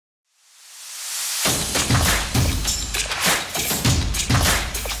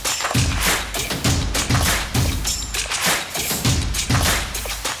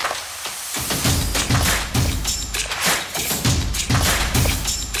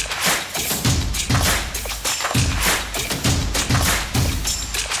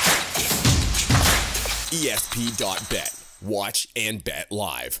ESP.bet. Watch and bet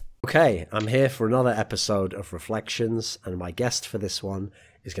live. Okay, I'm here for another episode of Reflections, and my guest for this one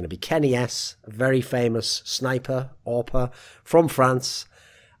is going to be kennyS, a very famous sniper, AWPer from France.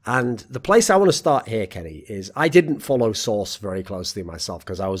 And the place I want to start here, Kenny, is I didn't follow Source very closely myself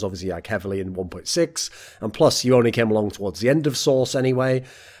because I was obviously like heavily in 1.6, and plus you only came along towards the end of Source anyway.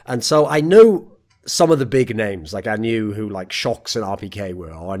 And so I knew some of the big names, like I knew who like Shocks and RPK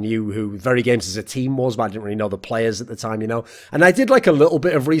were, or I knew who VeryGames as a team was, but I didn't really know the players at the time, you know. And I did like a little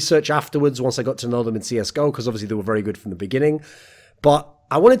bit of research afterwards once I got to know them in CSGO, because obviously they were very good from the beginning. But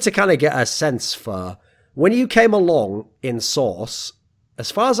I wanted to kind of get a sense for when you came along in Source,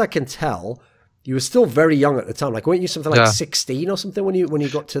 as far as I can tell, you were still very young at the time. Like, weren't you something like 16 or something when you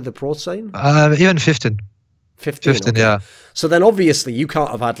got to the pro scene? Even 15. 15, okay. Yeah. So then obviously you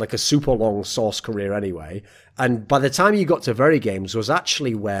can't have had like a super long Source career anyway. And by the time you got to VeryGames was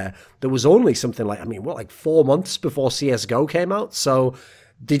actually where there was only something like, I mean, what, like 4 months before CSGO came out? So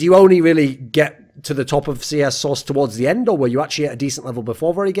did you only really get to the top of CS Source towards the end, or were you actually at a decent level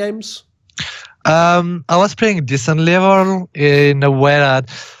before VeryGames? I was playing decent level in a way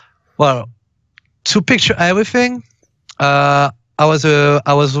that, well, to picture everything, I was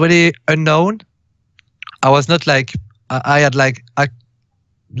really unknown. I was not like, I had like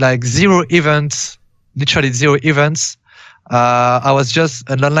 0 events, literally 0 events. I was just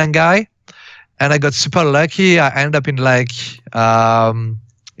an online guy, and I got super lucky. I ended up in like,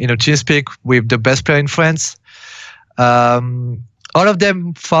 TeamSpeak with the best player in France. All of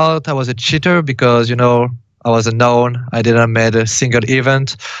them thought I was a cheater because, you know, I was unknown. I didn't make a single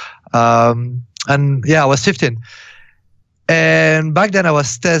event. And yeah, I was 15. And back then I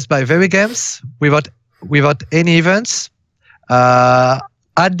was tested by VeryGames without any events. At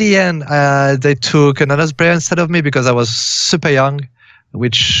the end, they took another player instead of me because I was super young,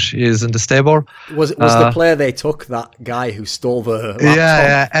 which is unstable. Was the player they took that guy who stole the laptop?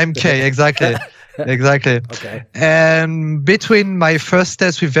 Yeah, MK, exactly. Exactly. Okay. And between my first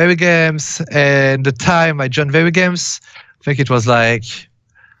test with VeryGames and the time I joined VeryGames, I think it was like,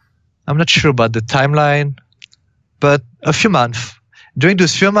 I'm not sure about the timeline, but a few months. During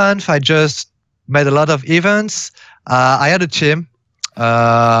those few months, I just made a lot of events. I had a team.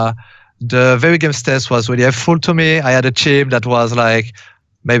 The VeryGames test was really helpful to me. I had a team that was like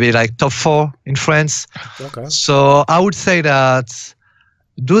maybe like top 4 in France. Okay. So I would say that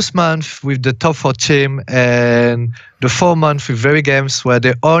those months with the top 4 team and the 4 months with VeryGames were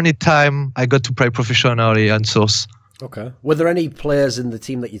the only time I got to play professionally on Source. Okay. Were there any players in the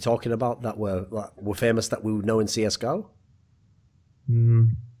team that you're talking about that were famous that we would know in CSGO?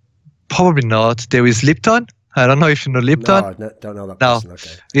 Probably not. There is Lipton. I don't know if you know Lipton. No, I don't know that person. No,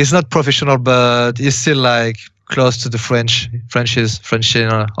 okay. He's not professional, but he's still like close to the French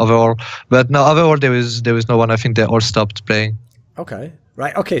overall. But no, overall there was no one. I think they all stopped playing. Okay.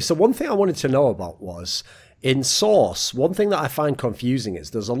 Right. Okay. So one thing I wanted to know about was in Source, one thing that I find confusing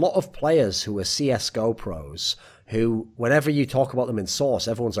is there's a lot of players who are CSGO pros who, whenever you talk about them in Source,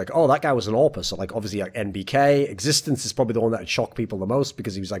 everyone's like, oh, that guy was an AWPer. So like obviously like NBK, Existence is probably the one that would shock people the most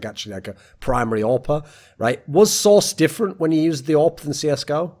because he was like actually like a primary AWPer, right? Was Source different when you used the AWP than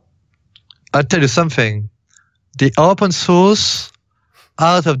CSGO? I'll tell you something. The open source,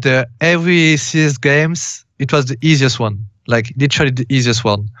 out of the every CS games, it was the easiest one. Like literally the easiest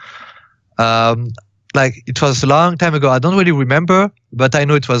one. Like it was a long time ago. I don't really remember, but I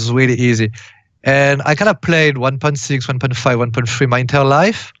know it was really easy. And I kind of played 1.6, 1.5, 1.3 my entire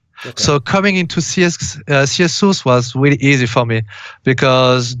life. Okay. So coming into CS Source was really easy for me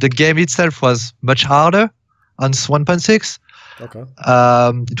because the game itself was much harder on 1.6. Okay.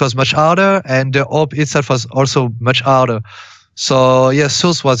 It was much harder, and the AWP itself was also much harder. So yeah,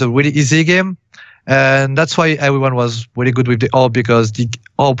 Source was a really easy game. And that's why everyone was really good with the AWP, because the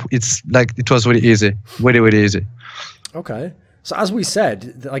AWP, it's like, it was really easy. Really, really easy. Okay. So as we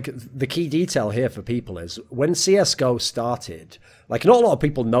said, like the key detail here for people is when CSGO started, like not a lot of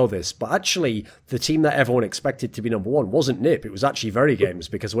people know this, but actually the team that everyone expected to be #1 wasn't NIP. It was actually VeryGames,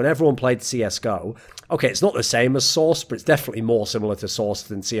 because when everyone played CSGO, okay, it's not the same as Source, but it's definitely more similar to Source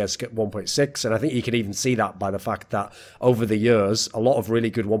than CS 1.6. And I think you can even see that by the fact that over the years, a lot of really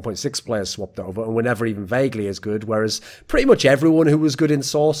good 1.6 players swapped over and were never even vaguely as good, whereas pretty much everyone who was good in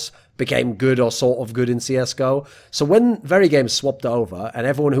Source became good or sort of good in CSGO. So when VeryGames swapped over and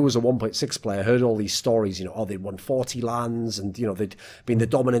everyone who was a 1.6 player heard all these stories, you know, oh, they'd won 40 LANs and, you know, they'd been the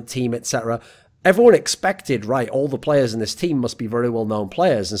dominant team, etc. Everyone expected, right, all the players in this team must be very well-known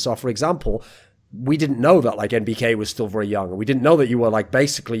players. And so, for example, we didn't know that like NBK was still very young, and we didn't know that you were like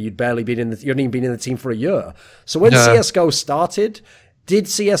basically you'd barely been in the, you hadn't even been in the team for a year. So when CSGO started, Did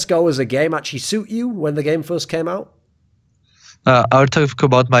CSGO as a game actually suit you when the game first came out? I'll talk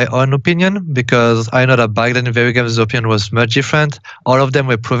about my own opinion, because I know that back then VeryGames' opinion was much different. All of them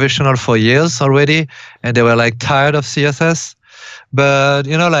were professional for years already, and they were like tired of CSS. But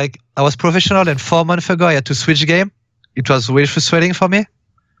you know, like I was professional, and 4 months ago I had to switch game. It was really frustrating for me,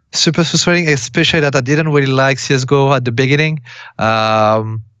 super frustrating, especially that I didn't really like CSGO at the beginning.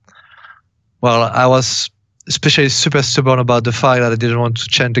 Well, I was especially super stubborn about the fact that I didn't want to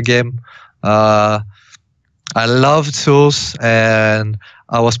change the game. I loved tools, and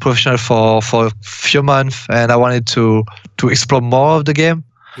I was professional for a few months, and I wanted to explore more of the game.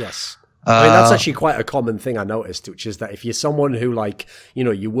 Yes. I mean, that's actually quite a common thing I noticed, which is that if you're someone who, like, you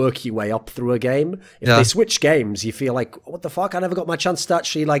know, you work your way up through a game, if they switch games, you feel like, what the fuck? I never got my chance to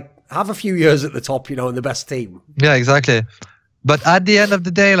actually, like, have a few years at the top, you know, in the best team. Yeah, exactly. But at the end of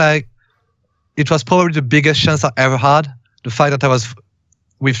the day, like, it was probably the biggest chance I ever had. The fact that I was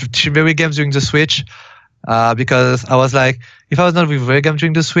with VeryGames during the switch. Because I was like, if I was not with VeryGames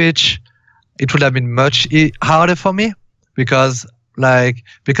during the switch, it would have been much harder for me, because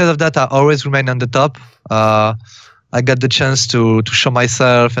of that I always remain on the top. I got the chance to show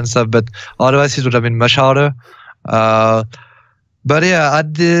myself and stuff, but otherwise it would have been much harder. But yeah,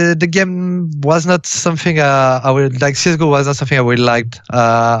 the game was not something I would like. CSGO was not something I really liked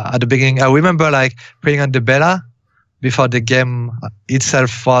at the beginning. I remember like playing on the beta before the game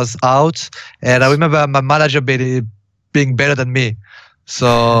itself was out, and I remember my manager being better than me.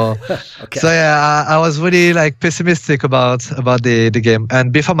 So, okay. So yeah, I was really like pessimistic about the game.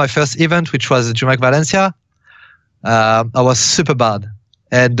 And before my first event, which was Dreamhack Valencia, I was super bad.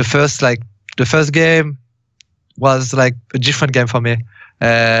 And the first game was like a different game for me.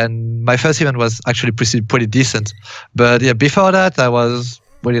 And my first event was actually pretty decent. But yeah, before that, I was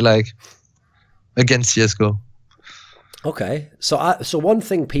really like against CSGO. Okay, so one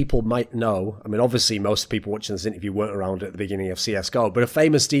thing people might know, I mean, obviously most people watching this interview weren't around at the beginning of CSGO, but a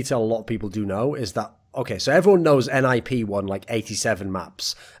famous detail a lot of people do know is that, okay, so everyone knows NIP won like 87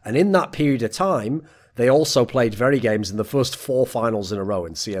 maps, and in that period of time, they also played VeryGames in the first 4 finals in a row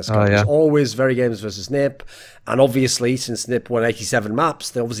in CSGO. Oh, yeah. It was always VeryGames versus NIP, and obviously, since NIP won 87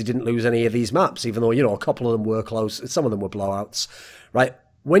 maps, they obviously didn't lose any of these maps, even though, you know, a couple of them were close, some of them were blowouts, right?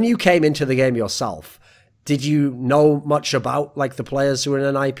 When you came into the game yourself, did you know much about like the players who were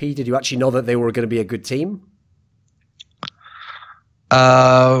in NIP? Did you actually know that they were going to be a good team?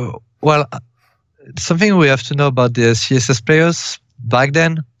 Well, something we have to know about the CSS players back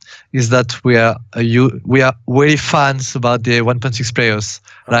then is that we are really fans about the 1.6 players.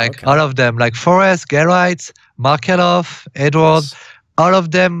 Like all of them, like Forrest, Geralt, Markelov, Edward, yes. All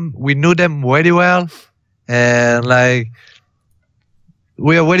of them, we knew them really well, and like,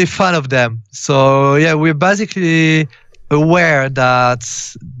 we are really fan of them. So yeah, we're basically aware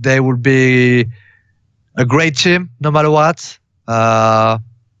that they will be a great team no matter what.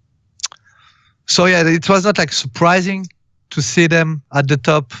 So yeah, it was not like surprising to see them at the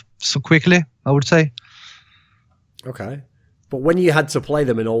top so quickly, I would say. Okay. But when you had to play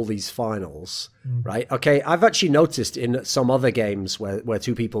them in all these finals, right? Okay, I've actually noticed in some other games where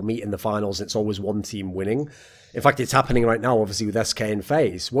 2 people meet in the finals, it's always one team winning. In fact, it's happening right now, obviously, with SK and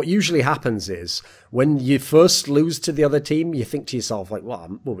FaZe. What usually happens is when you first lose to the other team, you think to yourself, like,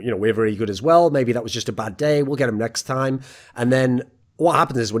 well, you know, we're very good as well. Maybe that was just a bad day. We'll get them next time. And then what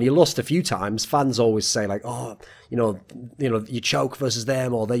happens is when you lost a few times, fans always say like, oh, you know, you choke versus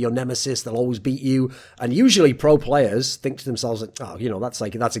them, or they're your nemesis. They'll always beat you. And usually pro players think to themselves like, oh, you know, that's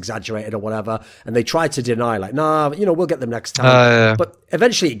exaggerated or whatever. And they try to deny like, nah, you know, we'll get them next time. Yeah. But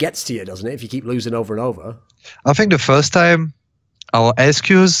eventually it gets to you, doesn't it? If you keep losing over and over. I think the first time our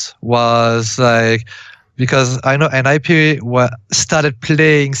excuse was like, because I know NIP started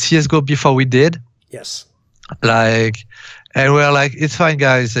playing CSGO before we did. Yes. Like, and we're like, it's fine,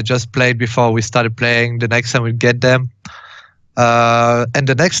 guys. They just played before we started playing. The next time we get them. And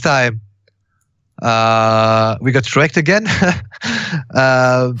the next time, we got wrecked again.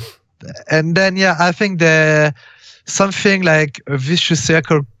 And then, yeah, I think something like a vicious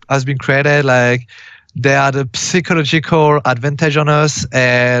circle has been created. Like, they had a psychological advantage on us.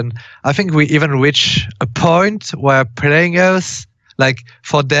 And I think we even reached a point where playing us, like,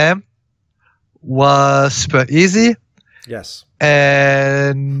 for them, was super easy. Yes.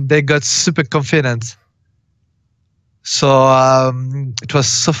 And they got super confident. So it was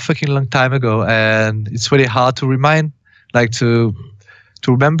so fucking long time ago, and it's really hard to remind, like to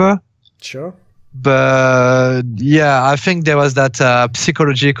remember. Sure. But yeah, I think there was that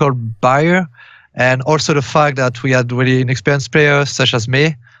psychological barrier, and also the fact that we had really inexperienced players such as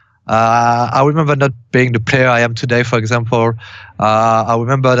me. I remember not being the player I am today, for example. I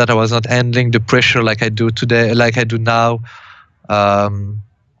remember that I was not handling the pressure like I do today, like I do now.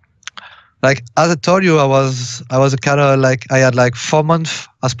 Like as I told you, I was a kind of like, I had like 4 months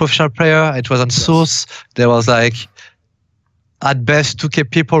as professional player. It was on Source. There was like at best 2K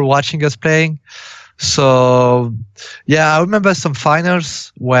people watching us playing. So yeah, I remember some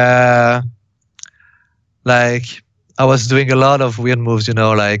finals where like I was doing a lot of weird moves, you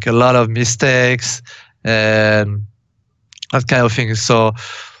know, like a lot of mistakes and that kind of thing. So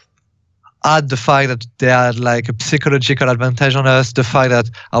add the fact that they had like a psychological advantage on us, the fact that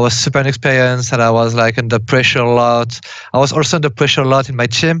I was super inexperienced and I was like under pressure a lot. I was also under pressure a lot in my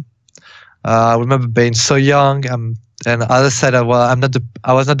team. I remember being so young, and as I said, I was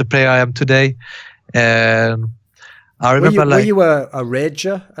not the player I am today. And I remember were you a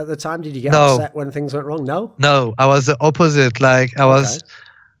rager at the time? Did you get upset when things went wrong? No, I was the opposite. Like I was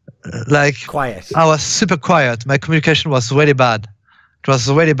like quiet. I was super quiet. My communication was really bad. It was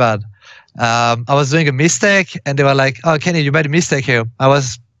really bad. I was doing a mistake and they were like, "Oh, Kenny, you made a mistake here." I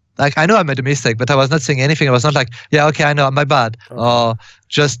was like, I know I made a mistake, but I was not saying anything. I was not like, "Yeah, okay, I know, my bad," or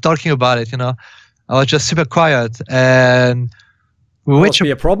just talking about it. You know, I was just super quiet. And must be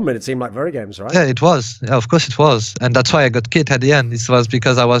a problem, and it seemed like VeryGames, right? Yeah, it was. Yeah, of course it was, and that's why I got kicked at the end. It was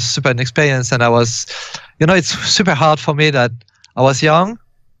because I was super inexperienced, and I was, you know, it's super hard for me that I was young,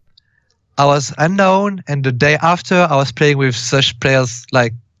 I was unknown, and the day after I was playing with such players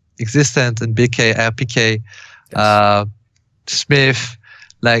like Existent and BK, RPK, Smith.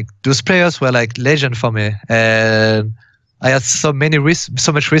 Like those players were like legend for me, and I had so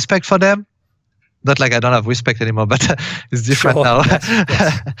much respect for them. Not like I don't have respect anymore, but it's different now.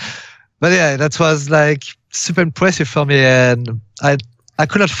 Yes. But yeah, that was like super impressive for me, and I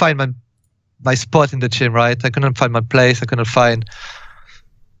could not find my spot in the team, right? I couldn't find my place. I couldn't find,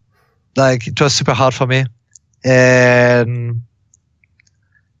 like, it was super hard for me, and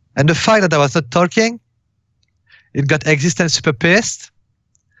the fact that I was not talking, it got Existence super pissed.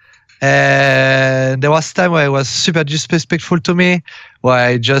 And there was a time where it was super disrespectful to me,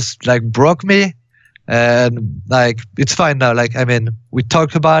 where it just like broke me. And like, it's fine now. Like, I mean, we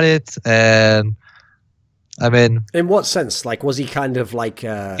talked about it, and I mean, in what sense? Like, was he kind of like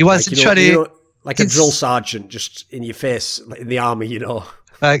he was like, actually like a drill sergeant just in your face, like in the army, you know?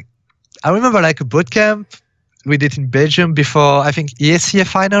 Like, I remember like a boot camp we did in Belgium before, I think, ESL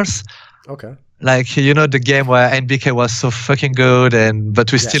finals. Okay. Like, you know, the game where NBK was so fucking good,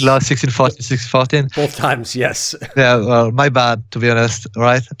 but we still lost 16-14, 16-14. Both times, yes. Yeah, well, my bad, to be honest,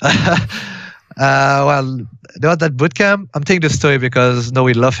 right? Well, there was that bootcamp. I'm telling the story because now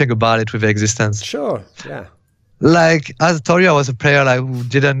we're laughing about it with Existence. Sure, yeah. Like, as I told you, I was a player like who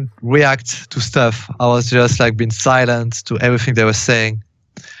didn't react to stuff. I was just like being silent to everything they were saying.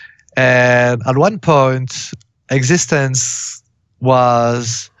 And at one point, Existence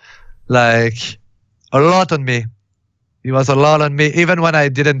was like a lot on me. He was a lot on me, even when I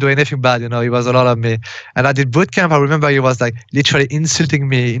didn't do anything bad, you know, he was a lot on me. And I did boot camp. I remember he was like literally insulting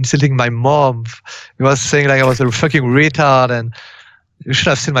me, insulting my mom. He was saying like I was a fucking retard, and you should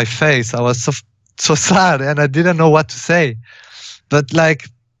have seen my face. I was so sad, and I didn't know what to say. But like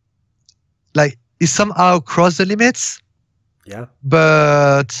he somehow crossed the limits. Yeah.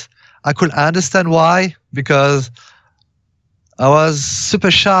 But I could understand why, because I was super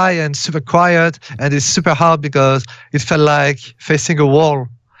shy and super quiet, and it's super hard because it felt like facing a wall.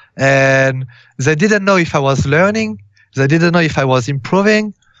 And they didn't know if I was learning. They didn't know if I was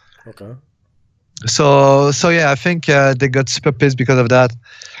improving. Okay. So yeah, I think they got super pissed because of that.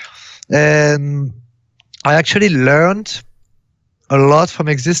 And I actually learned a lot from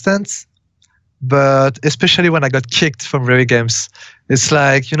Existence, but especially when I got kicked from VeryGames. It's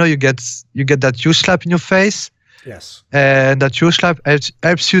like, you know, you get that huge slap in your face. Yes. And that huge slap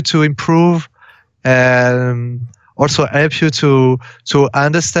helps you to improve, and also help you to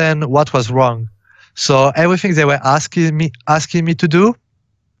understand what was wrong. So everything they were asking me to do,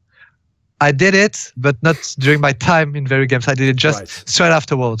 I did it, but not during my time in VeryGames. I did it just straight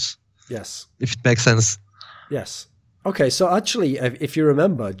afterwards. Yes. If it makes sense. Yes. Okay, so actually, if you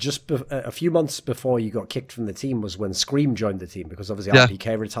remember, just a few months before you got kicked from the team was when Scream joined the team, because obviously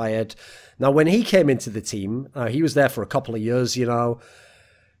RPK retired. Now, when he came into the team, he was there for a couple of years, you know.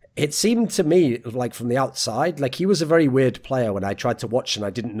 It seemed to me, like from the outside, like he was a very weird player when I tried to watch and I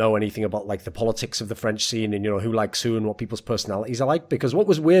didn't know anything about like the politics of the French scene and, you know, who likes who and what people's personalities are like. Because what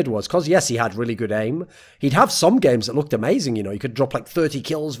was weird was, because yes, he had really good aim. He'd have some games that looked amazing, you know, he could drop like 30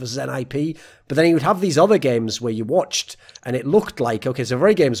 kills versus NIP. But then he would have these other games where you watched and it looked like, okay, so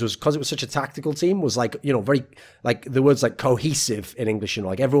VeryGames was, because it was such a tactical team, was like, you know, very, like the words like cohesive in English, you know,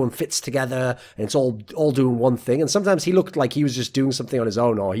 like everyone fits together and it's all doing one thing. And sometimes he looked like he was just doing something on his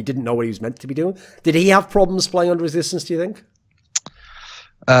own, or he didn't know what he was meant to be doing. Did he have problems playing under Resistance, do you think?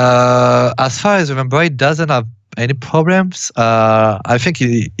 As far as I remember, he doesn't have any problems. I think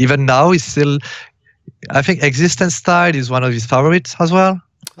even now he's still, I think Existence style is one of his favorites as well.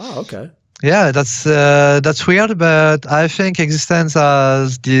 Oh, okay. Yeah, that's weird, but I think Existence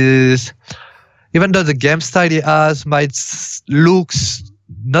has this, even though the game style he has might looks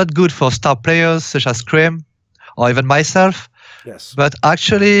not good for star players such as Scrim or even myself. Yes. But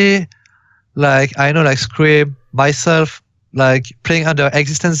actually, like I know, like Scrim, myself, like playing under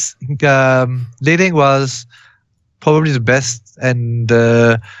Existence leading was probably the best and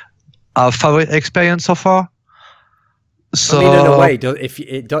our favorite experience so far. So, I mean, in a way, if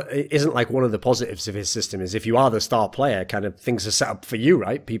it isn't like one of the positives of his system is if you are the star player, kind of things are set up for you,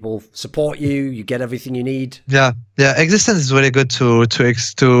 right? People support you, you get everything you need. Yeah, Existence is really good to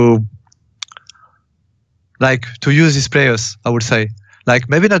use his players. I would say, like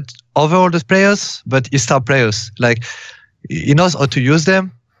maybe not overall the players, but his star players. Like he knows how to use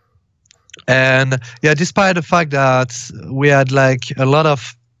them, and yeah, despite the fact that we had like a lot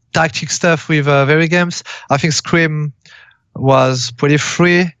of tactic stuff with VeryGames, I think Scrim was pretty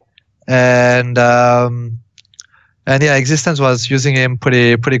free, and yeah, Existence was using him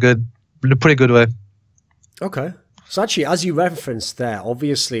pretty good, in a pretty good way. Okay. So actually, as you referenced there,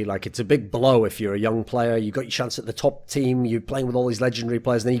 obviously, like it's a big blow if you're a young player. You got your chance at the top team. You're playing with all these legendary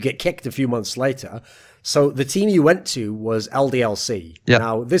players, and then you get kicked a few months later. So the team you went to was LDLC. Yeah.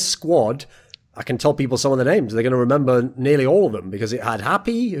 Now this squad, I can tell people some of the names. They're going to remember nearly all of them because it had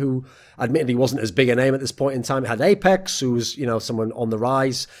Happy, who admittedly wasn't as big a name at this point in time. It had Apex, who was, you know, someone on the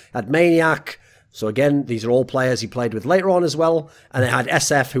rise. It had Maniac. So again, these are all players he played with later on as well. And it had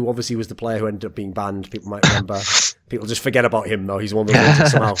SF, who obviously was the player who ended up being banned. People might remember. People just forget about him, though. He's one of the ones that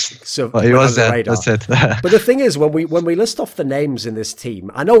somehow well, he was there. That's it. But the thing is, when we list off the names in this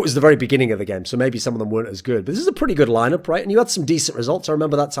team, I know it was the very beginning of the game, so maybe some of them weren't as good. But this is a pretty good lineup, right? And you had some decent results. I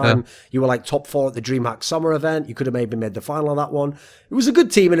remember that time you were like top 4 at the Dreamhack Summer event. You could have maybe made the final of that one. It was a good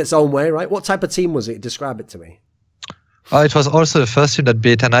team in its own way, right? What type of team was it? Describe it to me. It was also the first team that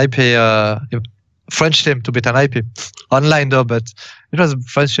beat an IP, French team to beat an IP. Online though, but it was a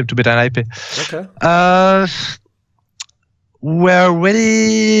French team to beat an IP. Okay. We're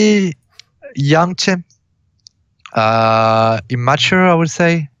really young team. Immature, I would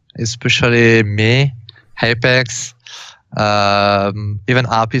say, especially me, Apex, even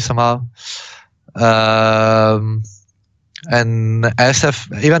RP somehow. And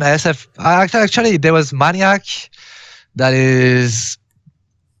SF, even SF. Actually, there was Maniac. That is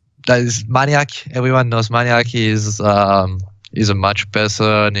Maniac. Everyone knows Maniac is a match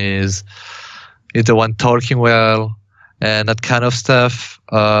person. Is the one talking well and that kind of stuff.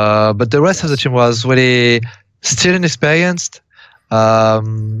 But the rest of the team was really still inexperienced.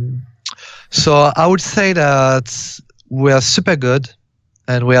 So I would say that we are super good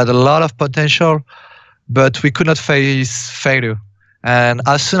and we had a lot of potential, but we could not face failure. And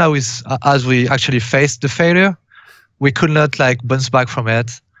as soon as we actually faced the failure, we could not like bounce back from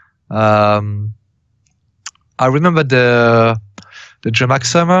it. I remember the Dreamhack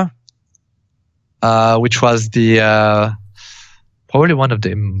Summer, which was the probably one of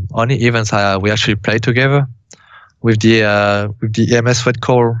the only events we actually played together with the EMS One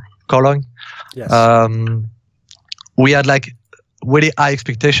Cologne. Yes. We had like really high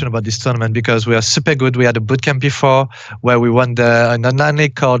expectation about this tournament because we are super good. We had a bootcamp before where we won an online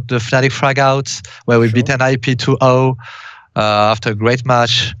league called the Fnatic Frag Out, where we beat an IP 2-0 after a great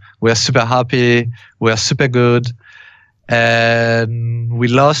match. We are super happy. We are super good. And we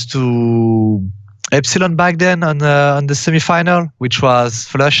lost to Epsilon back then on the semi-final, which was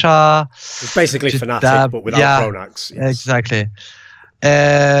Flusha. It's basically Fnatic, but without Pronax. Yes. Exactly.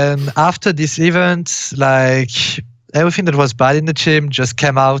 And after this event, like everything that was bad in the team just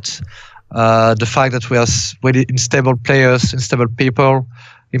came out. The fact that we are really unstable players, unstable people,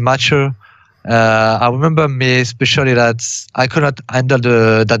 immature. I remember me especially that I could not handle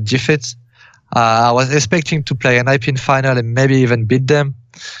that defeat. I was expecting to play an IP in final and maybe even beat them,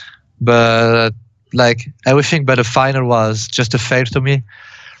 but like everything but the final was just a fail to me.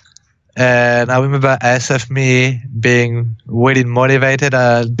 And I remember SF me being really motivated,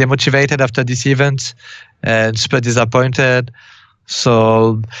 demotivated after this event, and super disappointed.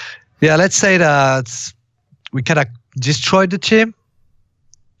 So, yeah, let's say that we kind of destroyed the team,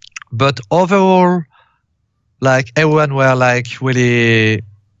 but overall, like everyone were like really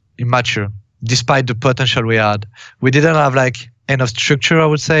immature, despite the potential we had. We didn't have like enough structure, I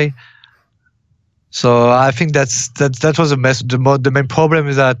would say. So I think that was a mess. The main problem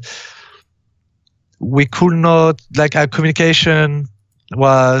is that we could not, like, our communication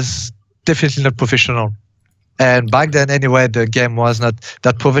was definitely not professional. And back then, anyway, the game was not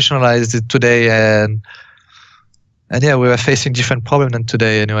that professionalized today. And yeah, we were facing different problems than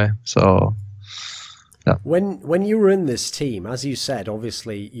today anyway. So, yeah. When you were in this team, as you said,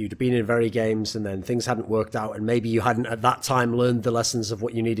 obviously you'd been in VeryGames and then things hadn't worked out, and maybe you hadn't at that time learned the lessons of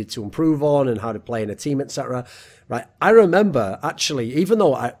what you needed to improve on and how to play in a team, etc. Right? I remember actually, even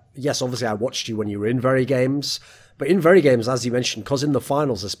though yes, obviously I watched you when you were in VeryGames, but in VeryGames, as you mentioned, because in the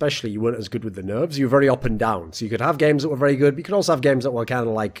finals especially, you weren't as good with the nerves. You were very up and down. So you could have games that were very good, but you could also have games that were kind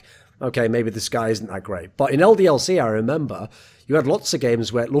of like, okay, maybe this guy isn't that great. But in LDLC, I remember you had lots of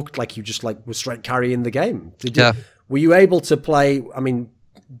games where it looked like you just like were straight carrying the game. Were you able to play? I mean,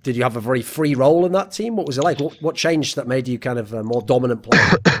 did you have a very free role in that team? What was it like? What changed that made you kind of a more dominant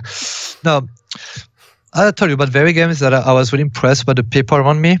player? No, I told you about VeryGames that I was really impressed by the people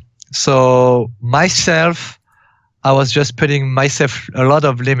around me. So myself, I was just putting myself a lot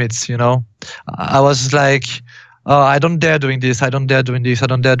of limits, you know. I was like, oh, I don't dare doing this. I don't dare doing this. I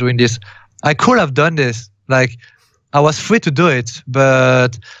don't dare doing this. I could have done this. Like, I was free to do it,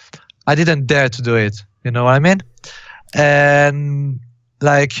 but I didn't dare to do it. You know what I mean? And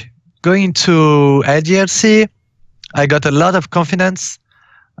like going into LDLC, I got a lot of confidence.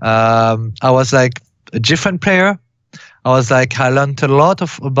 I was like a different player. I learned a lot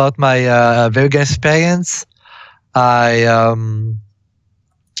about my VeryGames experience. I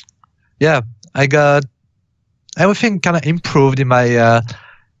got everything kind of improved in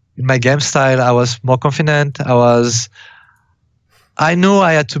my game style. I was more confident. I knew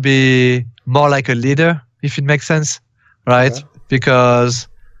I had to be more like a leader, if it makes sense, right? Okay. Because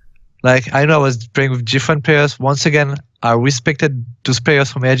like I know I was playing with different players. Once again, I respected those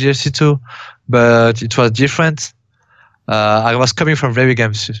players from AWPer too, but it was different. I was coming from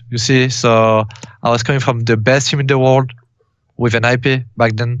VeryGames, you see, so I was coming from the best team in the world with an IP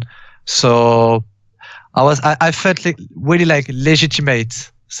back then. So I felt like really like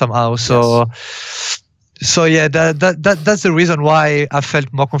legitimate somehow. So yes. So yeah, that's the reason why I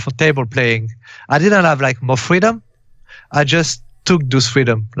felt more comfortable playing. I didn't have like more freedom. I just took those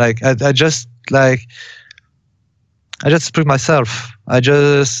freedom. Like I just put myself. I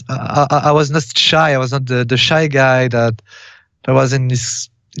was not shy. I was not the shy guy that was in this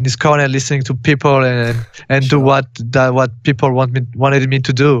corner listening to people and sure. Do what people wanted me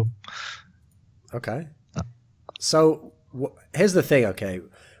to do. Okay. So here's the thing. Okay,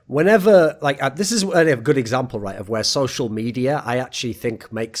 whenever this is a good example, right, of where social media I actually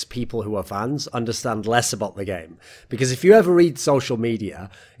think makes people who are fans understand less about the game, because if you ever read social media,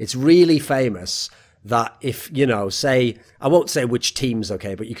 it's really famous that if, you know, say, I won't say which teams,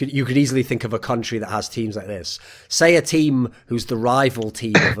 okay, but you could easily think of a country that has teams like this. Say a team who's the rival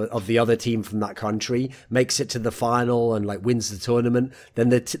team of the other team from that country makes it to the final and like wins the tournament, then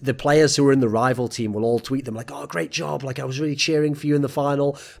the players who are in the rival team will all tweet them like, oh, great job, like I was really cheering for you in the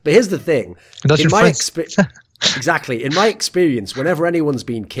final. But here's the thing. That's in your my exactly, in my experience, whenever anyone's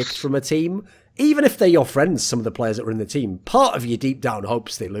been kicked from a team, even if they're your friends, some of the players that were in the team, part of you deep down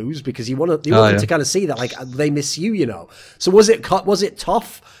hopes they lose because you want them to kind of see that like they miss you, you know. So was it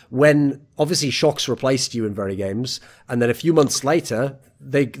tough when obviously Shocks replaced you in VeryGames, and then a few months later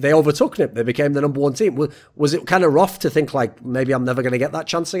they overtook NIP, they became the #1 team? Was it kind of rough to think like maybe I'm never going to get that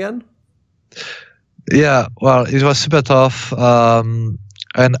chance again? Yeah, well, it was super tough, and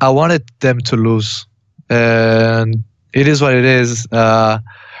I wanted them to lose, and it is what it is.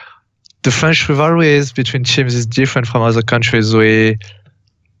 The French rivalries between teams is different from other countries.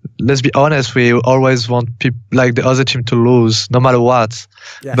 Let's be honest, we always want like the other team to lose, no matter what.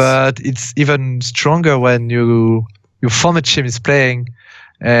 Yes. But it's even stronger when your former team is playing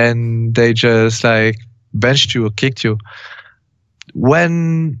and they just like benched you or kicked you.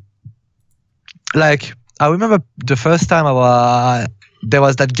 When, like, I remember the first time there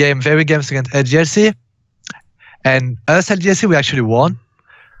was that game, VeryGames against LDLC, and us LDLC, we actually won.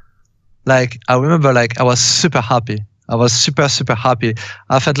 Like, I remember, like, I was super happy. I was super, super happy.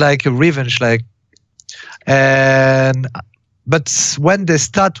 I felt like a revenge, like, but when they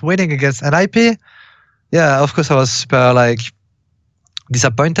start winning against an IP, yeah, of course I was super, like,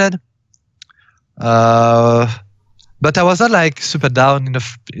 disappointed. But I was not like super down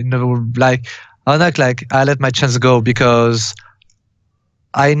like I was not like I let my chance go, because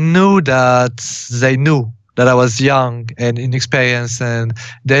I knew that they knew that I was young and inexperienced, and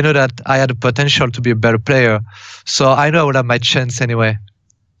they knew that I had the potential to be a better player. So I knew I would have my chance anyway.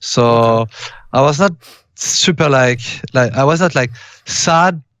 So I was not super like I was not like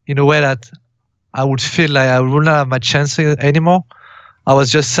sad in a way that I would feel like I would not have my chance anymore. I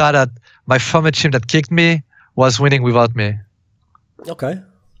was just sad that my former team that kicked me was winning without me. Okay.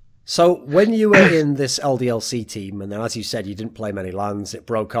 So when you were in this LDLC team, and then as you said, you didn't play many LANs, it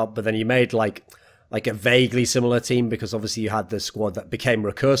broke up, but then you made like a vaguely similar team, because obviously you had the squad that became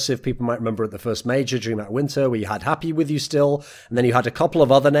Recursive. People might remember at the first major, Dreamhack Winter, where you had Happy with you still, and then you had a couple of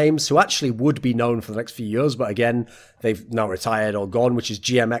other names who actually would be known for the next few years, but again, they've now retired or gone, which is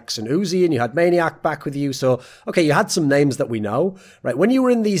GMX and Uzi, and you had Maniac back with you. So, okay, you had some names that we know, right? When you were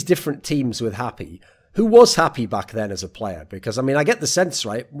in these different teams with Happy, who was Happy back then as a player? Because, I mean, I get the sense,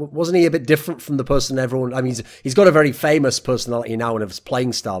 right? Wasn't he a bit different from the person everyone... I mean, he's got a very famous personality now and his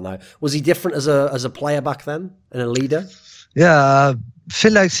playing style now. Was he different as a player back then and a leader? Yeah, I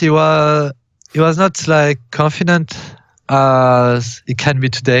feel like he was not like confident as he can be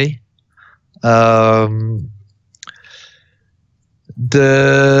today. When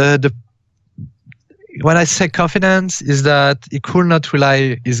I say confidence is that he could not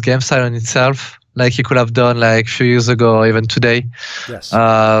rely his game style on itself, like he could have done like a few years ago or even today. Yes.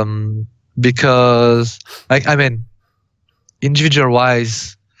 Because like, I mean, individual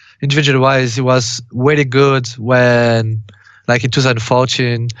wise, he was really good when, like in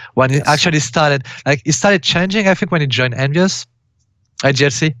 2014, when he actually started, like he started changing, I think when he joined Envious,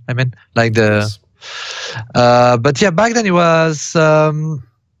 IGLC, I mean, like the, Yes. but yeah, back then he was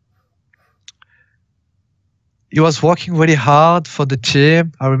working really hard for the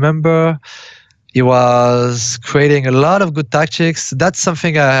team. I remember he was creating a lot of good tactics. That's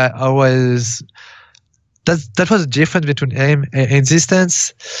something I always... That was the difference between him and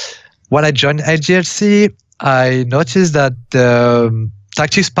Existence. When I joined IGLC, I noticed that the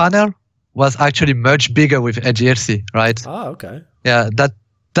tactics panel was actually much bigger with IGLC, right? Ah, okay. Yeah,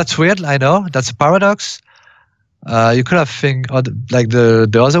 that's weird, I know. That's a paradox. You could have think like the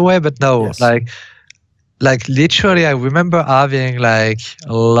other way, but no, Yes. Like literally, I remember having like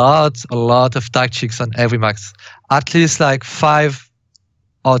a lot of tactics on every max, at least like 5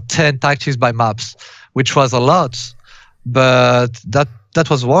 or 10 tactics by maps, which was a lot, but that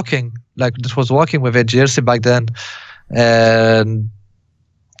was working. Like that was working with AGLC back then, and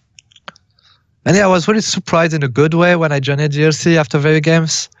yeah, I was really surprised in a good way when I joined AGLC after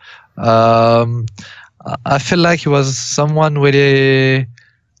VeryGames. I feel like he was someone really.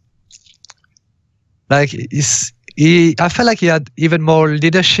 Like I felt like he had even more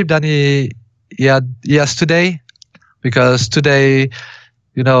leadership than he has today, because today,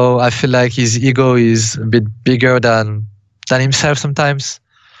 you know, I feel like his ego is a bit bigger than himself sometimes.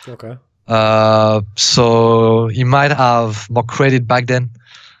 Okay. So he might have more credit back then.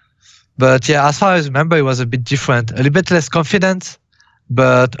 But yeah, as far as I remember, he was a bit different, a little bit less confident,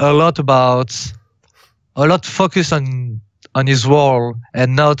 but a lot focused on his role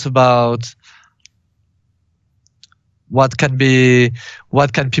and not about what can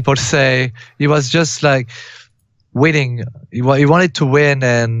people say. He was just like winning. He wanted to win,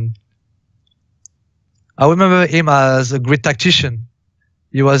 and I remember him as a great tactician.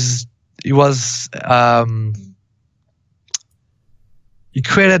 He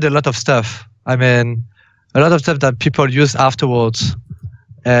created a lot of stuff. I mean, a lot of stuff that people use afterwards.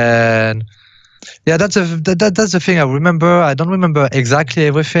 And yeah, that's the thing I remember. I don't remember exactly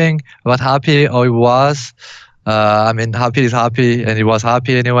everything about Happy or he was. I mean, Happy is happy, and he was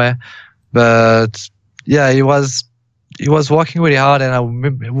happy anyway. But yeah, he was working really hard, and I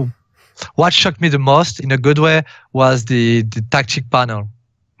remember, what shocked me the most, in a good way, was the tactic panel,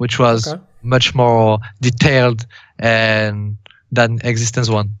 which was much more detailed than Existence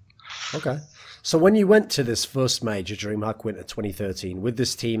One. Okay. So when you went to this first major, Dreamhack Winter 2013, with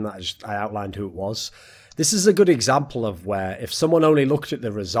this team that I outlined who it was, this is a good example of where if someone only looked at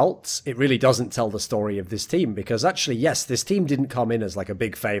the results, it really doesn't tell the story of this team. Because actually, yes, this team didn't come in as like a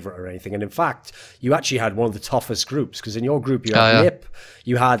big favorite or anything. And in fact, you actually had one of the toughest groups, because in your group, you had NIP,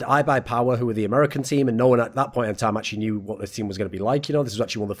 you had iBuyPower, who were the American team, and no one at that point in time actually knew what this team was going to be like. You know, this was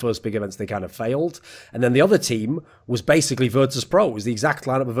actually one of the first big events they kind of failed. And then the other team was basically Virtus.pro. It was the exact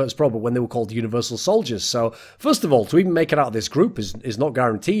lineup of Virtus.pro, but when they were called Universal Soldiers. So first of all, to even make it out of this group is not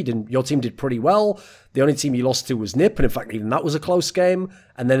guaranteed, and your team did pretty well. The The only team you lost to was Nip, and in fact, even that was a close game.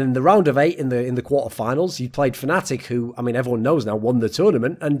 And then in the round of 8 in the quarterfinals, you played Fnatic, who, I mean, everyone knows now, won the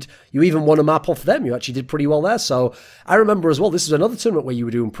tournament, and you even won a map off them. You actually did pretty well there. So I remember as well, this is another tournament where you were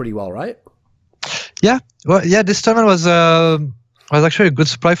doing pretty well, right? Yeah, well, yeah, this tournament was actually a good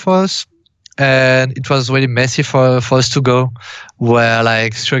surprise for us. And it was really messy for us to go. We're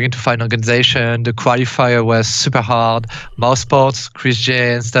like struggling to find organization. The qualifier was super hard. Mousesports, Chris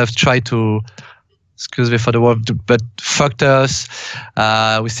J and stuff tried to, excuse me for the word, but fucked us.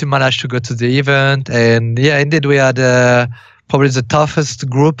 We still managed to go to the event. And yeah, indeed, we had probably the toughest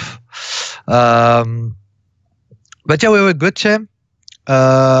group. But yeah, we were a good team.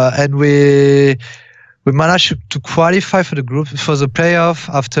 And we managed to qualify for the group for the playoff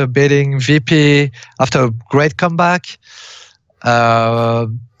after beating VP after a great comeback.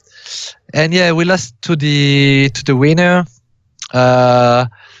 And yeah, we lost to the winner. That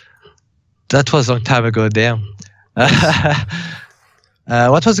was a long time ago. Damn.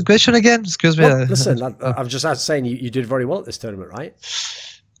 What was the question again? Excuse me. Well, listen, I'm just saying you did very well at this tournament, right?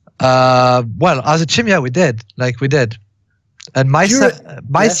 Well, as a team, yeah, we did. Like we did. And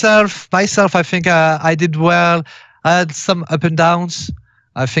myself, I think I did well. I had some up and downs.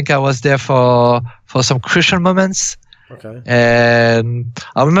 I think I was there for some crucial moments. Okay. And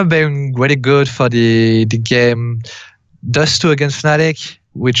I remember being really good for the game Dust 2 against Fnatic,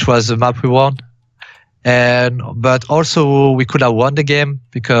 which was the map we won. But also we could have won the game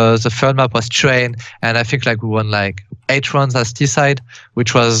because the third map was Train, and I think like we won like 8 rounds as T side,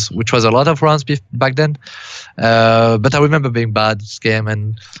 which was a lot of rounds back then. But I remember being bad this game,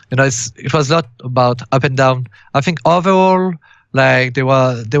 and you know it was not about up and down. I think overall, like there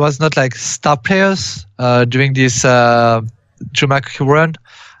was not like star players during this Dreamhack run.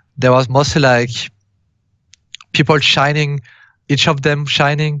 There was mostly like people shining, each of them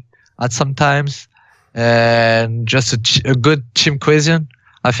shining at some times. And just a good team cohesion.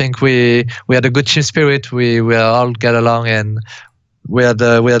 I think we had a good team spirit. We all get along, and we had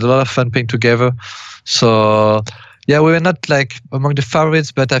a lot of fun playing together. So yeah, we were not like among the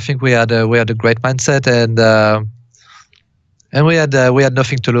favorites, but I think we had a great mindset, and we had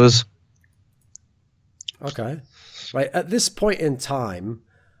nothing to lose. Okay, right at this point in time.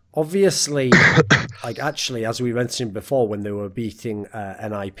 Obviously, like actually, as we mentioned before, when they were beating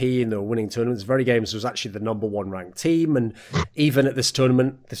NIP and they were winning tournaments, VeryGames was actually the #1 ranked team. And even at this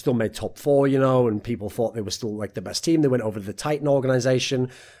tournament, they still made top 4, you know, and people thought they were still like the best team. They went over to the Titan organization.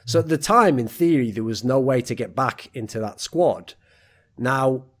 So at the time, in theory, there was no way to get back into that squad.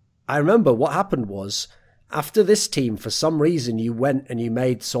 Now, I remember what happened was after this team, for some reason, you went and you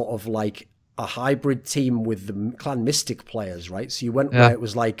made sort of like a hybrid team with the Clan-Mystik players, right? So you went where it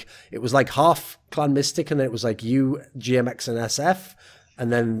was like half Clan-Mystik, and then it was like you, GMX, and SF.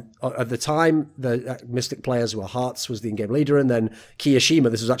 And then at the time, the Mystic players were Hearts was the in-game leader, and then Kiyashima.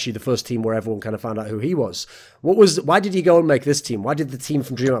 This was actually the first team where everyone kind of found out who he was. Why did you go and make this team? Why did the team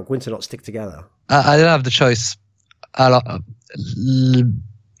from Dreamhack Winter not stick together? I didn't have the choice. At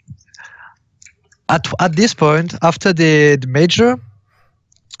this point, after the major,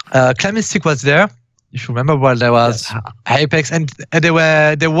 Clan-Mystik was there. If you remember, well, there was AWPer, and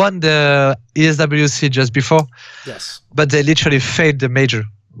they won the ESWC just before. Yes, but they literally failed the major,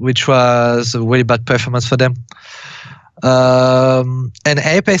 which was a really bad performance for them. And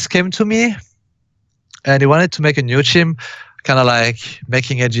AWPer came to me, and he wanted to make a new team, kind of like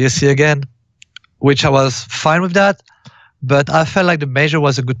making a GSC again, which I was fine with that. But I felt like the major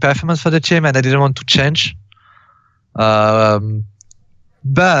was a good performance for the team, and I didn't want to change.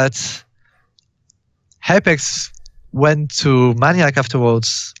 But AWPer went to Maniac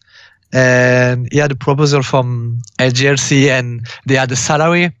afterwards, and he had a proposal from LDLC, and they had a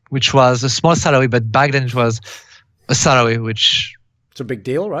salary, which was a small salary, but back then it was a salary, which... It's a big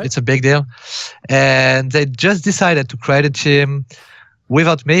deal, right? It's a big deal. And they just decided to create a team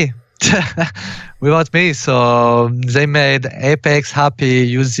without me. Without me. So they made AWPer,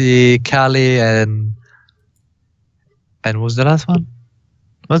 Happy, Yuzi, Kali, and who's the last one?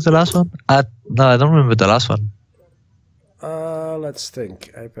 What's the last one? No, I don't remember the last one. Let's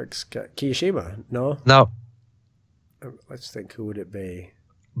think. AWPer, Kiyashima? No? No. Let's think. Who would it be?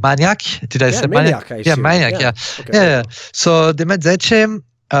 Maniac? Did I say Maniac? Yeah, Maniac, yeah. Okay, yeah. So they made that team.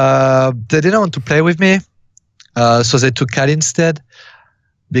 They didn't want to play with me. So they took Kali instead.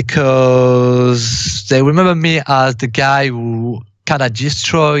 Because they remember me as the guy who kind of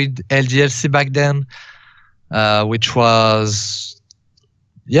destroyed LDLC back then. Which was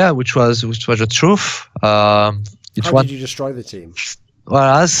the truth. How did you destroy the team? Well,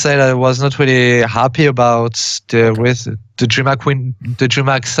 as I said, I was not really happy about the the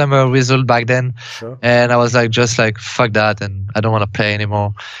DreamHack summer result back then, and I was like, just like fuck that, and I don't want to play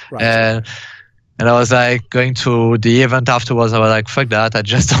anymore. Right. And I was like going to the event afterwards. I was like, fuck that, I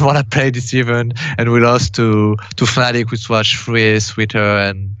just don't want to play this event. And we lost to Fnatic, which was free, sweeter,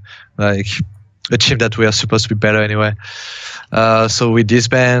 and like a team that we are supposed to be better anyway. So we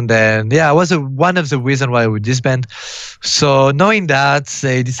disbanded, and yeah, it was one of the reasons why we disbanded. So knowing that,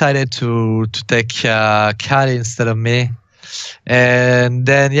 they decided to take Kali instead of me. And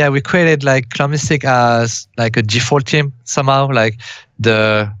then yeah, we created like Clan-Mystik as like a default team somehow, like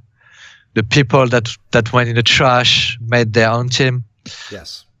the people that went in the trash made their own team.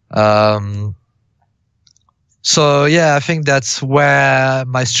 Yes. So yeah, I think that's where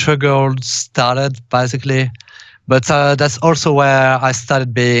my struggle started basically, but that's also where I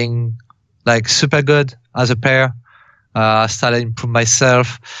started being like super good as a player. I started to improve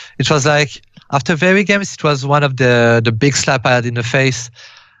myself. It was like after VeryGames, it was one of the big slap I had in the face.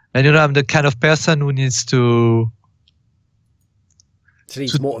 And you know, I'm the kind of person who needs to. It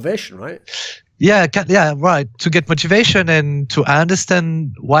needs motivation, right? Yeah, right. To get motivation and to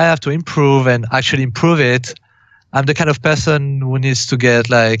understand why I have to improve and actually improve it. I'm the kind of person who needs to get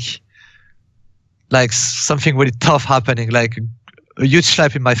like something really tough happening, like a huge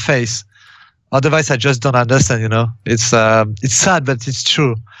slap in my face. Otherwise, I just don't understand. You know, it's sad, but it's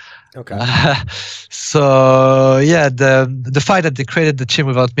true. Okay. So yeah, the fact that they created the team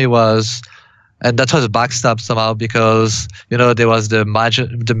without me was. And that was a backstab somehow because, you know, there was the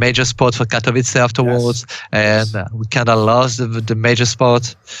major spot for Katowice afterwards, and we kind of lost the major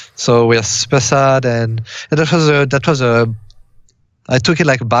spot. So we are super sad, and that was a I took it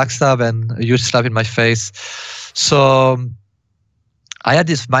like a backstab and a huge slap in my face. So I had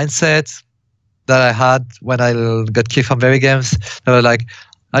this mindset that I had when I got kicked from VeryGames. They were like,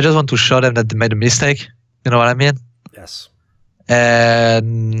 I just want to show them that they made a mistake. You know what I mean? Yes.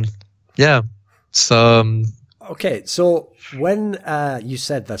 And yeah. So okay, so when you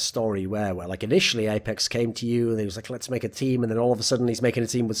said the story where like initially Apex came to you and he was like, let's make a team, and then all of a sudden he's making a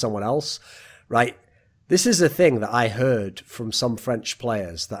team with someone else, right? This is a thing that I heard from some French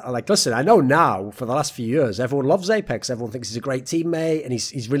players that are like, listen, I know now for the last few years everyone loves Apex, everyone thinks he's a great teammate, and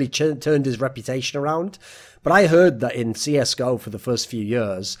he's really turned his reputation around. But I heard that in CSGO for the first few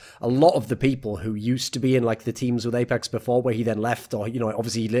years, a lot of the people who used to be in like the teams with Apex before, where he then left, or, you know,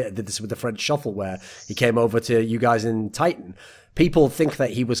 obviously he did this with the French Shuffle, where he came over to you guys in Titan. People think that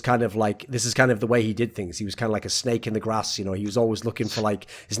he was kind of like, this is kind of the way he did things. He was kind of like a snake in the grass, you know, he was always looking for like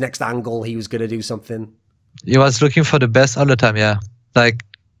his next angle, he was going to do something. He was looking for the best all the time, yeah. Like,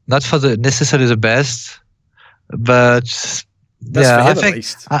 not for the necessarily the best, but... That's yeah, for him, I think, at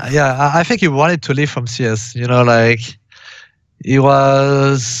least. I think he wanted to leave from CS. You know, like he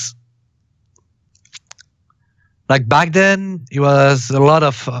was like back then. He was a lot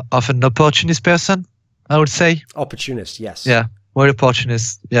of an opportunist person, I would say. Opportunist, yes. Yeah, very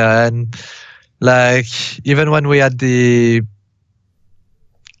opportunist. Yeah, and like even when we had the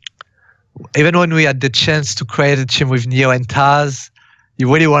chance to create a team with Neo and Taz, he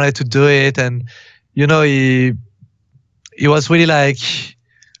really wanted to do it, and you know he was really like,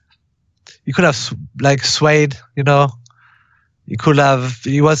 he could have like swayed, you know.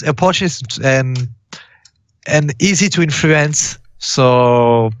 He was opportunist and easy to influence.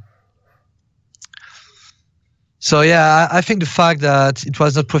 So yeah, I think the fact that it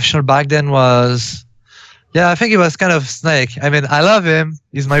was not professional back then was, yeah, I think he was kind of a snake. I mean, I love him.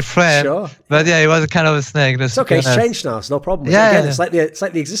 He's my friend. Sure. But yeah, he was a kind of a snake. It's okay. It's changed now. It's no problem. Yeah. Again, it's like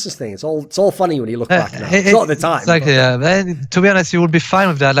the existence thing. It's all funny when you look back now. It's not at the time. Exactly. Yeah. But to be honest, you would be fine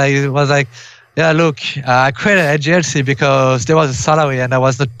with that. Like, it was like, yeah, look, I created a LDLC because there was a salary and I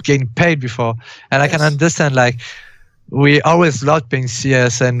was not getting paid before. And I can understand, like, we always loved playing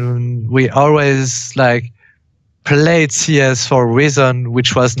CS and we always like played CS for a reason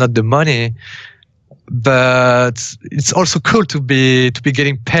which was not the money. But it's also cool to be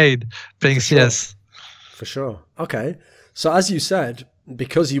getting paid playing CS. For sure. Okay. So as you said,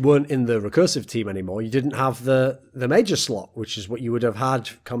 because you weren't in the Recursive team anymore, you didn't have the major slot, which is what you would have had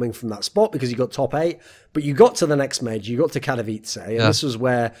coming from that spot because you got top 8. But you got to the next major, you got to Katowice, and this was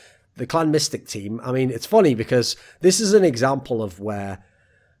where the Clan-Mystik team, I mean, it's funny because this is an example of where,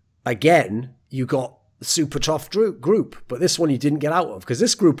 again, you got super tough group, but this one you didn't get out of, because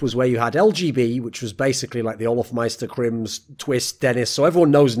this group was where you had LGB, which was basically like the Olofmeister, Crims, Twist, Dennis, so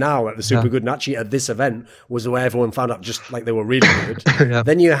everyone knows now that the super good, and actually at this event was where everyone found out just like they were really good.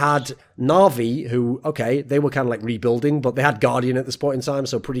 Then you had Na'Vi, who, okay, they were kind of like rebuilding, but they had Guardian at this point in time,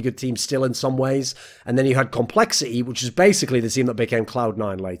 so pretty good team still in some ways. And then you had Complexity, which is basically the team that became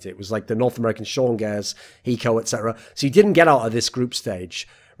Cloud9 later. It was like the North American Sean Gares, Hiko, etc. So you didn't get out of this group stage,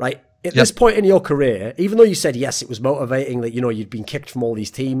 right? At this point in your career, even though you said, yes, it was motivating that, you know, you'd been kicked from all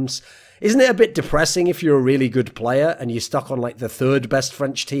these teams, isn't it a bit depressing if you're a really good player and you're stuck on like the third best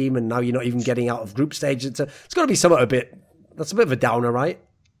French team and now you're not even getting out of group stage? It's got to be somewhat that's a bit of a downer, right?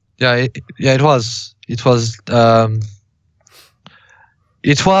 Yeah, it was. It was,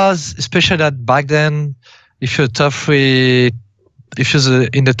 especially that back then, if you're if you're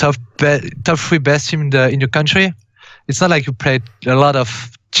in the top 3 best team in your country, it's not like you played a lot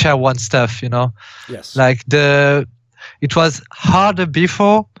of tier 1 stuff, you know. Yes. Like it was harder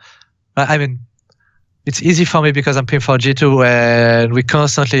before. I mean, it's easy for me because I'm playing for G2 and we're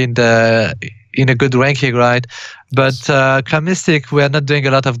constantly in a good ranking, right? But Clan-Mystik, we are not doing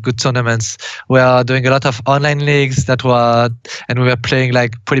a lot of good tournaments. We are doing a lot of online leagues and we were playing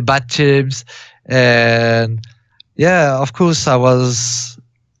like pretty bad teams. And yeah, of course, I was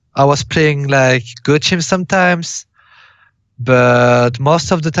playing like good teams sometimes. But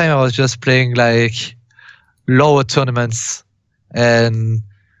most of the time I was just playing like lower tournaments, and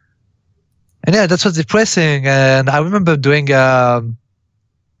yeah, that was depressing. And I remember doing a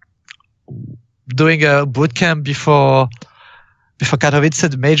boot camp before Katowice,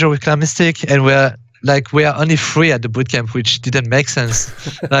 the major with Clan-Mystik, and we are only 3 at the boot camp, which didn't make sense.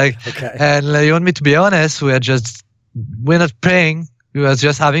 Like, okay. And you want me to be honest, we're not playing. We were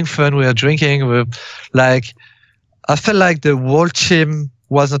just having fun. We were drinking. I felt like the whole team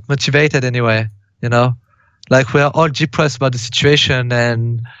was not motivated anyway, you know? Like, we are all depressed about the situation,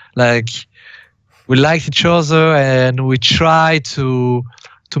 and like, we liked each other and we tried to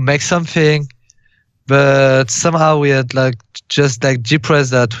make something, but somehow we had just depressed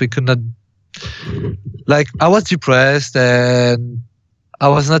that we could not, I was depressed and I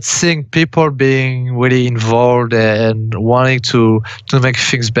was not seeing people being really involved and wanting to make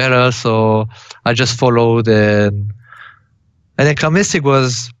things better, so I just followed, and then Clan-Mystik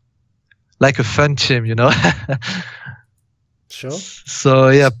was like a fun team, you know. Sure. So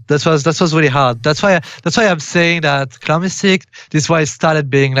yeah, that was really hard. That's why I'm saying that Clan-Mystik, this is why it started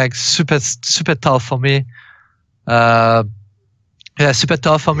being like super tough for me. Yeah, super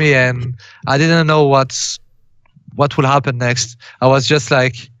tough for me, and I didn't know what will happen next. I was just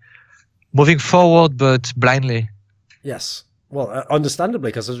like moving forward, but blindly. Yes. Well, understandably,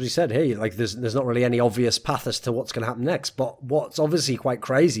 because as we said, hey, like there's not really any obvious path as to what's going to happen next. But what's obviously quite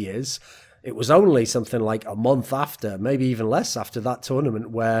crazy is it was only something like a month after, maybe even less after that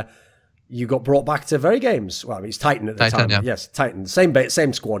tournament, where you got brought back to VeryGames. Well, I mean, it's Titan at the time. Yeah. Yes, Titan.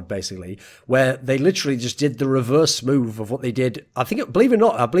 Same squad, basically, where they literally just did the reverse move of what they did. Believe it or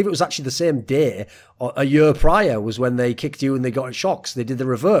not, I believe it was actually the same day, or a year prior, was when they kicked you and they got Shocks. They did the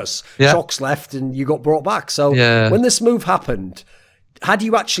reverse. Yeah. Shocks left and you got brought back. So when this move happened, had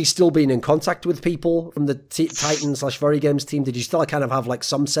you actually still been in contact with people from the Titan/VeryGames team? Did you still kind of have like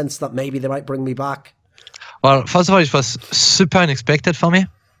some sense that maybe they might bring me back? Well, first of all, it was super unexpected for me.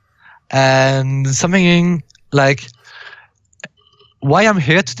 And something like why I'm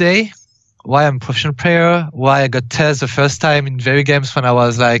here today, why I'm a professional player, why I got tested the first time in VeryGames when I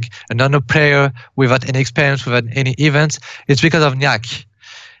was like a non player without any experience, without any events, it's because of Nyak.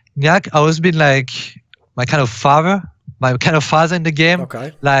 Nyak always been like my kind of father in the game.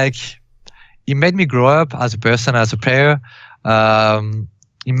 Okay. Like, he made me grow up as a person, as a player.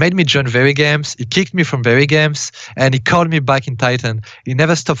 He made me join VeryGames. He kicked me from VeryGames, and he called me back in Titan. He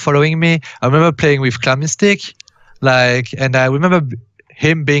never stopped following me. I remember playing with Clan-Mystik, and I remember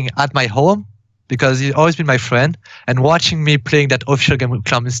him being at my home because he's always been my friend, and watching me playing that official game with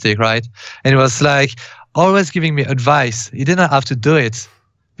Clan-Mystik, right? And it was like always giving me advice. He didn't have to do it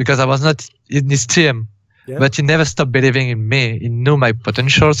because I was not in his team. Yeah. But he never stopped believing in me. He knew my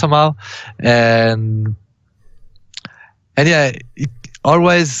potential somehow, and yeah, it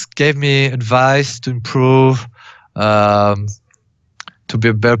always gave me advice to improve, to be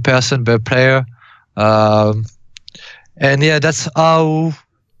a better person, better player, and yeah, that's how.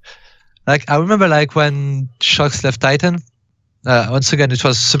 Like, I remember like when Shocks left Titan. Once again, it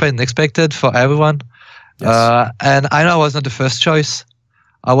was super unexpected for everyone, and I know I was not the first choice.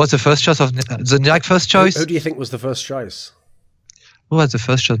 I was the first choice of the Nyak first choice. Who do you think was the first choice? Who was the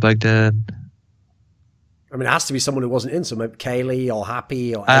first choice back then? I mean, it has to be someone who wasn't in, so maybe KQLY or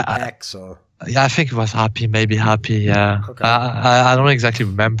Happy or Apex or... Yeah, I think it was happy, maybe happy. Yeah, Okay. I don't exactly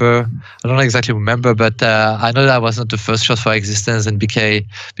remember. But I know that I was not the first choice for Existence and BK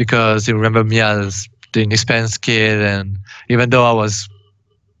because they remember me as the inexperienced kid, and even though I was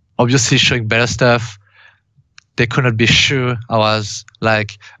obviously showing better stuff, they could not be sure I was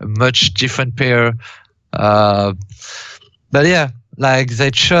like a much different player. But yeah, like they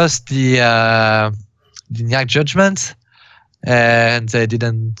trust the NIAC judgment, and they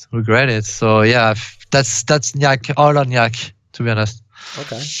didn't regret it. So yeah, that's NIAC, all on NIAC, to be honest.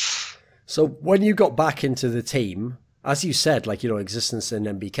 Okay. So when you got back into the team, as you said, like, you know, Existence and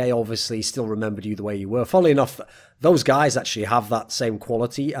MBK obviously still remembered you the way you were. Funnily enough, those guys actually have that same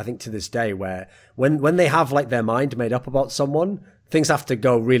quality, I think, to this day, where when they have like their mind made up about someone, things have to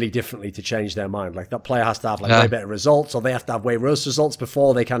go really differently to change their mind. Like that player has to have like way better results, or they have to have way worse results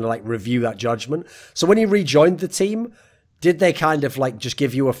before they kind of like review that judgment. So when you rejoined the team, did they kind of like just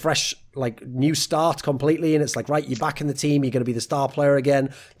give you a fresh, like, new start completely? And it's like, right, you're back in the team, you're going to be the star player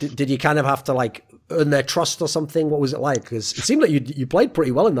again. Did you kind of have to like earn their trust or something? What was it like? Because it seemed like you played pretty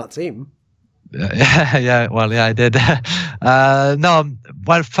well in that team. Yeah, well, yeah, I did. No,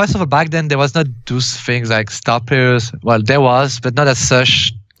 well, first of all, back then there was not those things like star players. Well, there was, but not as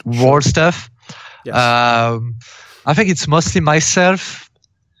such world stuff. Yes. I think it's mostly myself.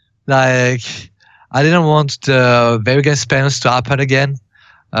 Like, I didn't want the VeryGames experience to happen again.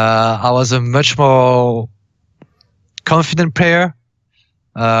 I was a much more confident player.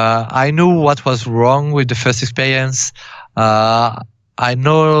 I knew what was wrong with the first experience. I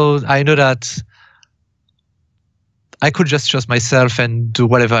know that I could just trust myself and do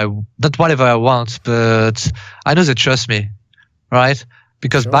not whatever I want, but I know they trust me, right?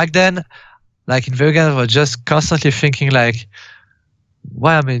 Because back then, like in VeryGames, I was just constantly thinking like,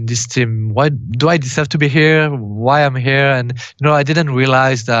 why am I in this team? Why do I deserve to be here? Why I'm here? And you know, I didn't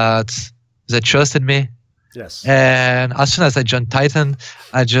realize that they trusted me. Yes. And as soon as I joined Titan,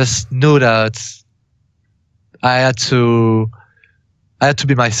 I just knew that I had to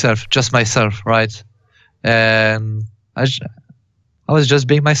be myself, just myself, right? And I was just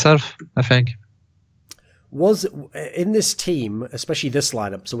being myself, I think. Was in this team, especially this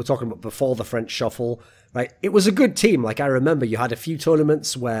lineup, so we're talking about before the French shuffle, right? It was a good team. Like, I remember you had a few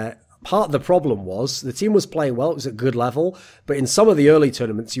tournaments where part of the problem was the team was playing well, it was at good level, but in some of the early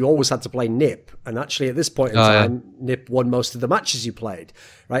tournaments, you always had to play NIP. And actually, at this point in time, NIP won most of the matches you played,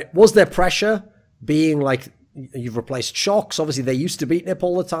 right? Was there pressure being like, you've replaced Shocks? Obviously, they used to beat NIP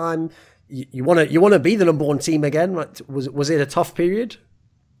all the time. You want to be the number one team again, right? Was it a tough period?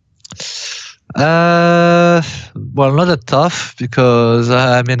 Well, not that tough because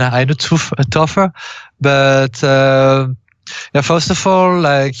I mean I know tougher, but yeah. First of all,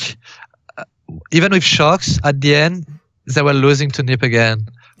 like even with Shocks at the end, they were losing to NIP again.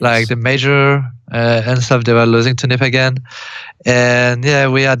 Like the major and stuff, they were losing to NIP again, and yeah,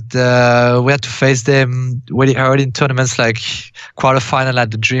 we had to face them really early in tournaments, like quarterfinal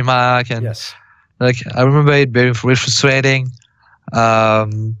at the Dreamhack, and like I remember it being really frustrating.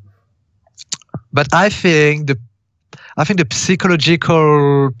 But I think the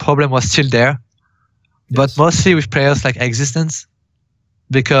psychological problem was still there, but mostly with players like Existence,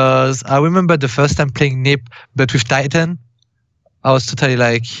 because I remember the first time playing NIP, but with Titan, I was totally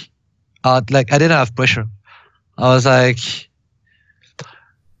like I didn't have pressure. I was like,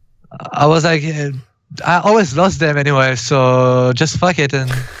 I always lost them anyway, so just fuck it and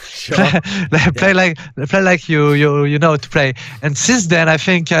play like you know to play. And since then, I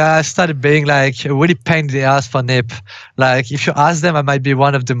think I started being like a really pain in the ass for NIP. Like if you ask them, I might be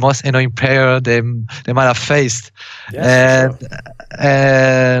one of the most annoying players they might have faced. And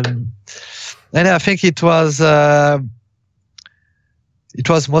I think it was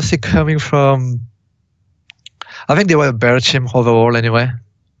mostly coming from. I think they were a better team overall anyway.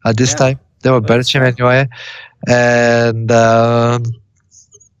 At this time, they were a better team anyway, and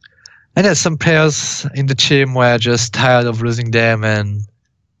there's some players in the team were just tired of losing them and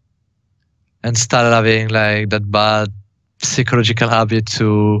started having like that bad psychological habit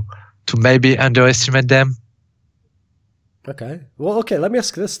to maybe underestimate them. Okay. Well, okay. Let me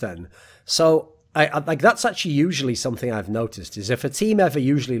ask this then. So, I like that's actually usually something I've noticed is if a team ever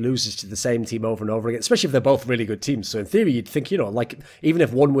usually loses to the same team over and over again, especially if they're both really good teams. So in theory, you'd think, you know, like even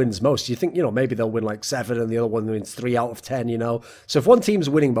if one wins most, you think, you know, maybe they'll win like 7 and the other one wins 3 out of 10, you know. So if one team's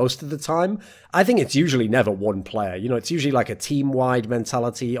winning most of the time, I think it's usually never one player. You know, it's usually like a team-wide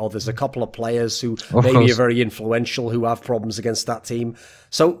mentality, or there's a couple of players who maybe are very influential who have problems against that team.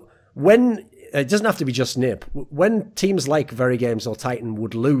 So when it doesn't have to be just NIP, when teams like VeryGames or Titan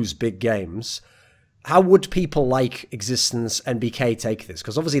would lose big games, how would people like Existence, NBK take this?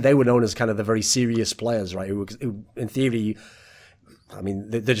 Because obviously they were known as kind of the very serious players, right? Who in theory, I mean,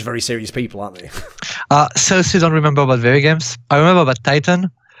 they're just very serious people, aren't they? Seriously, don't remember about VeryGames. I remember about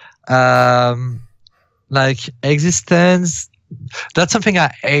Titan. Like Existence, that's something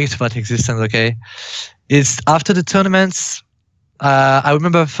I hate about Existence, okay? It's after the tournaments, I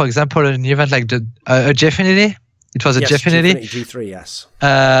remember, for example, an event like a Gfinity. It was a Gfinity. G3, yes.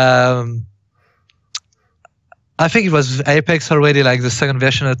 I think it was Apex already, like the second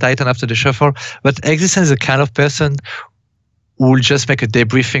version of Titan after the shuffle. But Existence is the kind of person who will just make a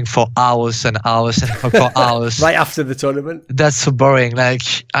debriefing for hours and hours and for hours. Right after the tournament? That's so boring. Like,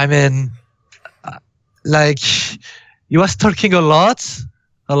 I mean, like, he was talking a lot.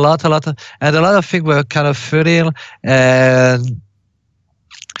 And a lot of things were kind of fertile. And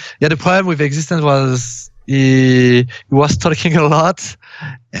yeah, the problem with Existence was he was talking a lot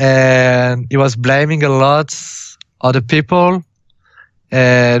and he was blaming a lot other people.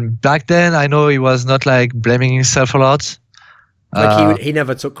 And back then, I know he was not like blaming himself a lot. Like he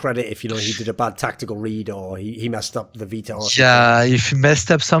never took credit if, you know, he did a bad tactical read or he messed up the veto. Or yeah, if he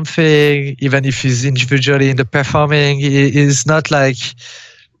messed up something, even if he's individually in the performing, he's not like,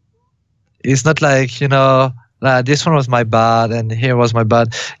 you know, this one was my bad and here was my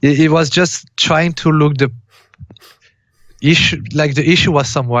bad. He was just trying to look the issue, like the issue was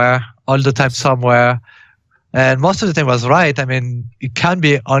somewhere, all the time somewhere. And most of the time was right. I mean, it can't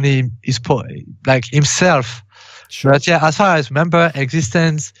be only like himself. Sure. But yeah, as far as I remember,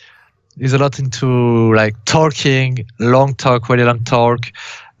 Existence is a lot into like talking, long talk, really long talk,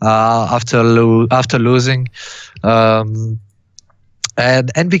 after losing. And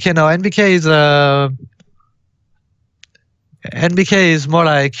NBK, no, NBK is more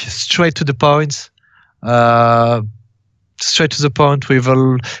like straight to the point. Straight to the point with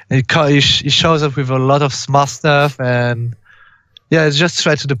he shows up with a lot of smart stuff, and yeah, it's just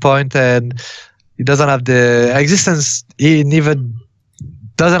straight to the point, and he doesn't have the Existence. He even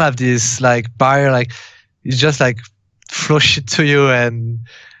doesn't have this like barrier. Like he's just like throw shit to you and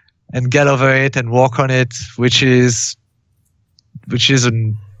get over it and work on it, which is a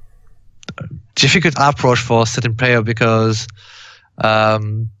difficult approach for a certain player because,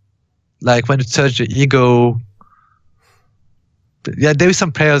 like when you touch the ego. Yeah, there are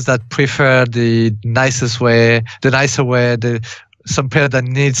some players that prefer the nicer way. Some player that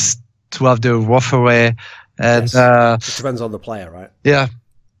needs to have the rougher way, and yes. It depends on the player, right? Yeah,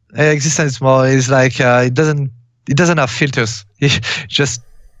 Existence more is like it doesn't have filters. He just,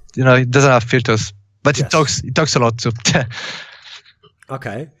 you know, it doesn't have filters, but yes. It talks a lot too.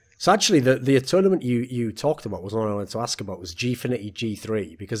 Okay. So actually, the tournament you talked about was what I wanted to ask about was Gfinity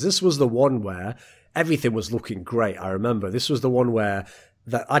G3, because this was the one where everything was looking great. I remember this was the one where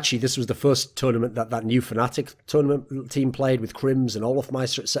this was the first tournament that new Fnatic tournament team played with Crims and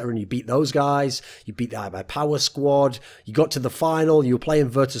Olofmeister, etc. And you beat those guys. You beat the AWPer squad. You got to the final. You were playing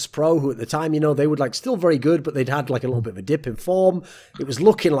Virtus.pro, who at the time, you know, they were like still very good, but they'd had like a little bit of a dip in form. It was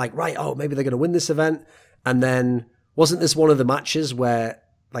looking like, right, oh, maybe they're going to win this event. And then wasn't this one of the matches where,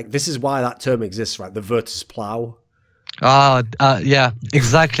 like, this is why that term exists, right? The Virtus plow. Oh, yeah,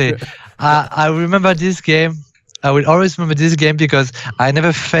 exactly. I remember this game. I will always remember this game because I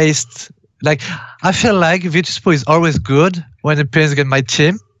never faced, like, I feel like Virtus.pro is always good when it plays against my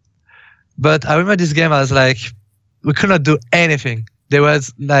team. But I remember this game, I was like, we could not do anything. They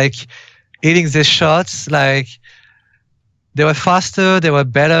was like hitting the shots, like, they were faster, they were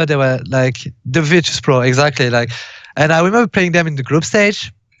better, they were like the Virtus.pro, exactly. Like, and I remember playing them in the group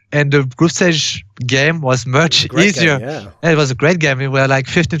stage. And the group stage game was much easier. Game, yeah. And it was a great game. We were like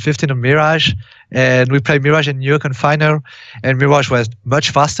 15-15 on Mirage. And we played Mirage in New York on final. And Mirage was much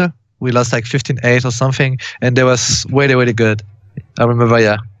faster. We lost like 15-8 or something. And they was really, really good. I remember,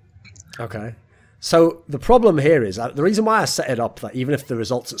 yeah. Okay. So the problem here is, the reason why I set it up, that even if the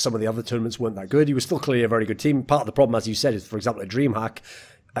results at some of the other tournaments weren't that good, he was still clearly a very good team. Part of the problem, as you said, is, for example, at Dreamhack,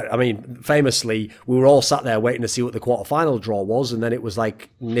 I mean, famously, we were all sat there waiting to see what the quarterfinal draw was, and then it was like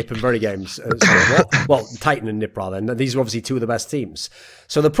Nip and VeryGames. Well, Titan and Nip, rather. And these were obviously two of the best teams.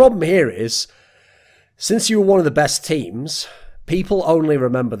 So the problem here is, since you were one of the best teams, people only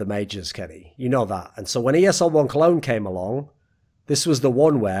remember the majors, Kenny. You know that. And so when ESL One Cologne came along, this was the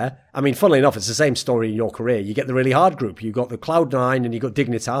one where, I mean, funnily enough, it's the same story in your career. You get the really hard group. You got the Cloud9 and you got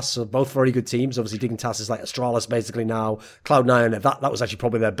Dignitas, so both very good teams. Obviously, Dignitas is like Astralis basically now. Cloud9, that was actually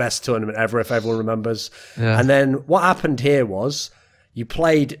probably their best tournament ever, if everyone remembers. Yeah. And then what happened here was you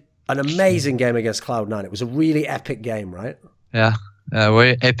played an amazing game against Cloud9. It was a really epic game, right? Yeah,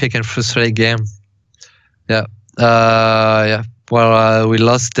 very epic and frustrating game. Yeah, yeah. we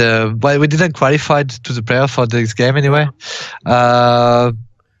lost the. Well, we didn't qualify to the playoff for this game anyway.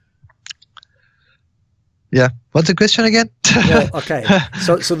 Yeah. What's the question again? Well, okay.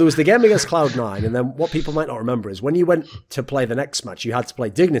 So there was the game against Cloud9, and then what people might not remember is when you went to play the next match, you had to play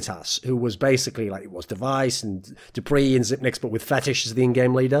Dignitas, who was basically like it was Device and Dupree and Zipnix, but with Fetish as the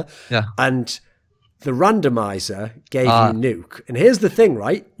in-game leader. Yeah. And the randomizer gave you Nuke. And here's the thing,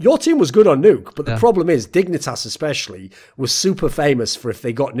 right? Your team was good on Nuke, but the problem is Dignitas especially was super famous for if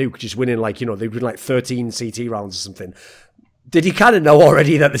they got Nuke, just winning like, you know, they win like 13 CT rounds or something. Did you kind of know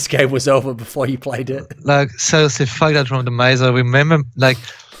already that this game was over before you played it? Like, seriously, fuck that randomizer. Remember, like,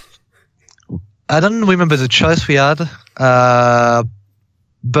 I don't remember the choice we had,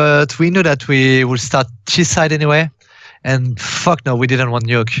 but we knew that we would start T-side anyway. And fuck no, we didn't want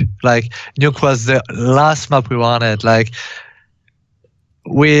Nuke. Like, Nuke was the last map we wanted. Like,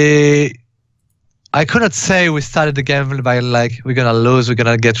 I couldn't say we started the game by like, we're gonna lose, we're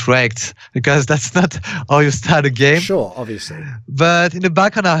gonna get wrecked, because that's not how you start a game. Sure, obviously. But in the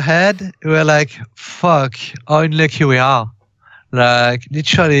back of our head, we were like, fuck, how unlucky we are. Like,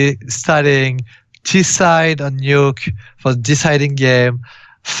 literally starting T-side on Nuke for the deciding game,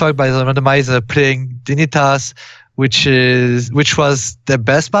 fucked by the randomizer, playing Dignitas, which was the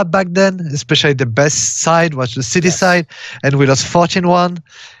best map back then, especially the best side was the city side, and we lost 14-1.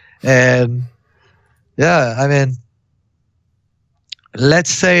 And yeah, I mean, let's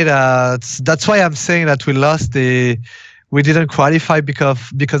say that's why I'm saying that we didn't qualify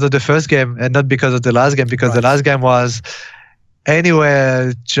because of the first game and not because of the last game, because the last game was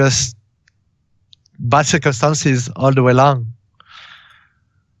anyway just bad circumstances all the way long.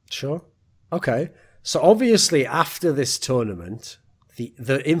 Sure. Okay. So obviously after this tournament,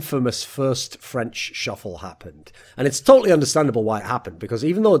 the infamous first French shuffle happened. And it's totally understandable why it happened, because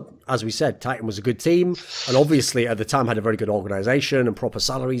even though, as we said, Titan was a good team, and obviously at the time had a very good organization and proper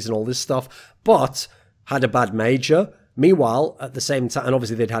salaries and all this stuff, but had a bad major. Meanwhile, at the same time, and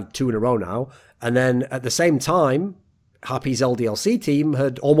obviously they'd had 2 in a row now, and then at the same time, Happy's LDLC team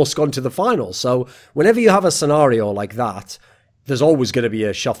had almost gone to the final. So whenever you have a scenario like that, there's always going to be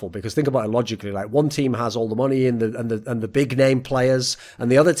a shuffle, because think about it logically. Like, one team has all the money and the big name players,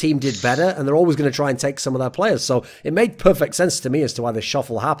 and the other team did better, and they're always going to try and take some of their players. So it made perfect sense to me as to why the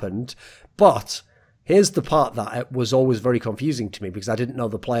shuffle happened. But here's the part that was always very confusing to me, because I didn't know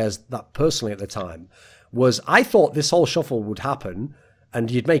the players that personally at the time, was I thought this whole shuffle would happen and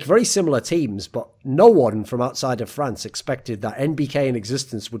you'd make very similar teams, but no one from outside of France expected that NBK and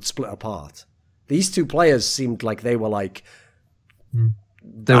Existence would split apart. These two players seemed like they were like,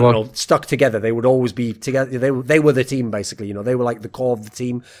 they were stuck together. They would always be together. They were the team, basically. You know, they were like the core of the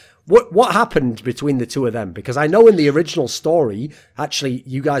team. What happened between the two of them? Because I know in the original story, actually,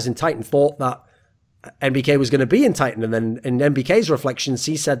 you guys in Titan thought that NBK was going to be in Titan, and then in NBK's reflections,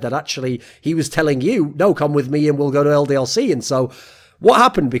 he said that actually he was telling you, no, come with me and we'll go to LDLC. And so what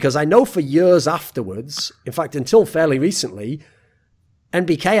happened? Because I know for years afterwards, in fact, until fairly recently,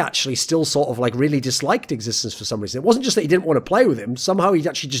 NBK actually still sort of like really disliked Existence for some reason. It wasn't just that he didn't want to play with him. Somehow he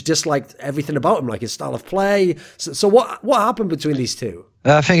actually just disliked everything about him, like his style of play. So what happened between these two?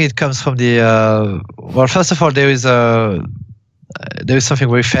 I think it comes from the, well, first of all, there is something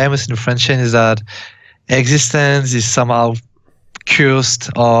very famous in the French scene, is that Existence is somehow cursed,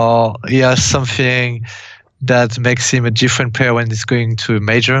 or he has something that makes him a different player when he's going to a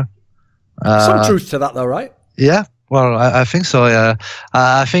major. Some truth to that though, right? Yeah. Well, I think so, yeah.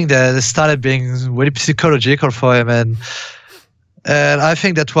 I think that it started being really psychological for him, and I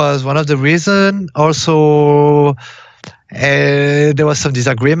think that was one of the reasons. Also, there was some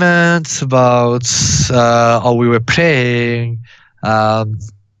disagreements about how we were playing.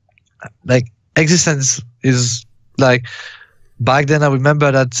 Like, Existence is like, back then I remember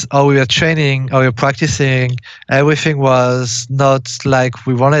that how we were training, how we were practicing, everything was not like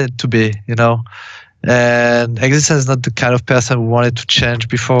we wanted it to be, you know. And Existence is not the kind of person who wanted to change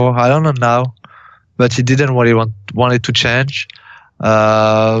before. I don't know now, but he didn't really wanted to change. So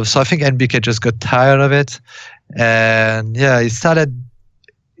I think NBK just got tired of it, and yeah, he started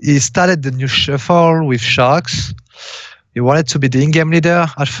the new shuffle with Sharks. He wanted to be the in-game leader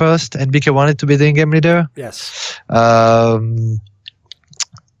at first. NBK wanted to be the in-game leader. Yes.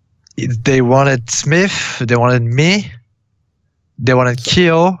 They wanted Smith. They wanted me. They wanted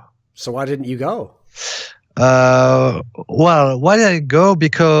Kyo. So why didn't you go? Well, why did I go?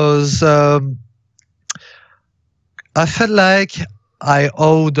 Because I felt like I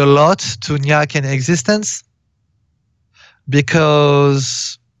owed a lot to Nyak and Existence,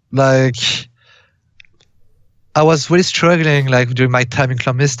 because like I was really struggling like during my time in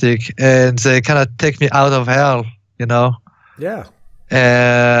Clan-Mystik, and they kind of take me out of hell, you know. Yeah.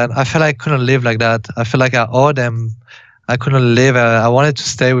 And I felt like I couldn't live like that. I felt like I owed them. I couldn't live. I wanted to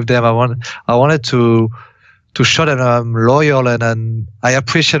stay with them. I wanted to show them I'm loyal and I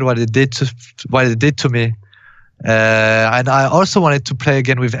appreciate what they did to me. And I also wanted to play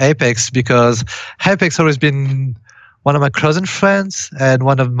again with Apex because Apex always been one of my closest friends and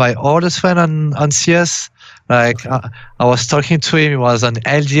one of my oldest friends on CS. Like I was talking to him. He was on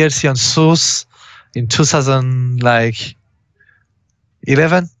LDLC on Source in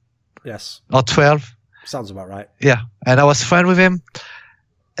 2011. Yes. Or 12. Sounds about right. Yeah, and I was friends with him.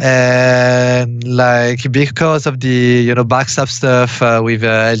 And like because of the backstab stuff with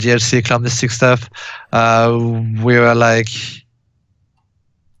LDLC, Clan-Mystik stuff, we were like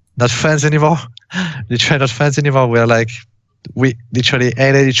not friends anymore. Literally not friends anymore. We literally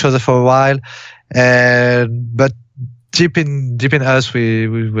hated each other for a while, but deep in us,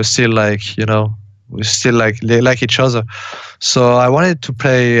 we were still like we still like each other. So I wanted to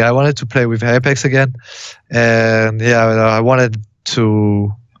play with Apex again, and yeah, I wanted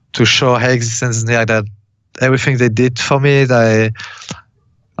to show her existence there, that everything they did for me, that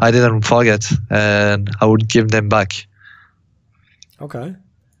I didn't forget, and I would give them back. Okay.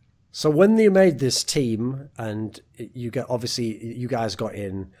 So when you made this team, and you guys got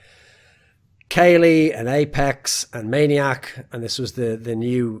in KQLY and Apex and Maniac, and this was the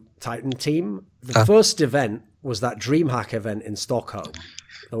new Titan team. The first event was that Dreamhack event in Stockholm.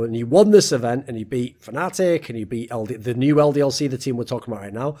 So when you won this event and you beat Fnatic and you beat the new LDLC, the team we're talking about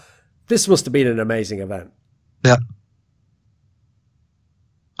right now, this must have been an amazing event. Yeah.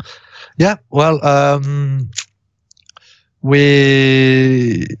 Yeah. Well,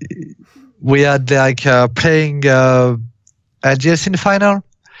 we had like playing LGS in the final,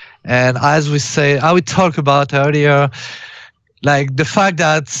 and as we talked about earlier, like the fact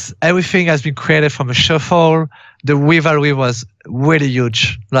that everything has been created from a shuffle, the rivalry was really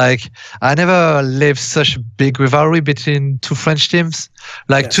huge. Like I never lived such a big rivalry between two French teams.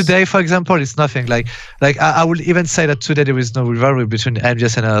 Like today, for example, it's nothing. Like I would even say that today there is no rivalry between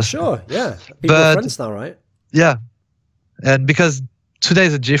MGS and us. Sure, yeah. People are friends now, right? Yeah. And because today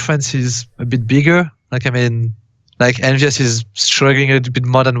the difference is a bit bigger. Like I mean, like MGS is struggling a bit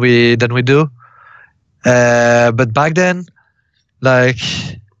more than we do. But back then, like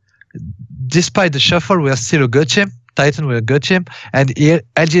despite the shuffle, we are still a good team. Titan were a good team, and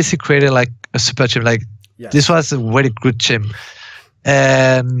LGC created like a super team. Like this was a very good team,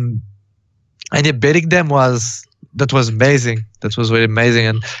 and beating them was amazing. That was really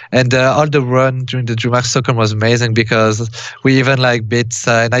amazing, and all the run during the Dreamhack Stockholm was amazing because we even like beat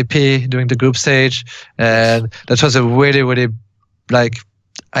NIP during the group stage, and that was a really really like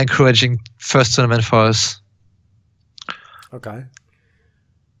encouraging first tournament for us. Okay,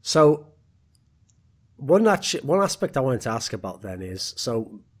 so. One aspect I wanted to ask about then is,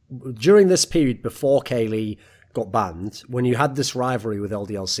 so during this period before KQLY got banned, when you had this rivalry with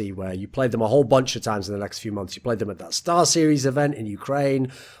LDLC where you played them a whole bunch of times in the next few months, you played them at that Star Series event in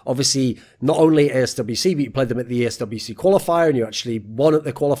Ukraine, obviously not only ASWC, but you played them at the ESWC qualifier and you actually won at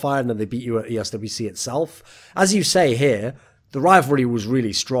the qualifier and then they beat you at ESWC itself. As you say here, the rivalry was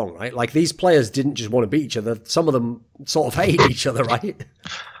really strong, right? Like these players didn't just want to beat each other. Some of them sort of hate each other, right?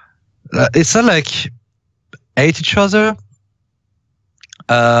 It's not like hate each other,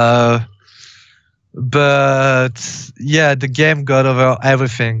 but yeah, the game got over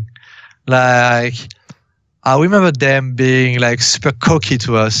everything. Like I remember them being like super cocky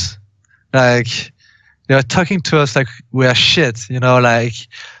to us, like they were talking to us like we are shit, like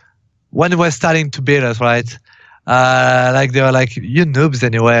when they were starting to beat us, right? Like they were like, you noobs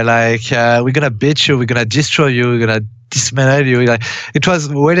anyway, like we're gonna beat you, we're gonna destroy you, we're gonna dismantle you. Like it was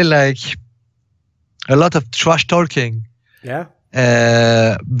really like a lot of trash talking. Yeah.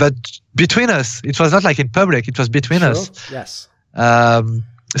 But between us, it was not like in public, it was between us. Yes.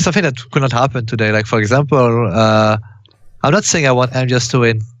 Something that could not happen today. Like, for example, I'm not saying I want MGS to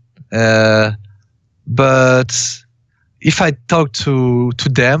win, but if I talk to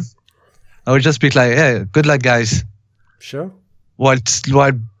them, I would just be like, hey, good luck, guys. Sure. While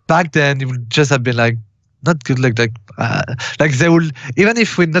back then, it would just have been like, not good luck, like they would, even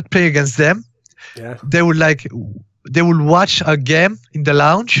if we're not playing against them, they would watch a game in the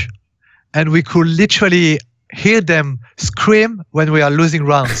lounge, and we could literally hear them scream when we are losing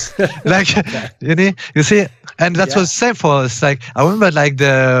rounds. Like, you see, and that was the same for us. Like, I remember like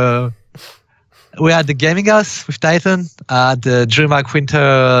we had the gaming house with Titan at the Dreamhack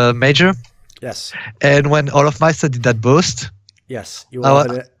Winter Major. Yes. And when all of my stuff did that boost, yes,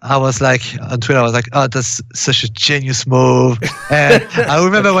 I was like on Twitter. I was like, "Oh, that's such a genius move!" And I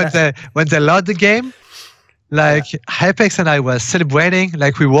remember when they lost the game, like Hypex and I were celebrating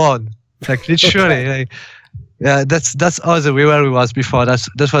like we won, like literally. Like, yeah, that's how the Rivalry was before.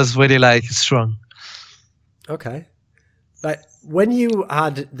 That was really like strong. Okay, like when you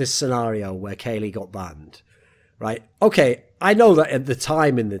had this scenario where KQLY got banned, right? Okay, I know that at the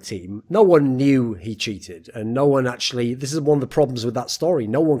time in the team, no one knew he cheated, and no one actually. This is one of the problems with that story.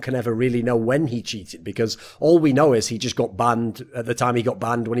 No one can ever really know when he cheated because all we know is he just got banned at the time he got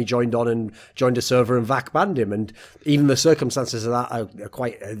banned when he joined on and joined a server and VAC banned him, and even the circumstances of that are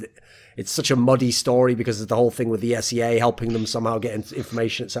quite. It's such a muddy story because of the whole thing with the SEA helping them somehow get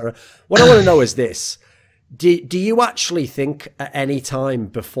information, etc. What I want to know is this. Do you actually think at any time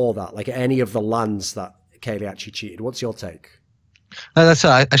before that, like at any of the lands that KQLY actually cheated? What's your take? That's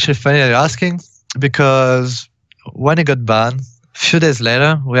actually funny that you're asking, because when he got banned, a few days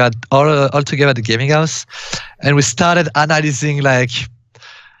later, we had all together at the gaming house, and we started analyzing like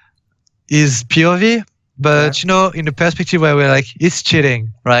his POV. But, you know, in the perspective where we're like, he's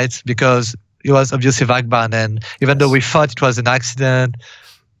cheating, right? Because he was obviously VAC banned. And even though we thought it was an accident,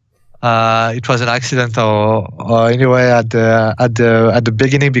 or anyway at the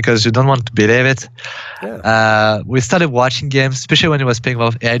beginning, because you don't want to believe it. Yeah. We started watching games, especially when he was playing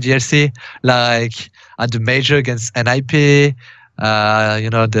with LDLC, like at the major against NIP, you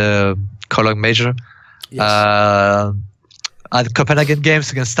know, the Cologne major. Yes. At Copenhagen games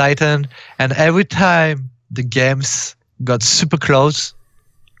against Titan, and every time the games got super close,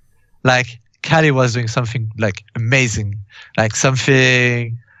 like KQLY was doing something like amazing, like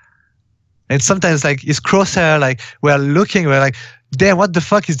something, and sometimes like his crosshair, like we're like, damn, what the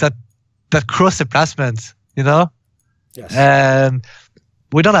fuck is that crosshair placement, you know? Yes. And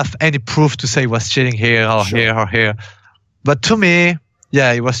we don't have any proof to say he was cheating here or here or here, but to me,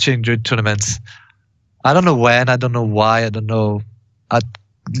 yeah, he was cheating during tournaments. I don't know when, I don't know why, I don't know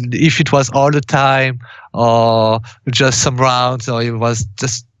if it was all the time or just some rounds or it was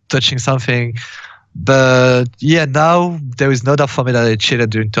just touching something. But yeah, now there is no doubt for me that he cheated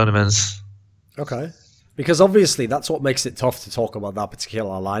during tournaments. Okay. Because obviously that's what makes it tough to talk about that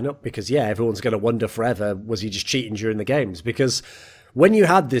particular lineup, because yeah, everyone's going to wonder forever, was he just cheating during the games? Because when you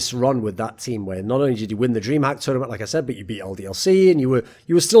had this run with that team where not only did you win the Dreamhack tournament, like I said, but you beat LDLC and you were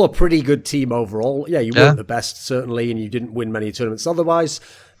still a pretty good team overall. Yeah, you weren't the best, certainly, and you didn't win many tournaments otherwise.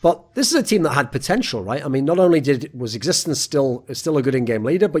 But this is a team that had potential, right? I mean, not only was Existence still a good in-game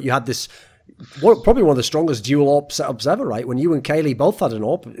leader, but you had this, probably one of the strongest dual AWP setups ever, right? When you and KQLY both had an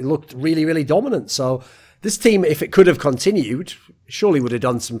AWP, it looked really, really dominant. So this team, if it could have continued, surely would have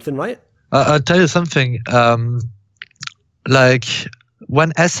done something, right? I'll tell you something. Like,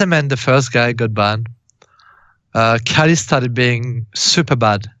 when SMN, the first guy, got banned, KQLY started being super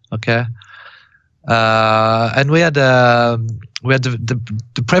bad. Okay, and we had the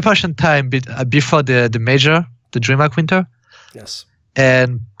preparation time before the major, the Dreamhack winter. Yes,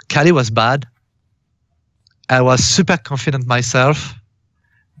 and KQLY was bad. I was super confident myself,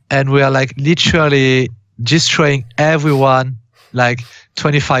 and we are like literally destroying everyone, like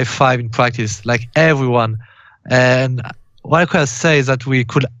 25-5 in practice, like everyone, and. What I could say is that we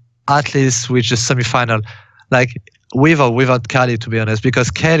could at least reach the semi-final, like with or without KQLY, to be honest,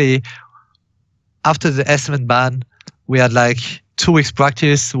 because KQLY, after the SMN ban, we had like 2 weeks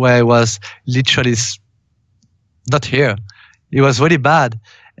practice where it was literally not here. It was really bad,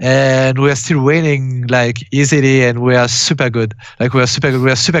 and we are still winning like easily, and we are super good. Like we are super good. We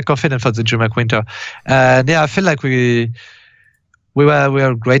are super confident for the Dreamhack winter, and yeah, I feel like we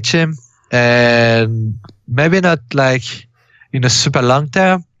were a great team, and maybe not like in a super long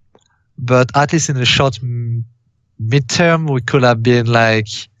term, but at least in the short mid-term, we could have been like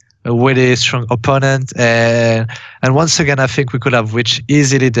a really strong opponent. And once again, I think we could have reached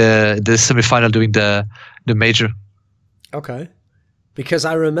easily the semi-final during the major. Okay. Because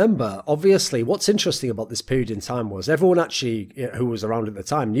I remember, obviously, what's interesting about this period in time was everyone actually who was around at the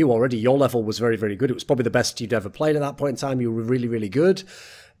time knew already your level was very, very good. It was probably the best you'd ever played at that point in time. You were really, really good.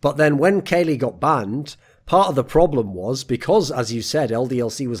 But then when KQLY got banned, part of the problem was because, as you said,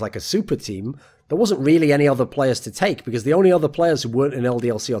 LDLC was like a super team, there wasn't really any other players to take because the only other players who weren't in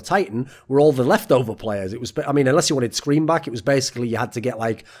LDLC or Titan were all the leftover players. It was, I mean, unless you wanted Scream back, it was basically you had to get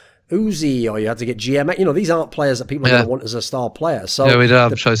like Uzi or you had to get GM. You know, these aren't players that people are going to want as a star player. So yeah, we don't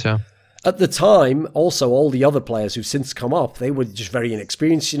have a choice, yeah. At the time, also, all the other players who've since come up, they were just very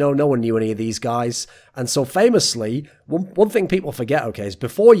inexperienced, you know, no one knew any of these guys. And so famously, one thing people forget, okay, is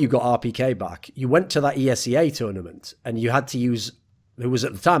before you got RPK back, you went to that ESEA tournament and you had to use, who was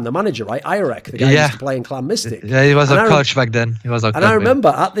at the time the manager, right? Irek, the guy who used to play in Clan-Mystik. Yeah, he was our coach back then. He was our coach. And I remember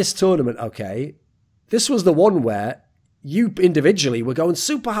at this tournament, okay, this was the one where you individually were going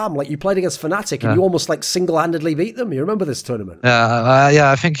super ham. Like you played against Fnatic and you almost like single-handedly beat them. You remember this tournament?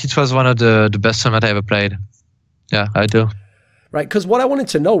 Yeah, I think it was one of the best tournament I ever played. Yeah, I do. Right, because what I wanted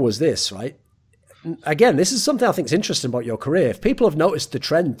to know was this, right? Again, this is something I think is interesting about your career. If people have noticed the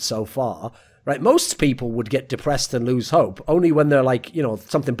trend so far, right, most people would get depressed and lose hope only when they're like, you know,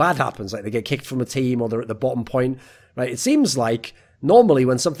 something bad happens, like they get kicked from a team or they're at the bottom point, right? It seems like normally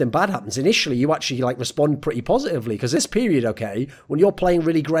when something bad happens, initially you actually like respond pretty positively because this period, okay, when you're playing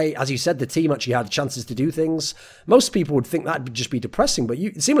really great, as you said, the team actually had chances to do things. Most people would think that'd just be depressing, but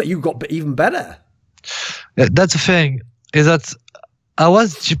it seemed like you got even better. Yeah, that's the thing, is that I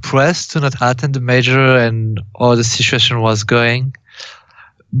was depressed to not attend the major and all the situation was going.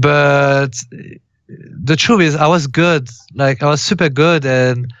 But the truth is I was good. Like I was super good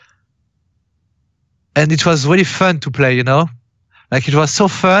and it was really fun to play, you know? Like it was so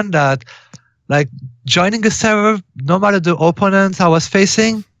fun that like joining a server, no matter the opponent I was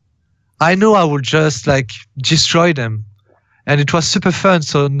facing, I knew I would just like destroy them. And it was super fun.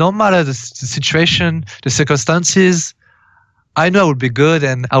 So no matter the situation, the circumstances, I know I would be good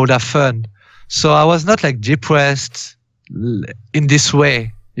and I would have fun. So I was not like depressed in this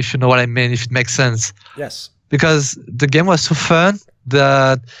way, if you know what I mean, if it makes sense. Yes. Because the game was so fun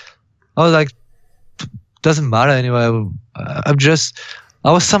that I was like, doesn't matter anyway. I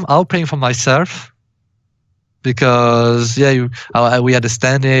was somehow playing for myself because we had a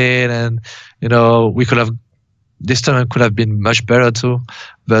stand-in and you know this tournament could have been much better too.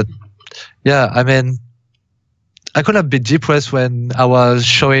 But yeah, I mean, I couldn't be depressed when I was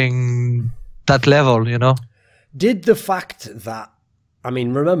showing that level, you know? Did the fact that, I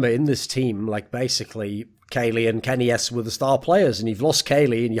mean, remember in this team, like basically KQLY and kennyS were the star players and you've lost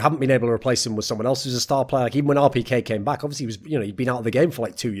KQLY and you haven't been able to replace him with someone else who's a star player. Like even when RPK came back, obviously he was, you know, he'd been out of the game for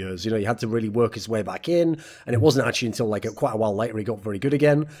like 2 years, you know, he had to really work his way back in and it wasn't actually until like quite a while later he got very good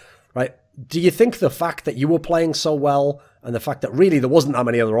again, right? Do you think the fact that you were playing so well and the fact that really there wasn't that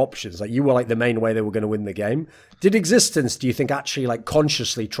many other options, like you were like the main way they were going to win the game, did existence, do you think, actually like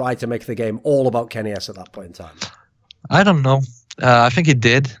consciously try to make the game all about kennyS at that point in time? I don't know. I think it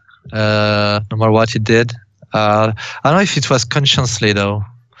did. No matter what it did. I don't know if it was consciously though.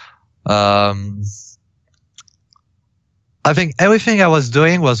 I think everything I was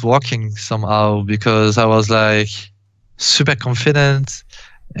doing was working somehow because I was like super confident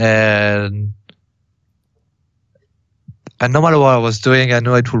and no matter what I was doing, I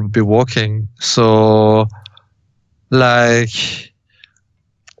knew it would be working. So like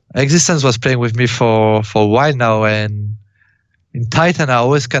existence was playing with me for a while now, and in Titan I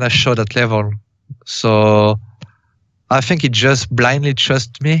always kind of show that level. So I think it just blindly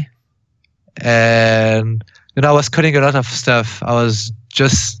trusts me. And you know, I was cutting a lot of stuff. I was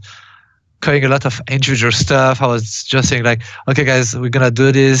just cutting a lot of individual stuff. I was just saying like, okay guys, we're gonna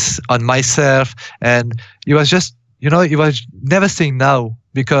do this on myself. And it was just, you know, he was never saying no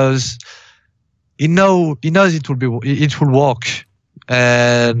because he knows it will work.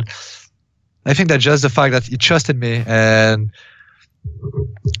 And I think that just the fact that he trusted me and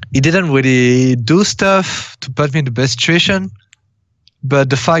he didn't really do stuff to put me in the best situation,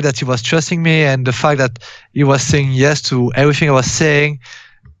 but the fact that he was trusting me and the fact that he was saying yes to everything I was saying,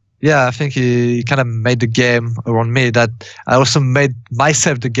 yeah, I think he kind of made the game around me, that I also made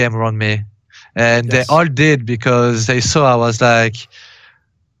myself the game around me. And yes, they all did because they saw I was like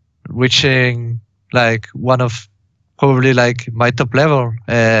reaching like one of probably like my top level.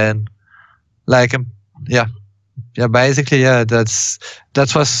 And like, yeah, basically, yeah,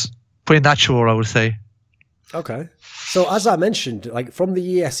 that was pretty natural, I would say. Okay. So as I mentioned, like from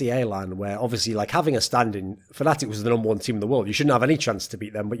the ESEA LAN, where obviously like having a stand-in, Fnatic was the #1 team in the world. You shouldn't have any chance to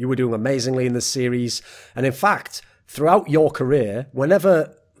beat them, but you were doing amazingly in this series. And in fact, throughout your career,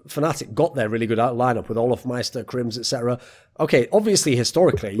 whenever Fnatic got their really good lineup with Olofmeister, Crims, etc. Okay, obviously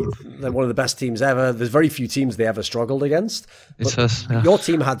historically they're one of the best teams ever. There's very few teams they ever struggled against. But your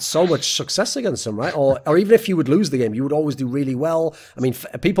team had so much success against them, right? Or even if you would lose the game, you would always do really well. I mean,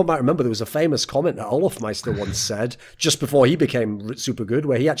 people might remember there was a famous comment that Olofmeister once said just before he became super good,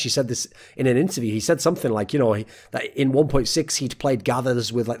 where he actually said this in an interview. He said something like, you know, that in 1.6 he'd played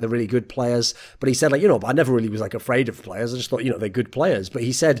gathers with like the really good players, but he said like, you know, I never really was like afraid of players. I just thought, you know, they're good players. But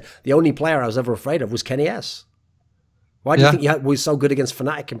he said the only player I was ever afraid of was kennyS. Why do you think you were so good against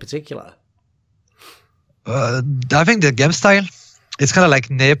Fnatic in particular? I think the game style, it's kind of like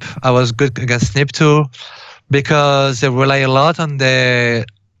Nip. I was good against Nip too, because they rely a lot on the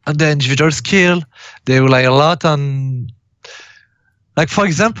individual skill. They rely a lot on, like for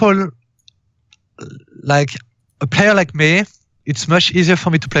example, like a player like me, it's much easier for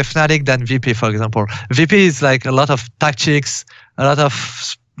me to play Fnatic than VP, for example. VP is like a lot of tactics, a lot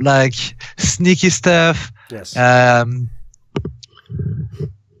of like sneaky stuff, Yes. and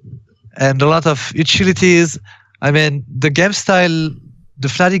a lot of utilities. I mean, the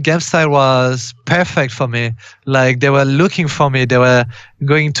Fnatic game style was perfect for me. Like, they were looking for me, they were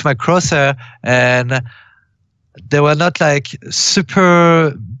going to my crosshair, and they were not like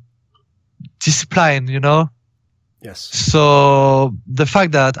super disciplined, you know? Yes. So the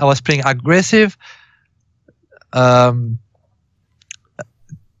fact that I was playing aggressive, they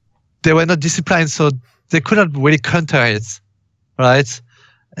were not disciplined, so they couldn't really counter it, right?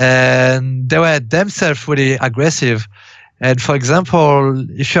 And they were themselves really aggressive. And for example,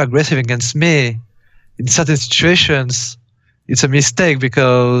 if you're aggressive against me, in certain situations, it's a mistake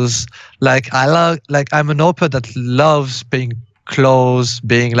because like I'm an AWPer that loves being close,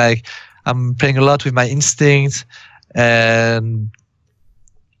 being like, I'm playing a lot with my instincts, and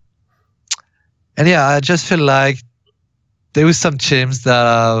yeah, I just feel like there is some teams that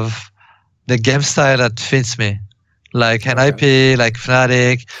have the game style that fits me, like an IP, like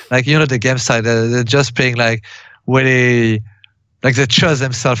Fnatic, like, you know, the game style. They're just playing like really, like they trust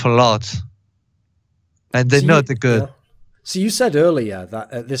themselves a lot, and they know they're good. Yeah. So you said earlier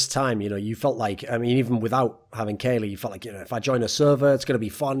that at this time, you know, you felt like, I mean, even without having KQLY, you felt like, you know, if I join a server, it's going to be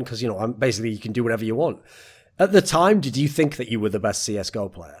fun because, you know, basically you can do whatever you want. At the time, did you think that you were the best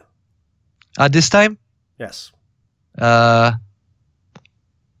CSGO player? At this time? Yes. Yeah,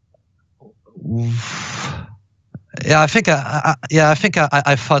 I think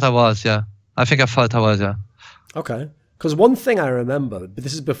I thought I was. Yeah, I think I thought I was. Yeah. Okay. Because one thing I remember, but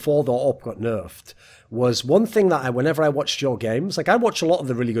this is before the AWP got nerfed, was one thing that whenever I watched your games, like I watched a lot of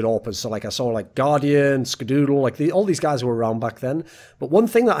the really good AWPers, so like I saw like Guardian, Skadoodle, like all these guys were around back then. But one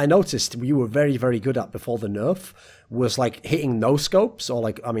thing that I noticed you were very, very good at before the nerf was like hitting no scopes, or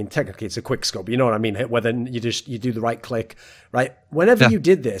like, I mean, technically it's a quick scope, you know what I mean? Where then you do the right click, right? Whenever you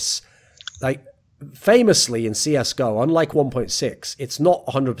did this, like, famously in CSGO, unlike 1.6, it's not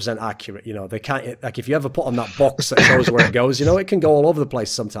 100% accurate. You know, they can't, like, if you ever put on that box that shows where it goes, you know, it can go all over the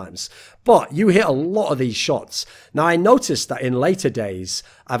place sometimes. But you hit a lot of these shots. Now, I noticed that in later days,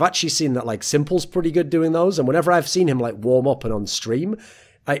 I've actually seen that, like, Simple's pretty good doing those. And whenever I've seen him, like, warm up and on stream,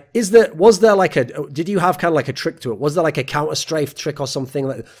 did you have kind of like a trick to it? Was there like a counter strafe trick or something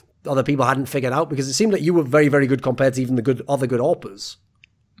that other people hadn't figured out? Because it seemed like you were very, very good compared to even the other good AWPers.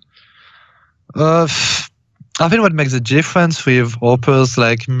 I think what makes a difference with AWPers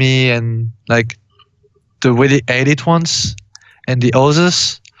like me and like the really elite ones and the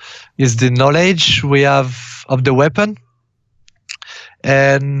others is the knowledge we have of the weapon.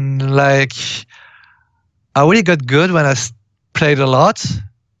 And like, I really got good when I played a lot.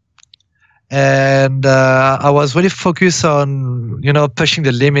 And I was really focused on, you know, pushing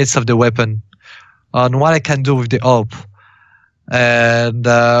the limits of the weapon, on what I can do with the AWP. And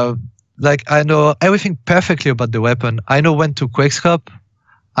like, I know everything perfectly about the weapon. I know when to quickscope.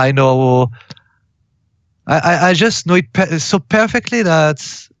 I know, I just know it so perfectly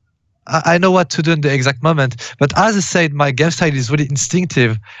that I know what to do in the exact moment. But as I said, my game style is really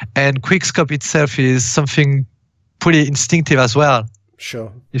instinctive, and quickscope itself is something pretty instinctive as well.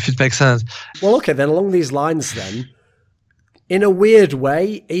 Sure. If it makes sense. Well, okay, then along these lines then, in a weird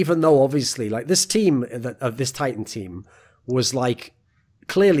way, even though obviously, like, this team, this Titan team, was like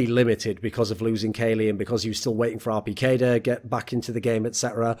clearly limited because of losing KQLY and because he was still waiting for RPK to get back into the game,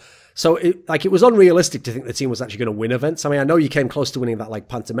 etc. So it was unrealistic to think the team was actually going to win events. I mean, I know you came close to winning that like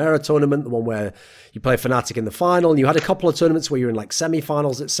Pantamera tournament, the one where you played Fnatic in the final, and you had a couple of tournaments where you were in like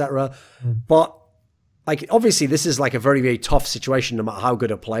semi-finals, etc. But like, obviously this is like a very, very tough situation no matter how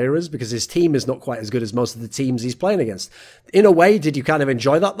good a player is, because his team is not quite as good as most of the teams he's playing against. In a way, did you kind of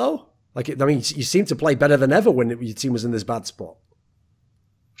enjoy that though? Like, I mean, you seem to play better than ever when your team was in this bad spot.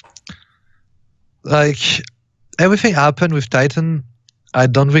 Like, everything happened with Titan, I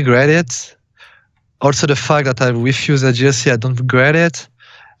don't regret it. Also, the fact that I refused a GLC, I don't regret it.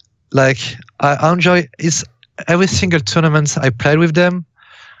 Like, I enjoy every single tournament I played with them,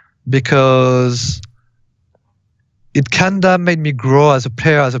 because it kinda made me grow as a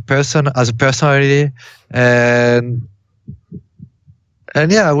player, as a person, as a personality, and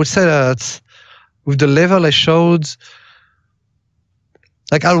yeah, I would say that with the level I showed.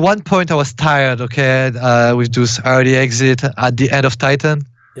 Like, at one point I was tired, okay, with those early exit at the end of Titan.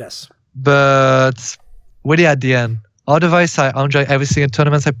 Yes. But really at the end. Otherwise, I enjoy every single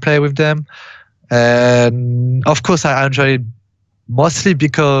tournament I play with them. And of course, I enjoy it mostly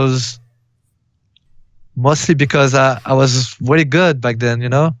because I was really good back then, you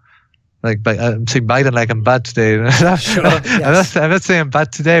know? Like, I'm saying Biden like I'm bad today. Sure, yes. I'm not saying I'm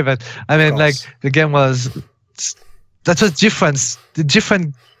bad today, but I mean, like, the game was, that was different, the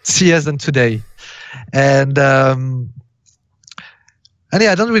different CS than today. And yeah,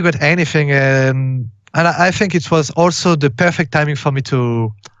 I don't regret anything. And I think it was also the perfect timing for me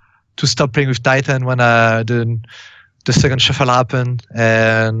to stop playing with Titan when the second shuffle happened.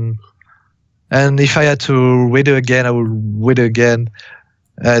 And if I had to wait again, I would wait again.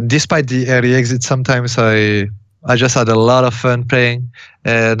 Despite the early exit, sometimes I just had a lot of fun playing,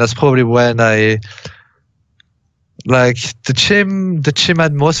 and that's probably when the team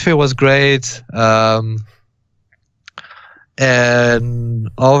atmosphere was great, and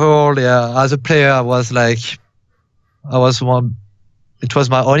overall, yeah, as a player, it was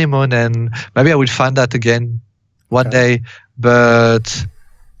my honeymoon, and maybe I will find that again one day, but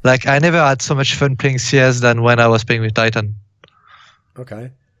like I never had so much fun playing CS than when I was playing with Titan.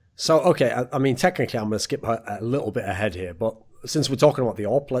 Okay. So, I mean, technically, I'm going to skip a little bit ahead here, but since we're talking about the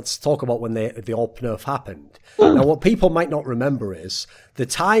AWP, let's talk about when the AWP nerf happened. Now, what people might not remember is the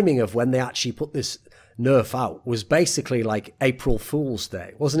timing of when they actually put this nerf out was basically like April Fool's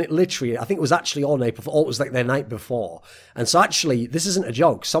Day, wasn't it? Literally, I think it was actually on April Fool's, or it was like their night before. And so actually, this isn't a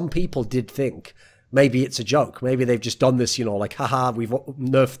joke. Some people did think maybe it's a joke. Maybe they've just done this, you know, like, haha, we've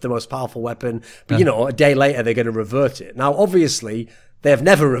nerfed the most powerful weapon. But, you know, a day later, they're going to revert it. Now, obviously, they have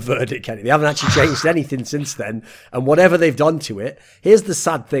never reverted it, Kenny. They haven't actually changed anything since then. And whatever they've done to it, here's the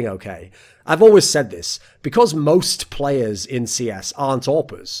sad thing, okay? I've always said this. Because most players in CS aren't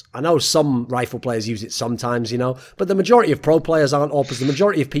AWPers. I know some rifle players use it sometimes, you know, but the majority of pro players aren't AWPers. The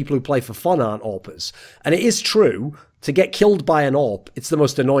majority of people who play for fun aren't AWPers. And it is true, to get killed by an AWP, it's the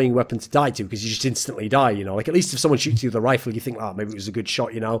most annoying weapon to die to because you just instantly die, you know. Like, at least if someone shoots you with a rifle, you think, oh, maybe it was a good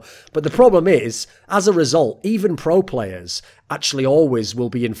shot, you know. But the problem is, as a result, even pro players actually always will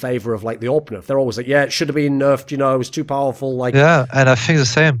be in favor of, like, the AWP nerf. They're always like, yeah, it should have been nerfed, you know, it was too powerful. Like, yeah, and I think the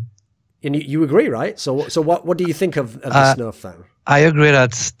same. And you agree, right? So what do you think of this nerf then? I agree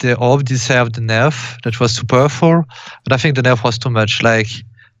that the AWP deserved the nerf. That was too powerful. But I think the nerf was too much. Like,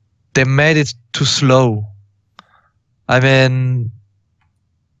 they made it too slow. I mean,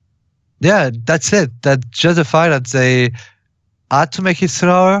 yeah, that's it. That's just the fact that they had to make it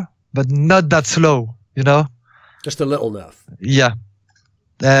slower, but not that slow, you know? Just a little nerf. Yeah.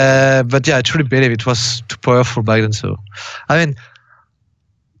 But yeah, I truly believe it was too powerful back then. So, I mean,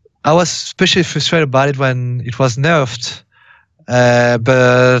 I was especially frustrated about it when it was nerfed.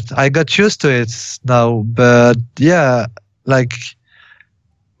 But I got used to it now. But yeah, like,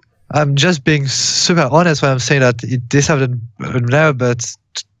 I'm just being super honest when I'm saying that it deserved a nerf, but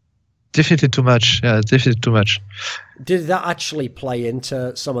definitely too much. Yeah, definitely too much. Did that actually play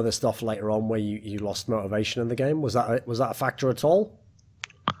into some of the stuff later on where you lost motivation in the game? Was that a factor at all?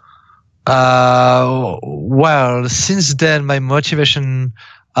 Well, since then, my motivation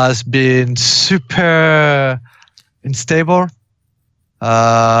has been super unstable.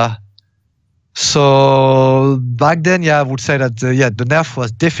 So back then, yeah, I would say that the nerf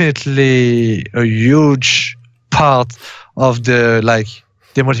was definitely a huge part of the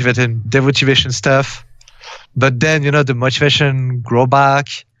demotivation stuff. But then, you know, the motivation grow back,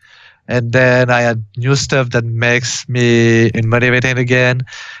 and then I had new stuff that makes me unmotivated again,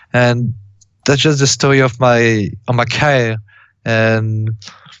 and that's just the story of my career, and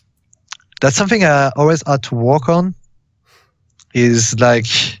that's something I always had to work on. Is like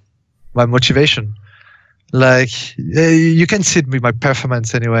my motivation. Like, you can see it with my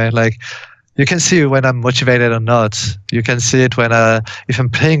performance anyway. Like, you can see when I'm motivated or not. You can see it when if I'm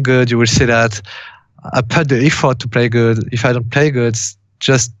playing good, you will see that I put the effort to play good. If I don't play good, it's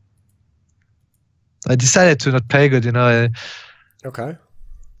just I decided to not play good, you know. Okay.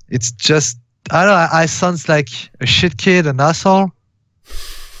 It's just, I don't know, I sound like a shit kid, an asshole.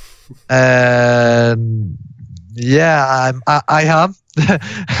 And yeah, I am.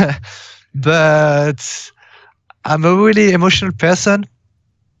 But I'm a really emotional person,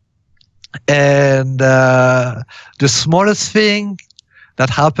 and the smallest thing that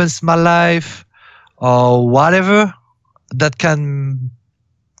happens in my life or whatever that can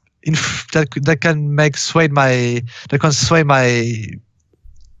sway my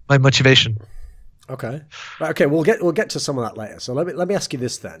motivation. Okay. Right, okay, we'll get to some of that later. So let me ask you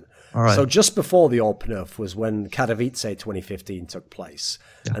this then. All right. So just before the AWP nerf was when Katowice 2015 took place.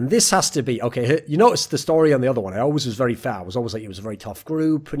 Yeah. And this has to be, okay, you notice the story on the other one. I always was very fair. I was always like, it was a very tough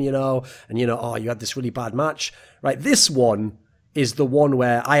group and, oh, you had this really bad match. Right, this one is the one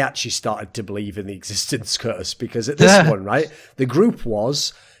where I actually started to believe in the existence curse, because at this one, right, the group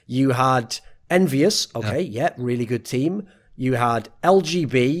was, you had Envious, okay, really good team. You had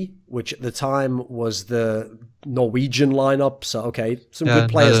LGB, which at the time was the Norwegian lineup. So okay, some good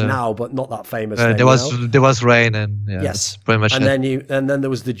players now, but not that famous. There was Rain and yes, pretty much. And then there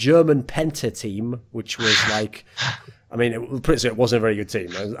was the German Penta team, which was like, I mean, it wasn't a very good team.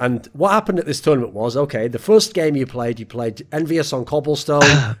 And what happened at this tournament was, okay, the first game you played Envious on Cobblestone.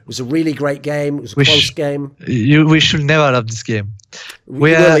 It was a really great game. It was a close game. We should never have this game.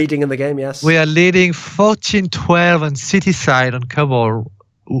 We were leading in the game, yes. We are leading 14-12 on City side on Cobble.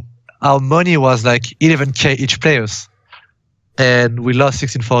 Our money was like 11k each players. And we lost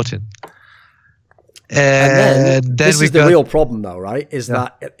 16-14. And then this is the real problem, though, right? Is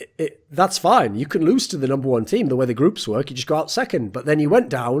that that's fine. You can lose to the #1 team the way the groups work. You just go out second. But then you went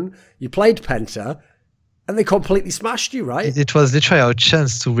down, you played Penta, and they completely smashed you, right? It was literally our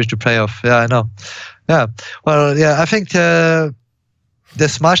chance to reach the playoff. Yeah, I know. Yeah. Well, yeah, I think they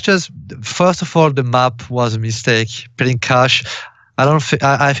smashed us. First of all, the map was a mistake. Playing Cash. I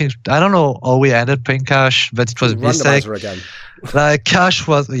don't know how we ended playing Cash, but it was a mistake. Randomizer again. Like Cash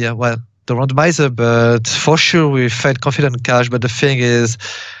was, the randomizer, but for sure we felt confident in Cash. But the thing is,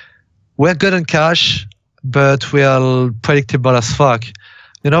 we're good in Cash, but we are predictable as fuck.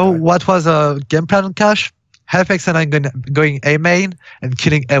 You know what was a game plan on Cash? Helpex and I going A main and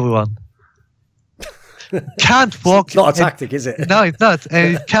killing everyone. Can't work. It's not a tactic, is it? No, it's not.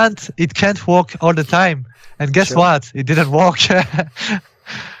 And it can't work all the time. And guess what? It didn't work.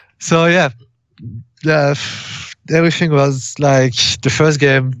 So everything was like the first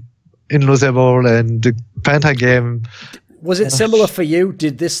game unlosable, and the Penta game. Was it similar for you?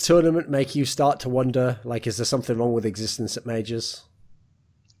 Did this tournament make you start to wonder, like, is there something wrong with existence at majors?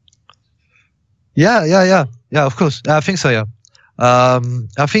 Yeah, of course. I think so, yeah. I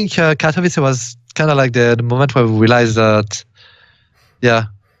think Katowice was kind of like the moment where we realized that,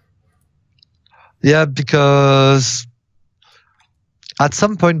 because at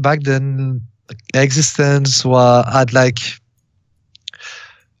some point back then, existence had like,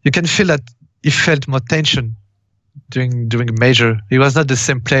 you can feel that he felt more tension during a major. He was not the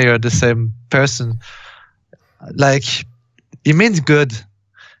same player, the same person. Like, he means good.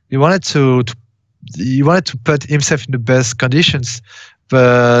 He wanted to put himself in the best conditions,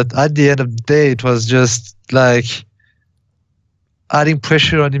 but at the end of the day, it was just like adding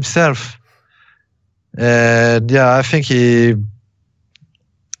pressure on himself. And I think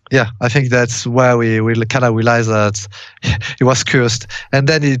I think that's where we kind of realized that he was cursed. And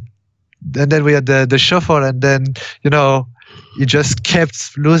then we had the shuffle, and then he just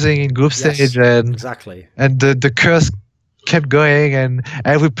kept losing in group stage, and exactly. And the curse kept going, and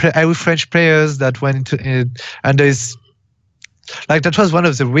every French players that went into it, and there's like that was one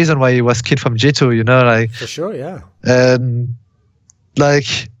of the reasons why he was kicked from G2. Like for sure, yeah. And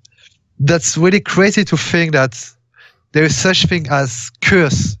like that's really crazy to think that there is such thing as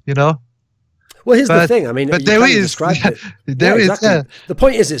curse, Well, here's the thing. I mean, but there is. There is. Exactly. Yeah. The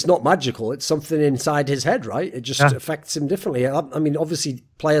point is, it's not magical. It's something inside his head, right? It just affects him differently. I mean, obviously,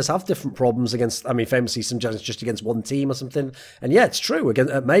 players have different problems against. I mean, famously, sometimes it's just against one team or something. And yeah, it's true.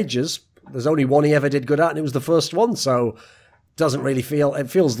 At majors, there's only one he ever did good at, and it was the first one. So, it doesn't really feel. It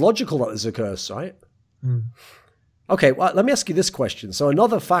feels logical that there's a curse, right? Mm. Okay, well, let me ask you this question. So,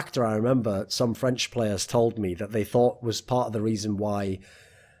 another factor I remember some French players told me that they thought was part of the reason why.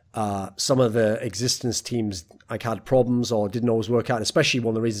 Some of the existence teams had problems or didn't always work out, especially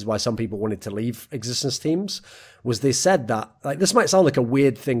one of the reasons why some people wanted to leave existence teams was they said that, like, this might sound like a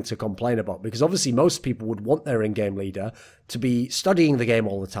weird thing to complain about, because obviously most people would want their in-game leader to be studying the game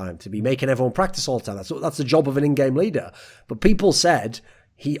all the time, to be making everyone practice all the time. That's the job of an in-game leader. But people said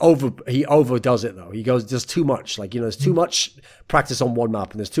he overdoes it, though. He does too much. Like, there's too much practice on one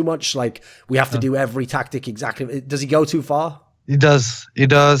map, and there's too much, like, we have to do every tactic exactly. Does he go too far? It does.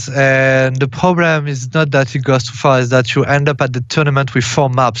 And the problem is not that it goes too far, is that you end up at the tournament with 4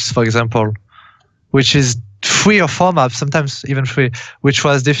 maps, for example, which is 3 or 4 maps, sometimes even 3, which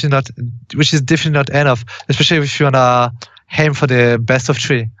is definitely not enough, especially if you wanna aim for the best of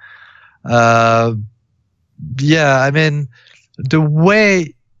 3. I mean, the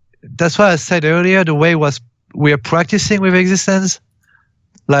way, that's why I said earlier, the way we are practicing with existence,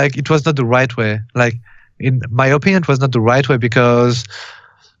 like, it was not the right way. Like, in my opinion, it was not the right way, because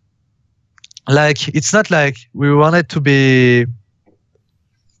like, it's not like we wanted to be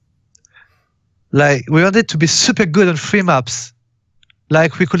super good on 3 maps.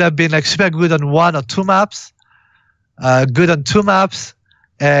 Like, we could have been like super good on 1 or 2 maps, good on 2 maps,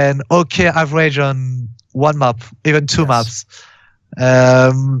 and okay average on 1 map, even 2 maps.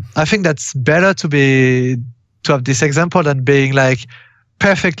 I think that's better to have this example than being like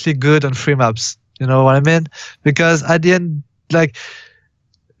perfectly good on 3 maps. You know what I mean? Because at the end like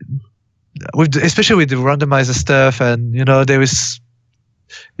especially with the randomizer stuff, and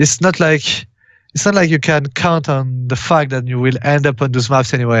it's not like you can count on the fact that you will end up on those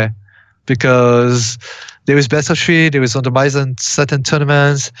maps anyway, because there is best of 3, there is randomizer in certain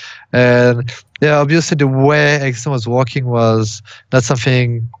tournaments, and obviously the way XM was working was not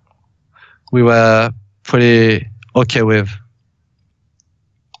something we were pretty okay with.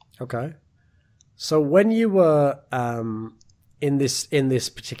 Okay. So when you were in this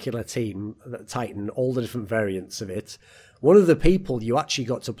particular team, Titan, all the different variants of it, one of the people you actually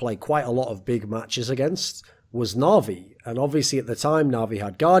got to play quite a lot of big matches against was Na'Vi. And obviously at the time, Na'Vi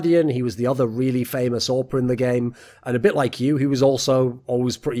had Guardian. He was the other really famous AWPer in the game. And a bit like you, he was also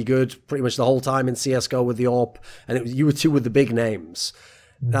always pretty good pretty much the whole time in CSGO with the AWP. And you were two of the big names.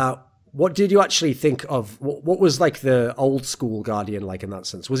 Now, what did you actually think of, what was like the old school Guardian like in that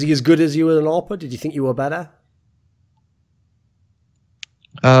sense? Was he as good as you in an AWPer? Did you think you were better?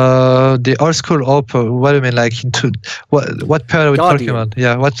 The old school AWPer, what do you mean, like into what pair are we talking about?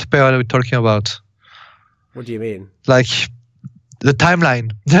 Yeah, what pair are we talking about? What do you mean? Like the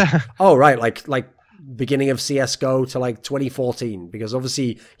timeline. Oh, right, like beginning of CSGO to like 2014, because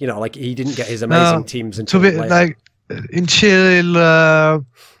obviously, like he didn't get his amazing teams until like until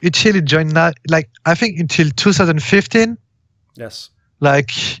he joined, like I think until 2015. Yes.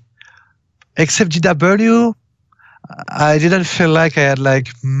 Like except GW, I didn't feel like I had like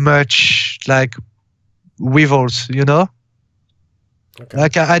much like rivals, Okay.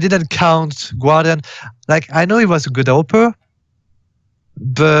 Like I didn't count Guardian. Like I know he was a good AWPer,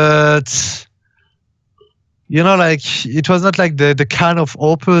 but like it was not like the kind of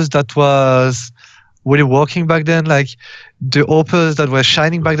AWPers that was really working back then. Like the AWPers that were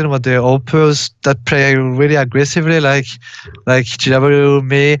shining back then were the AWPers that play really aggressively, like GW,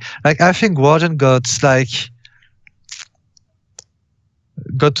 me. Like I think Guardian got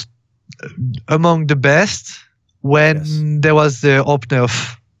among the best when there was the AWP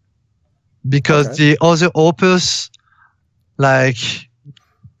nerf, because the other AWPers like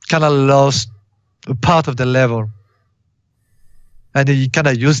kind of lost a part of the level, and he kind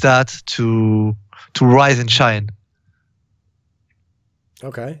of used that to rise and shine.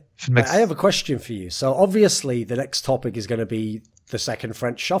 Okay. I have a question for you. So obviously the next topic is going to be the second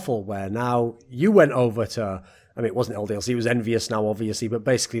French shuffle, where now you went over to, I mean, it wasn't LDLC, it was Envious now, obviously, but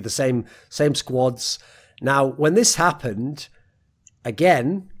basically the same squads. Now, when this happened,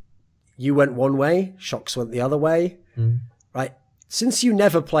 again, you went one way, Shox went the other way, right? Since you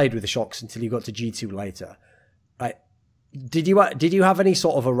never played with the Shox until you got to G2 later, right? Did you have any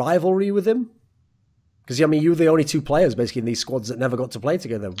sort of a rivalry with him? Because, I mean, you were the only two players, basically, in these squads that never got to play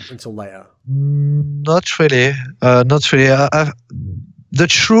together until later. Not really. Not really. The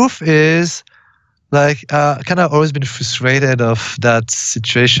truth is, like, kind of always been frustrated of that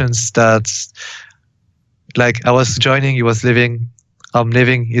situations that, like, I was joining, he was leaving, I'm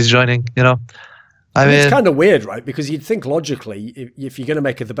leaving, he's joining, I mean, it's kind of weird, right? Because you'd think logically, if you're going to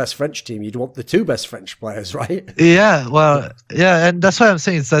make it the best French team, you'd want the two best French players, right? Yeah, well, yeah, and that's why I'm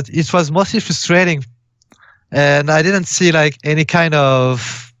saying is that it was mostly frustrating, and I didn't see like any kind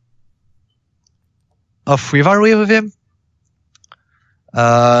of rivalry with him.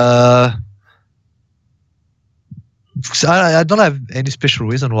 I don't have any special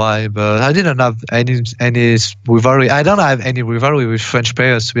reason why, but I didn't have any rivalry. I don't have any rivalry with French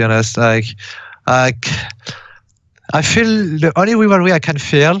players, to be honest. Like, I feel the only rivalry I can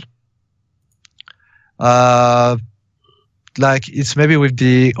feel, like it's maybe with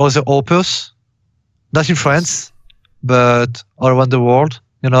the other AWPers, not in France, but all around the world.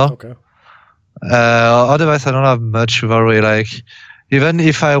 Okay. Otherwise, I don't have much rivalry. Like, even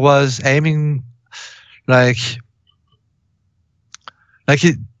if I was aiming, for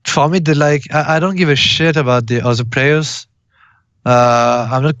me, I don't give a shit about the other players.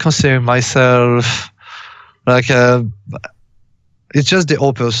 I'm not considering myself like it's just the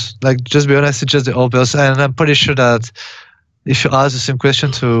AWPers. Like, just be honest, it's just the AWPers, and I'm pretty sure that if you ask the same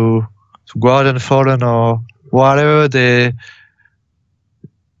question to Guardian, Fallen, or whatever, they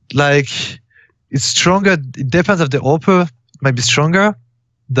like it's stronger. It depends of the AWPer. Might be stronger.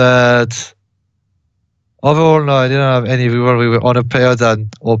 That overall, no, I didn't have any rivalry with other players than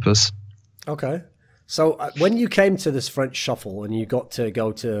AWPers. Okay. So when you came to this French shuffle and you got to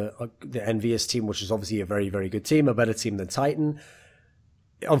go to the Envious team, which is obviously a very, very good team, a better team than Titan,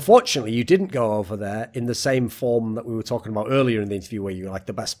 unfortunately, you didn't go over there in the same form that we were talking about earlier in the interview, where you were like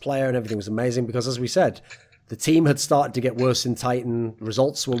the best player and everything was amazing, because as we said, the team had started to get worse in Titan,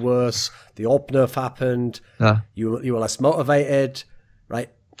 results were worse, the AWP nerf happened, you were less motivated, right?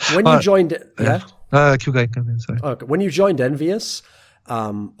 When you joined it, KQLY, sorry. Okay. When you joined Envious,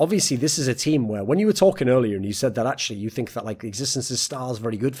 obviously this is a team where, when you were talking earlier and you said that actually you think that like the existence of stars is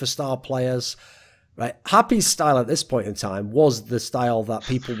very good for star players, right? Happy's style at this point in time was the style that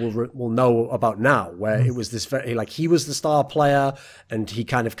people will know about now, where it was this very, like, he was the star player and he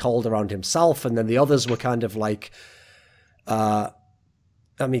kind of called around himself, and then the others were kind of like, I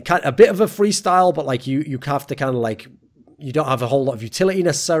mean, kind of a bit of a freestyle, but like you have to kind of like, you don't have a whole lot of utility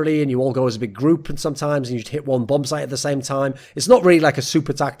necessarily, and you all go as a big group, and sometimes you hit one bomb site at the same time. It's not really like a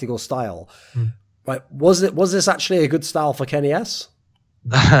super tactical style. Right? Was this actually a good style for kennyS?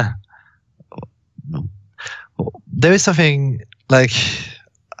 There is something, like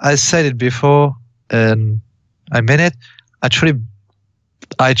I said it before, and I mean it. I truly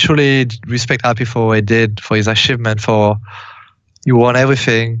respect Happy for what he did, for his achievement, for he won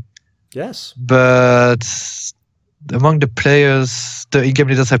everything. Yes. But among the players, the in-game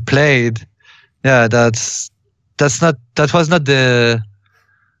leaders I played, yeah, that was not the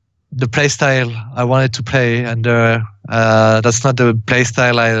play style I wanted to play, and that's not the play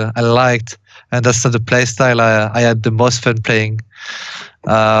style I liked, and that's not the play style I had the most fun playing.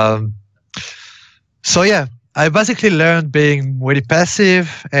 So yeah, I basically learned being really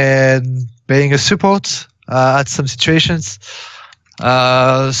passive and being a support at some situations.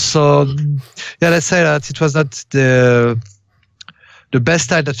 So yeah, let's say that it was not the best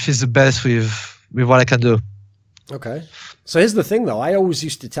style that fits the best with what I can do. Okay. So here's the thing though, I always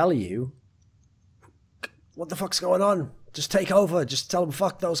used to tell you, what the fuck's going on? Just take over. Just tell them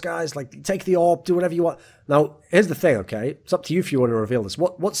fuck those guys. Like, take the AWP, do whatever you want. Now, here's the thing, okay? It's up to you if you want to reveal this.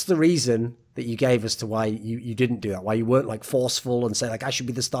 What's the reason that you gave as to why you didn't do that? Why you weren't like forceful and say like, I should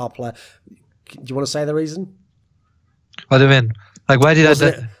be the star player? Do you want to say the reason? What do you mean? Like, why did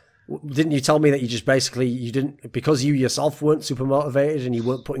Didn't you tell me that you just basically, you didn't, because you yourself weren't super motivated and you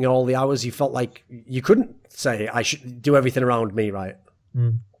weren't putting in all the hours, you felt like you couldn't say, I should do everything around me, right?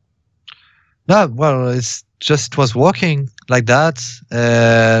 No, well, it was working like that.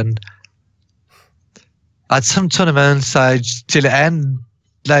 And at some tournaments, I still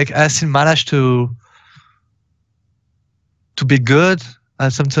I still managed to be good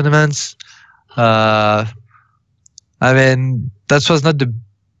at some tournaments. I mean, that was not the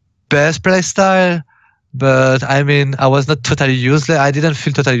best play style, but I mean, I was not totally useless. I didn't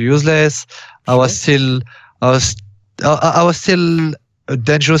feel totally useless. I was still a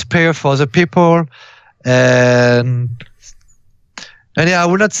dangerous player for other people, and yeah, I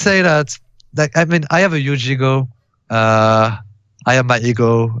would not say that. Like, I mean, I have a huge ego. I have my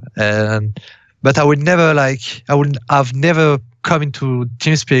ego, but I would never I've never come into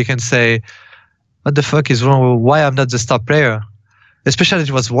TeamSpeak and say, what the fuck is wrong? Why I'm not the star player? Especially it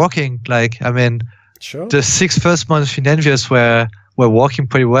was working. Like, I mean, the 6 first months in Envious were working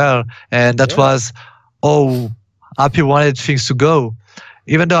pretty well, and that was Happy wanted things to go.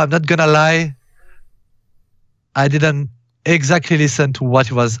 Even though I'm not gonna lie, I didn't exactly listen to what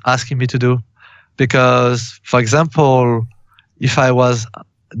he was asking me to do, because, for example, if I was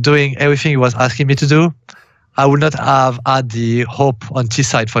doing everything he was asking me to do, I would not have had the hope on T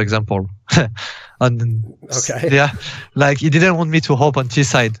side, for example. Yeah, like, he didn't want me to hope on T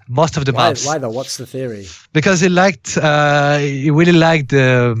side most of the maps. Why though? What's the theory? Because he really liked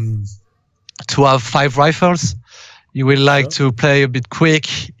to have 5 rifles. He will like to play a bit quick.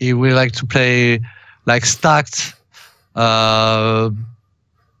 He will like to play like stacked. But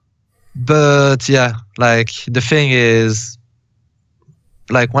yeah, like, the thing is,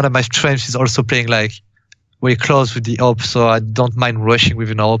 like, one of my strengths is also playing like very close with the AWP, so I don't mind rushing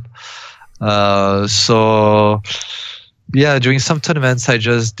with an AWP. So yeah, during some tournaments, I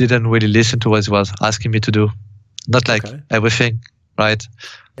just didn't really listen to what he was asking me to do. Not like everything, right?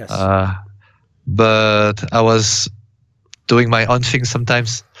 Yes. But I was doing my own thing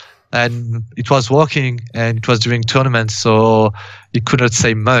sometimes, and it was working, and it was during tournaments, so he could not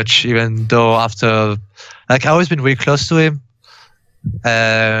say much, even though after, like, I always been really close to him,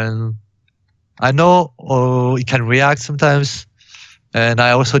 and I know he can react sometimes, and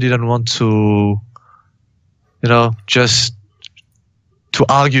I also didn't want to, just to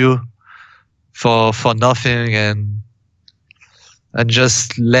argue for nothing, and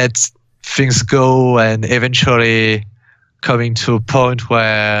just let things go, and eventually coming to a point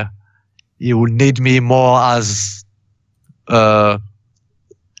where he will need me more as a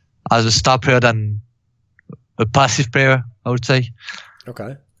star player than a passive player, I would say.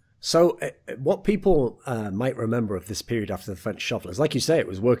 Okay. So what people might remember of this period after the French Shuffle is, like you say, it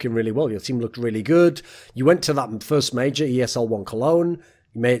was working really well. Your team looked really good. You went to that first major, ESL One Cologne.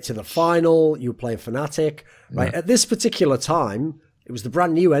 You made it to the final. You were playing Fnatic. Right? At this particular time, It was the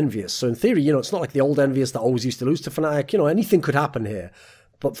brand new Envious. So in theory, you know, it's not like the old Envious that always used to lose to Fnatic. You know, anything could happen here.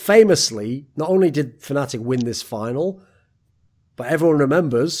 But famously, not only did Fnatic win this final, but everyone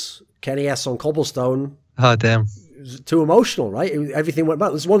remembers kennyS on Cobblestone. Oh, damn. It was too emotional, right? Everything went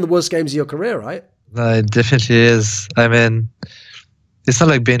bad. This is one of the worst games of your career, right? It definitely is. I mean, it's not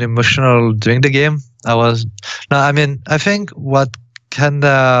like being emotional during the game. I think what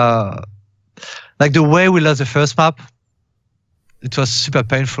kinda, like the way we lost the first map, it was super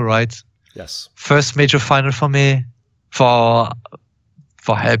painful, right? Yes. First major final for me, for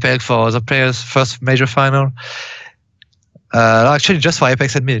Apex, for other players, first major final. Actually, just for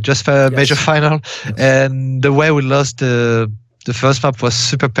Apex and me, just for major final. And the way we lost the first map was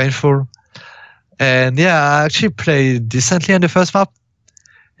super painful. And yeah, I actually played decently on the first map.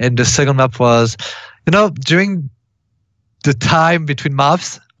 And the second map was, you know, during the time between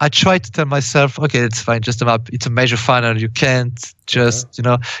maps, I tried to tell myself, okay, it's fine, just a map. It's a major final. You can't just, you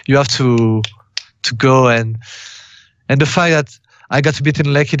know, you have to go. And the fact that I got a bit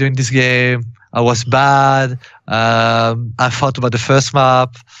unlucky during this game, I was bad. I thought about the first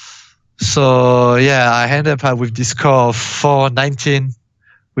map. So yeah, I ended up with this score of 4-19,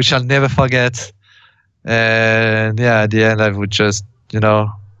 which I'll never forget. And yeah, at the end, I would just, you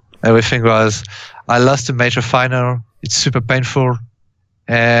know, everything was, I lost the major final. It's super painful.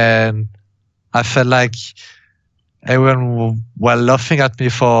 And I felt like everyone were laughing at me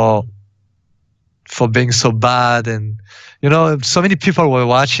for being so bad. And, you know, so many people were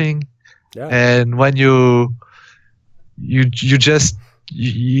watching. Yeah. And when you just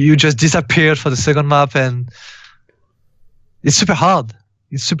disappeared for the second map, and it's super hard.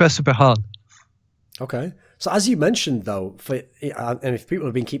 It's super hard. Okay. So as you mentioned, though, and if people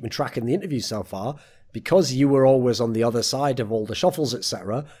have been keeping track in the interview so far, because you were always on the other side of all the shuffles,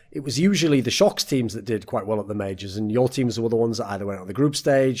 etc., it was usually the Shocks teams that did quite well at the majors, and your teams were the ones that either went on the group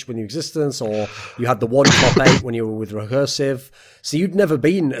stage when you existence, or you had the one top 8 when you were with Recursive. So you'd never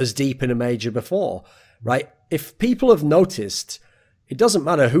been as deep in a major before, right? If people have noticed, it doesn't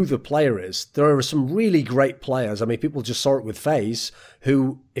matter who the player is. There are some really great players. I mean, people just saw it with FaZe,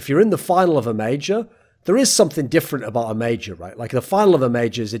 who, if you're in the final of a major, there is something different about a major, right? Like the final of a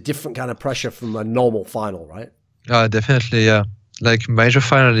major is a different kind of pressure from a normal final, right? Definitely, yeah. Like major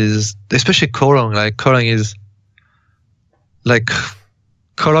final is, especially Cologne. Like Cologne is, like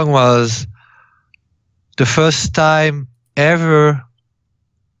Cologne was the first time ever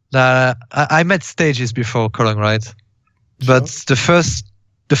that I met stages before Cologne, right? Sure. But the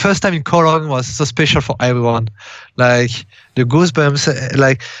first time in Cologne was so special for everyone. Like the goosebumps,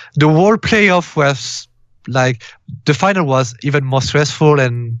 like the whole playoff was. Like the final was even more stressful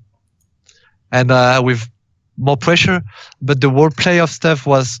and with more pressure, but the whole playoff stuff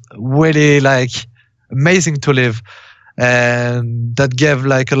was really like amazing to live, and that gave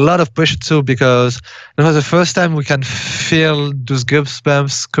like a lot of pressure too, because it was the first time we can feel those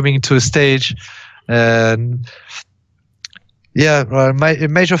goosebumps coming into a stage. And yeah, my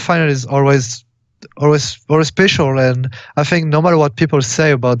major final is always special, and I think no matter what people say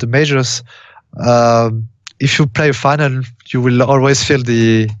about the majors, if you play a final, you will always feel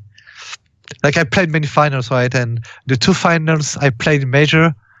like I played many finals, right? And the 2 finals I played in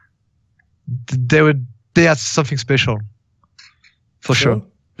major, they had something special, for sure.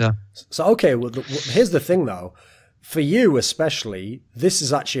 Yeah. So okay, well, here's the thing though. For you especially, this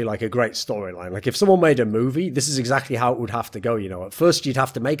is actually like a great storyline. Like if someone made a movie, this is exactly how it would have to go. You know, at first you'd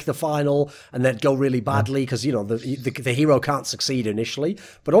have to make the final and then go really badly because, you know, the hero can't succeed initially.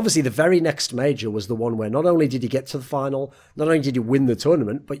 But obviously the very next major was the one where not only did you get to the final, not only did you win the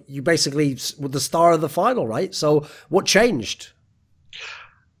tournament, but you basically were the star of the final, right? So what changed?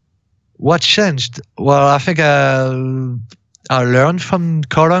 What changed? Well, I think I learned from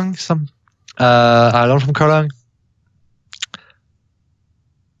Cologne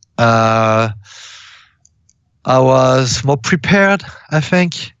I was more prepared, I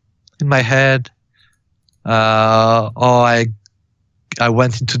think, in my head. Or I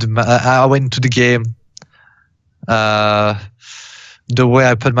went into the game. The way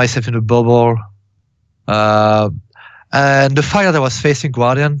I put myself in a bubble. And the fact that I was facing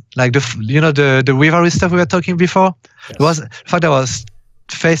Guardian, like the Rivalry stuff we were talking before, yes. The fact that I was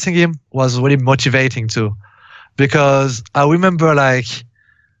facing him was really motivating too, because I remember like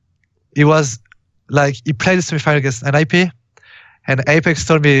he was like he played the semifinal against an IP, and Apex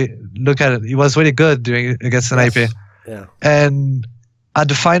told me, look at it, he was really good doing against an IP. Yeah. And at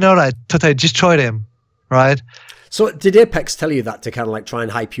the final, I thought I destroyed him, right? So did Apex tell you that to kind of like try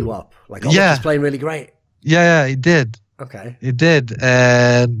and hype you up? Like, oh, yeah, he's playing really great. Yeah, he did. Okay. He did.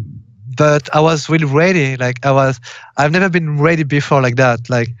 And but I was really ready. Like I've never been ready before like that.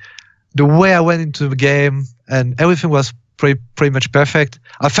 Like the way I went into the game and everything was pretty much perfect.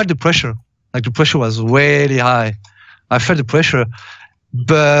 I felt the pressure. Like the pressure was really high. I felt the pressure,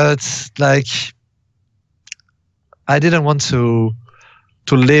 but like I didn't want to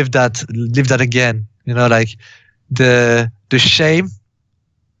live that again. You know, like the shame,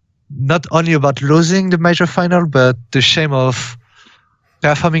 not only about losing the major final, but the shame of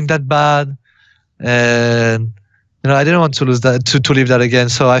performing that bad. And you know, I didn't want to lose that, to live that again.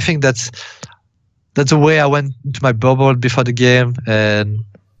 So I think that's the way I went into my bubble before the game, and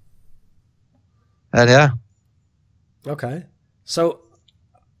yeah. Okay. So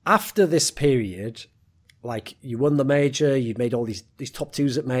after this period, like you won the major, you made all these top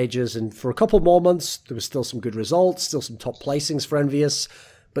twos at majors, and for a couple more months there was still some good results, still some top placings for EnVyUs,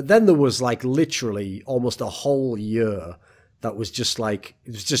 but then there was like literally almost a whole year that was just like,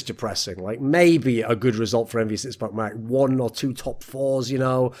 it was just depressing. Like maybe a good result for EnVyUs, it's about like 1 or 2 top 4s, you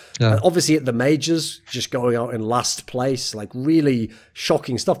know. Yeah. Obviously at the majors, just going out in last place, like really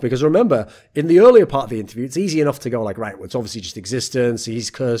shocking stuff. Because remember, in the earlier part of the interview, it's easy enough to go like, right, well, it's obviously just existence, he's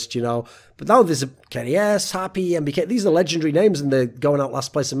cursed, you know. But now there's a kennyS, Happy, MBK, these are legendary names and they're going out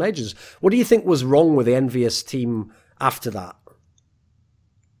last place in majors. What do you think was wrong with the EnVyUs team after that?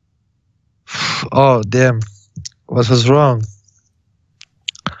 Oh, damn. What was wrong?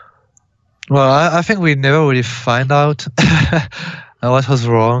 Well, I think we never really find out what was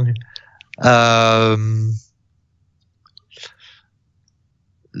wrong.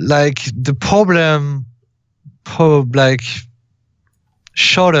 Like the problem like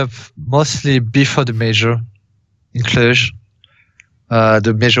showed up mostly before the major in Cluj,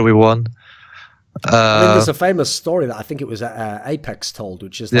 the major we won. I mean, there's a famous story that I think it was Apex told,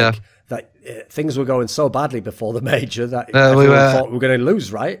 which is like that things were going so badly before the major that everyone thought we were going to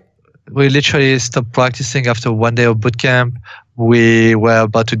lose, right? We literally stopped practicing after 1 day of bootcamp. We were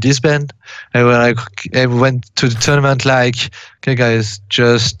about to disband, and we went to the tournament like, okay, guys,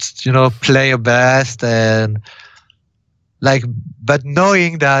 just, you know, play your best, and like, but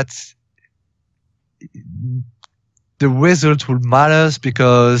knowing that the result would matter,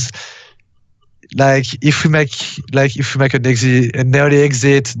 because like if we make an early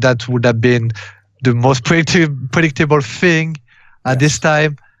exit, that would have been the most predictable thing at this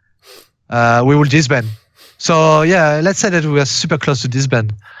time. We will disband. So yeah, let's say that we were super close to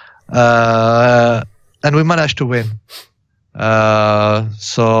disband, and we managed to win.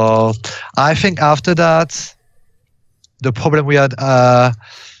 So I think after that, the problem we had,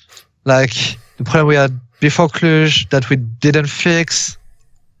 before Cluj that we didn't fix,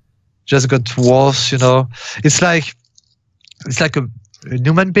 just got worse. You know, it's like a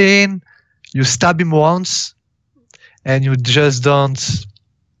human being. You stab him once, and you just don't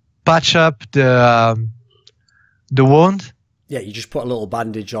patch up the wound. Yeah, you just put a little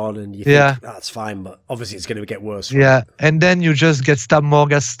bandage on and you think that's fine, but obviously it's going to get worse. Right? Yeah, and then you just get stabbed more.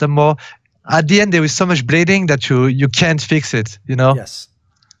 At the end, there is so much bleeding that you can't fix it, you know? Yes.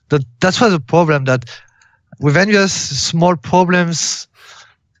 That's what's the problem, that with EnVyUs, small problems,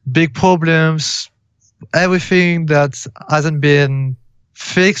 big problems, everything that hasn't been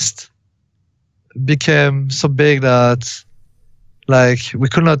fixed became so big that like we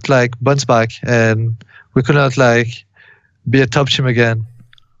could not like bounce back, and we could not like be a top team again.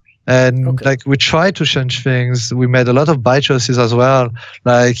 And like we tried to change things. We made a lot of bad choices as well.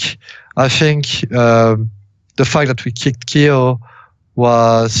 Like I think the fact that we kicked Kyo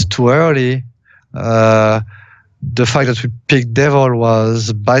was too early. The fact that we picked Devil was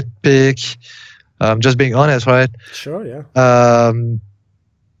a bad pick. Just being honest, right? Sure, yeah.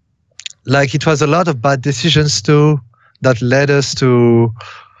 Like it was a lot of bad decisions too that led us to,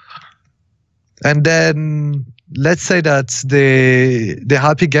 and then let's say that the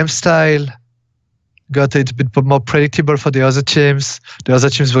Happy game style got a bit more predictable for the other teams. The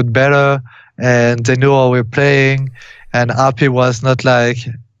other teams were better, and they knew how we were playing, and Happy was not like,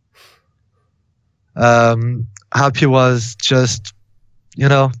 Happy was just, you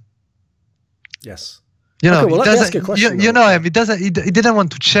know. Yes. You know, well, let me ask you a question, you know him. He didn't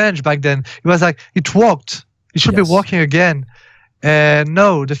want to change back then. He was like, it worked. It should be working again. And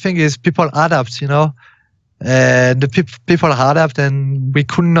no, the thing is, people adapt, you know, and the people adapt, and we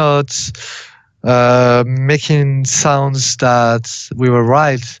could not making sounds that we were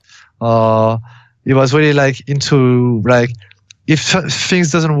right. It was really like into like, if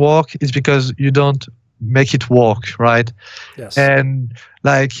things doesn't work, it's because you don't make it work, right? Yes. And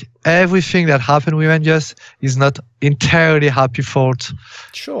like everything that happened with EnVyUs is not entirely Happy fault.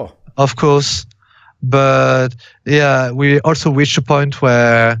 Sure. Of course. But yeah, we also reached a point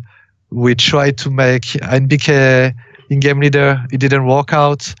where We tried to make NBK in-game leader. It didn't work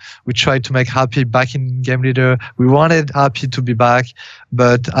out. We tried to make Happy back in game leader. We wanted Happy to be back,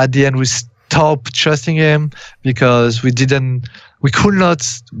 but at the end we stopped trusting him because we could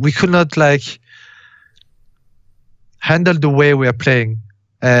not like handle the way we are playing.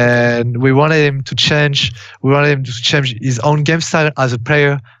 And we wanted him to change. We wanted him to change his own game style as a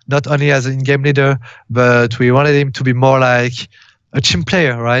player, not only as an in-game leader, but we wanted him to be more like a team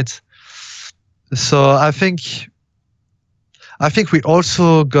player, right? So I think we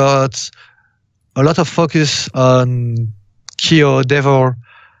also got a lot of focus on Kyo, Devil,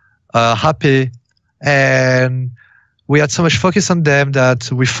 Happy, and we had so much focus on them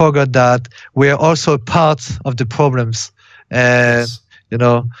that we forgot that we are also a part of the problems. And you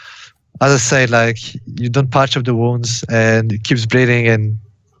know, as I say, like, you don't patch up the wounds and it keeps bleeding and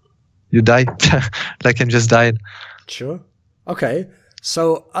you die. Like, I'm just dying. Sure. Okay.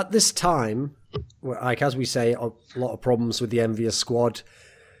 So at this time, like, as we say, a lot of problems with the Envious squad,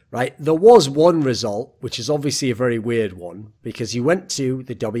 right? There was one result, which is obviously a very weird one, because you went to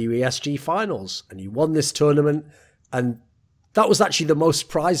the WESG finals and you won this tournament, and that was actually the most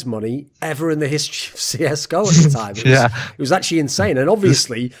prize money ever in the history of CSGO at the time. It was actually insane. And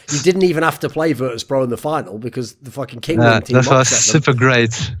obviously, you didn't even have to play Virtus.pro in the final because the fucking Kingdom team that was super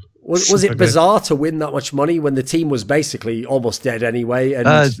great. Was it bizarre to win that much money when the team was basically almost dead anyway? And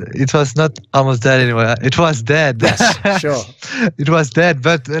it was not almost dead anyway. It was dead. Yes, sure. It was dead.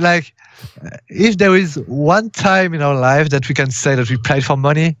 But like, if there is one time in our life that we can say that we played for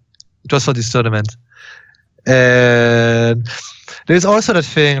money, it was for this tournament. And there's also that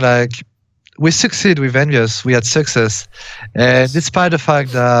thing, like, we succeed with Envious. We had success. And despite the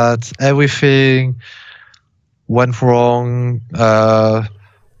fact that everything went wrong,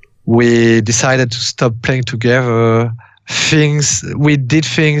 we decided to stop playing together. We did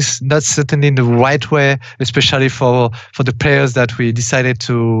things not certainly in the right way, especially for the players that we decided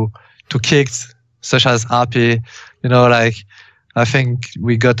to kick, such as RP. You know, like, I think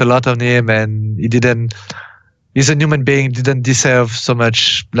we got a lot on him, and he's a human being, didn't deserve so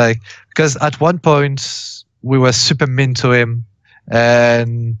much, like, because at one point we were super mean to him,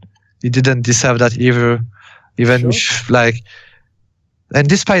 and he didn't deserve that either. Even if, like, and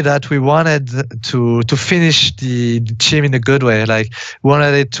despite that, we wanted to finish the team in a good way. Like, we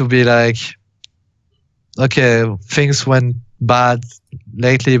wanted it to be like, okay, things went bad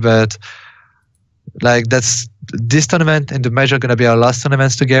lately, but like, that's this tournament and the major are gonna be our last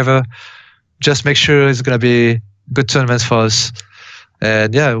tournaments together. Just make sure it's gonna be good tournaments for us.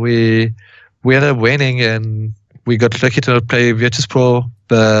 And yeah, we ended up winning, and we got lucky to not play Virtus.pro.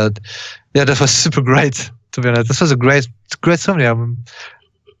 But yeah, that was super great, to be honest. This was a great summary. It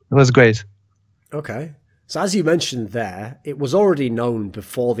was great. Okay. So as you mentioned there, it was already known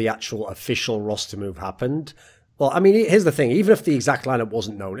before the actual official roster move happened. Well, I mean, here's the thing. Even if the exact lineup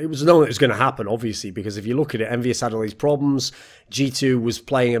wasn't known, it was known it was going to happen, obviously, because if you look at it, Envious had all these problems. G2 was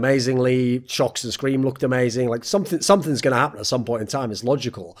playing amazingly. Shox and Scream looked amazing. Like, something's going to happen at some point in time. It's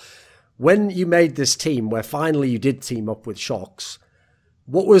logical. When you made this team, where finally you did team up with Shox,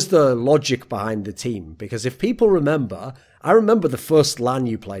 what was the logic behind the team? Because if people remember, I remember the first LAN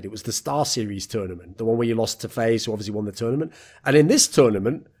you played. It was the Star Series tournament, the one where you lost to FaZe, who obviously won the tournament. And in this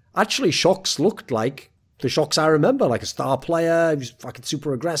tournament, actually, Shox looked like the Shox I remember, like a star player. He was fucking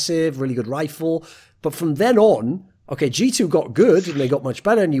super aggressive, really good rifle. But from then on, okay, G2 got good and they got much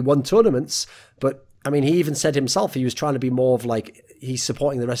better and you won tournaments. But I mean, he even said himself he was trying to be more of like, he's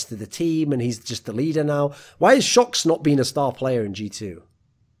supporting the rest of the team and he's just the leader now. Why is Shox not being a star player in G2?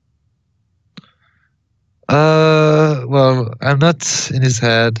 Well, I'm not in his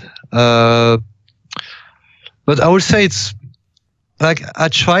head. But I would say it's like, I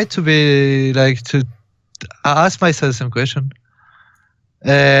try to be like, I ask myself some question,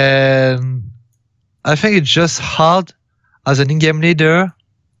 and I think it's just hard as an in-game leader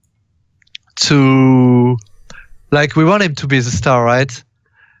to, like, we want him to be the star, right?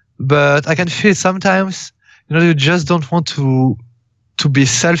 But I can feel sometimes, you know, you just don't want to be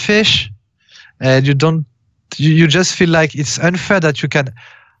selfish, and you just feel like it's unfair that you can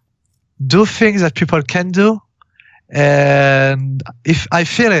do things that people can do, and if I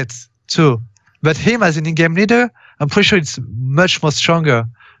feel it too. But him as an in-game leader, I'm pretty sure it's much more stronger.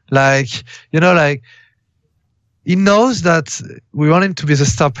 Like, you know, like, he knows that we want him to be the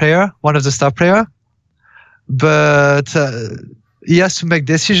star player, one of the star player, but he has to make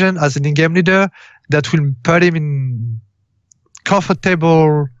decision as an in-game leader that will put him in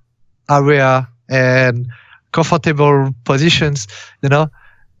comfortable area and comfortable positions, you know,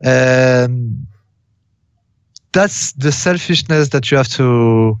 and that's the selfishness that you have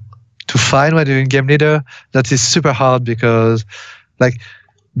to to find when you're in game leader. That is super hard because, like,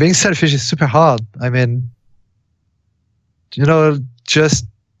 being selfish is super hard. I mean, you know, just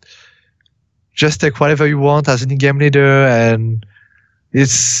take whatever you want as any game leader, and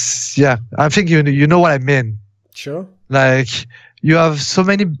it's, yeah, I think you know what I mean. Sure. Like, you have so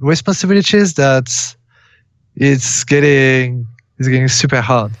many responsibilities that it's getting super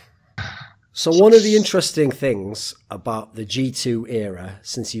hard. So one of the interesting things about the G2 era,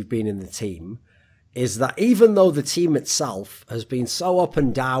 since you've been in the team, is that even though the team itself has been so up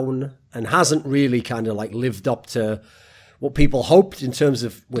and down and hasn't really kind of like lived up to what people hoped in terms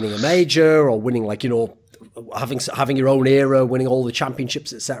of winning a major or winning, like, you know, having your own era, winning all the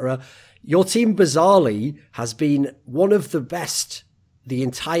championships, etc., your team bizarrely has been one of the best the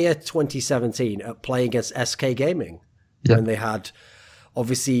entire 2017 at playing against SK Gaming. Yeah. When they had,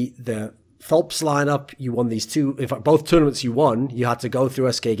 obviously, the Phelps lineup, you won these two, in fact, both tournaments you won, you had to go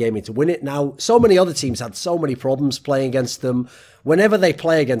through SK Gaming to win it. Now, so many other teams had so many problems playing against them. Whenever they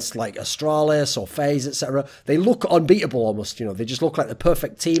play against like Astralis or FaZe, etc., they look unbeatable almost, you know, they just look like the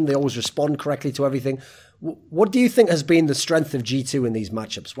perfect team. They always respond correctly to everything. What do you think has been the strength of G2 in these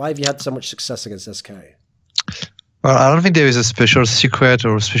matchups? Why have you had so much success against SK? Well, I don't think there is a special secret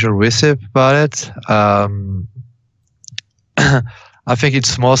or special recipe about it. I think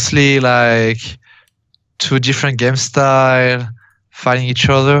it's mostly like two different game style fighting each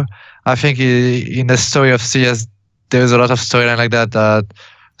other. I think in the story of CS, there's a lot of storyline like that, that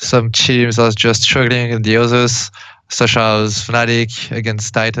some teams are just struggling and the others, such as Fnatic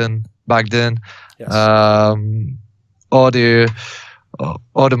against Titan back then, yes. or the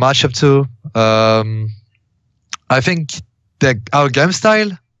matchup too. I think our game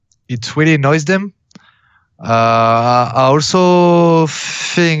style, it really annoys them. I also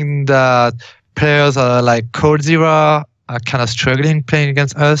think that players are like KQLY are kind of struggling playing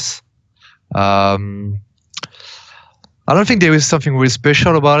against us. I don't think there is something really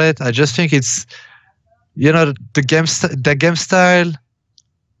special about it. I just think it's, you know, the game style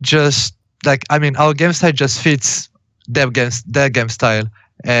just, like, I mean, our game style just fits their game style,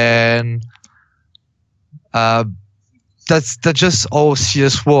 and that's just how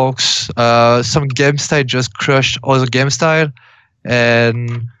CS works. Some game style just crushed other game style,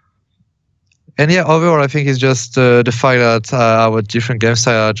 and yeah, overall I think it's just the fact that our different game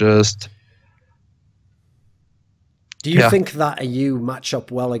style are just. Do you think that you match up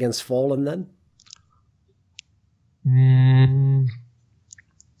well against Fallen then?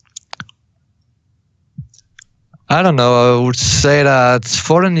 I don't know. I would say that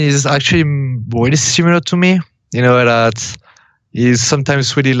Fallen is actually really similar to me. You know, that is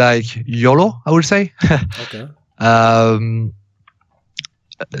sometimes really like YOLO, I would say. Okay.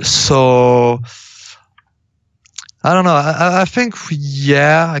 So I don't know. I think,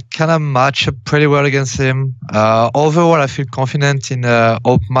 yeah, I kind of match up pretty well against him. Overall, I feel confident in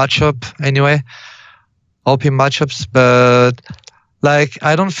OP matchup anyway. OP in matchups, but like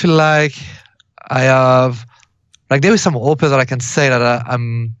I don't feel like I have, like, there is some OP that I can say that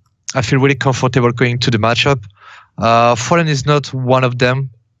I feel really comfortable going to the matchup. Fallen is not one of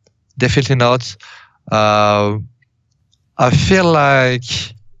them, definitely not. I feel like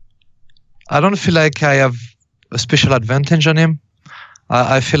I don't feel like I have a special advantage on him.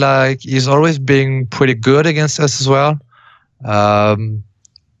 I feel like he's always being pretty good against us as well.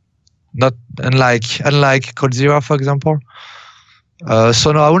 Not unlike KQLY, for example.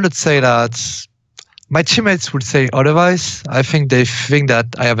 So no, I wouldn't say that. My teammates would say otherwise. I think they think that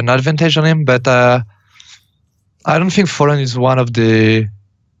I have an advantage on him, but I don't think Fallen is one of the.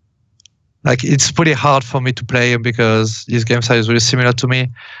 Like, it's pretty hard for me to play him because his game style is really similar to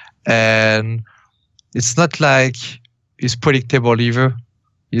me, and it's not like he's predictable either.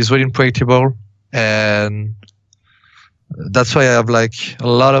 He's really unpredictable, and that's why I have like a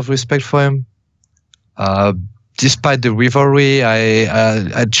lot of respect for him. Despite the rivalry,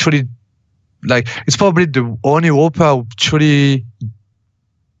 I truly like. It's probably the only AWPer I truly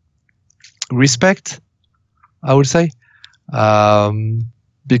respect, I would say,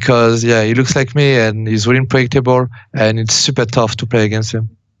 because yeah, he looks like me and he's really unpredictable, and it's super tough to play against him.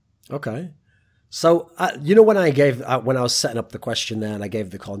 Okay. So, you know, when I was setting up the question there and I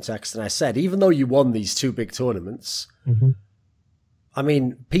gave the context and I said, even though you won these two big tournaments, I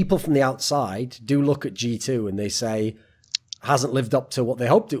mean, people from the outside do look at G2 and they say, hasn't lived up to what they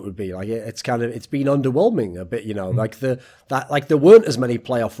hoped it would be. Like, it's been underwhelming a bit, you know, like there weren't as many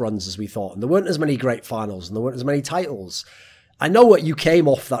playoff runs as we thought, and there weren't as many great finals, and there weren't as many titles. I know what you came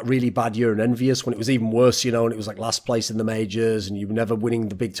off that really bad year in Envious when it was even worse, you know, and it was like last place in the majors and you were never winning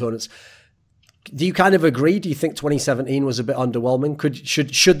the big tournaments. Do you kind of agree? Do you think 2017 was a bit underwhelming?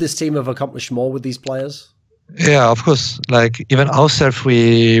 Should this team have accomplished more with these players? Yeah, of course. Like even ourselves,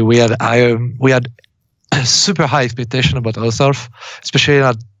 we had super high expectation about ourselves, especially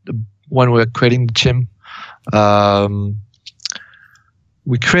when we were creating the team.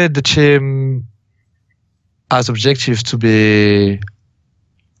 We created the team as objective to be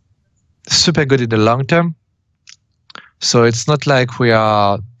super good in the long term. So it's not like we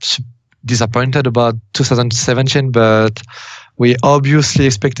are disappointed about 2017, but we obviously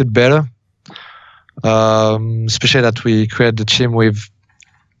expected better. Especially that we created the team with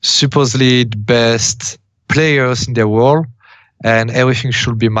supposedly the best players in the world, and everything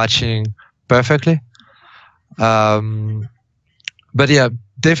should be matching perfectly. But yeah,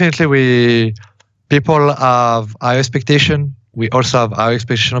 definitely people have high expectation. We also have high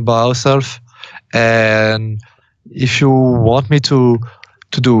expectation about ourselves. And if you want me to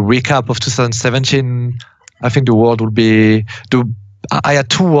do a recap of 2017, I think the word would be, I had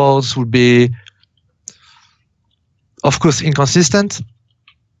two words would be, of course, inconsistent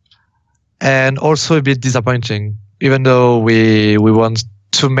and also a bit disappointing. Even though we won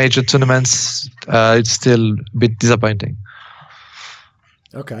 2 major tournaments, it's still a bit disappointing.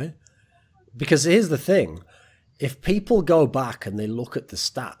 Okay. Because here's the thing. If people go back and they look at the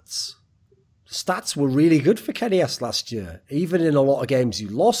stats were really good for kennyS last year. Even in a lot of games you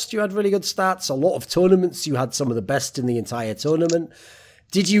lost, you had really good stats. A lot of tournaments, you had some of the best in the entire tournament.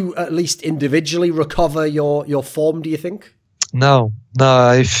 Did you at least individually recover your form, do you think? No,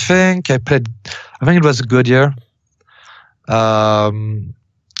 I think it was a good year. From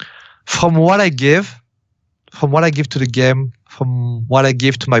what I give to the game, from what I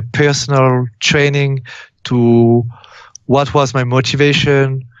give to my personal training, to what was my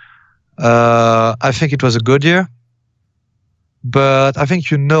motivation, I think it was a good year. But I think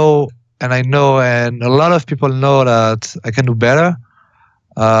and I know, and a lot of people know that I can do better.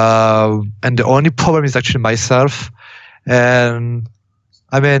 And the only problem is actually myself. And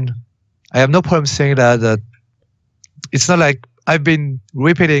I mean, I have no problem saying that it's not like I've been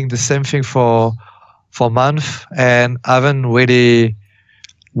repeating the same thing for months and I haven't really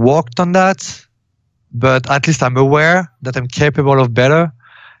worked on that. But at least I'm aware that I'm capable of better.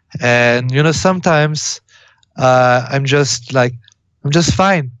 And sometimes I'm just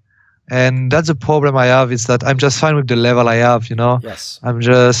fine. And that's the problem I have, is that I'm just fine with the level I have, Yes. I'm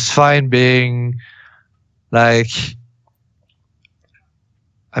just fine being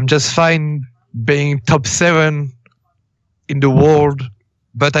top 7 in the world,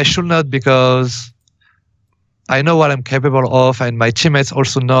 but I should not, because I know what I'm capable of and my teammates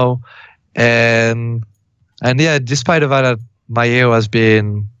also know. And yeah, despite the fact that my year has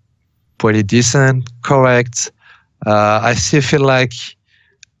been pretty decent, correct, I still feel like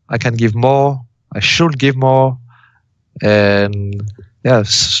I can give more. I should give more. And yeah,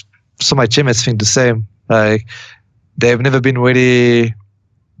 so my teammates think the same. Like, they've never been really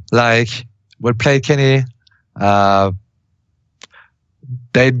well played, Kenny.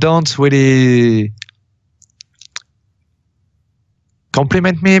 They don't really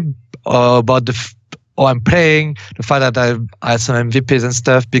compliment me about how I'm playing, the fact that I had some MVPs and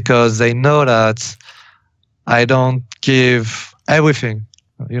stuff, because they know that I don't give everything.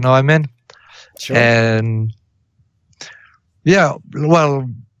 You know what I mean? Sure. And yeah, well,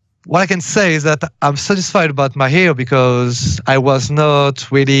 what I can say is that I'm satisfied about my hero, because I was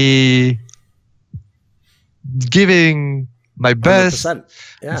not really giving my best. 100%.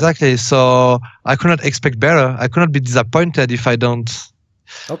 Yeah. Exactly. So I could not expect better. I could not be disappointed if I don't.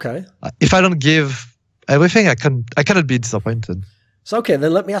 Okay. If I don't give everything, I cannot be disappointed. So, okay,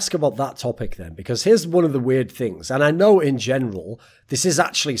 then let me ask about that topic then, because here's one of the weird things. And I know in general, this is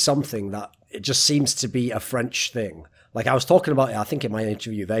actually something that it just seems to be a French thing. Like I was talking about it, I think in my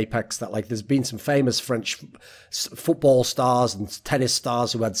interview with AWPex, that like there's been some famous French football stars and tennis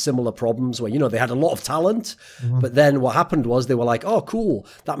stars who had similar problems where, they had a lot of talent, but then what happened was they were like, oh, cool,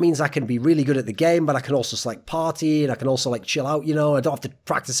 that means I can be really good at the game, but I can also party and I can also chill out, I don't have to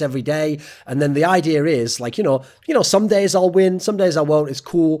practice every day. And then the idea is some days I'll win, some days I won't, it's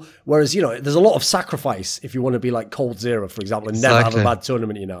cool. Whereas, there's a lot of sacrifice if you want to be like Cold Zero, for example, and never have a bad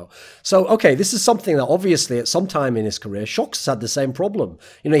tournament, So, okay, this is something that obviously at some time in his career, Shox had the same problem.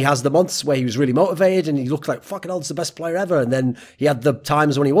 He has the months where he was really motivated and he looked like, fucking hell, it's the best player ever. And then he had the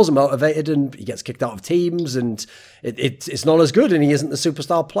times when he wasn't motivated and he gets kicked out of teams and it's not as good and he isn't the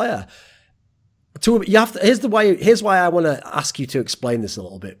superstar player. Here's why I want to ask you to explain this a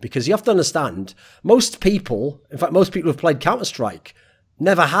little bit, because you have to understand, most people who've played Counter-Strike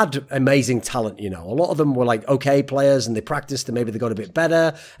never had amazing talent, you know. A lot of them were like okay players and they practiced and maybe they got a bit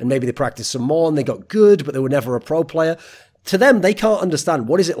better and maybe they practiced some more and they got good, but they were never a pro player. To them, they can't understand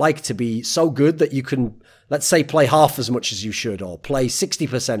what is it like to be so good that you can, let's say, play half as much as you should or play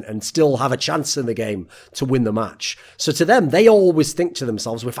 60% and still have a chance in the game to win the match. So to them, they always think to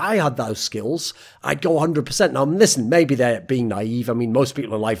themselves, well, if I had those skills, I'd go 100%. Now, listen, maybe they're being naive. I mean, most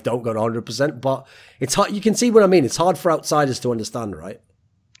people in life don't go to 100%, but it's hard. You can see what I mean. It's hard for outsiders to understand, right?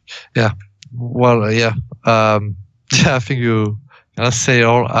 Yeah. Well, yeah. Yeah, I think you say it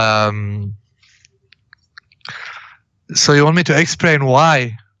all. So you want me to explain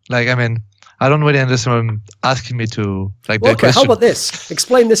why? Like, I mean, I don't really understand asking me to, like, well, the okay, question. how about this?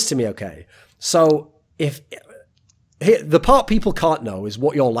 Explain this to me, okay? So the part people can't know is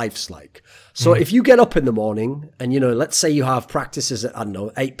what your life's like. So if you get up in the morning and, you know, let's say you have practices at, I don't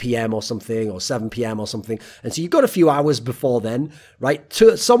know, 8 p.m. or something or 7 p.m. or something. And so you've got a few hours before then, right?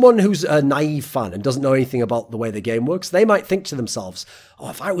 To someone who's a naive fan and doesn't know anything about the way the game works, they might think to themselves, oh,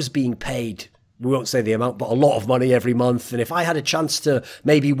 if I was being paid, we won't say the amount, but a lot of money every month. And if I had a chance to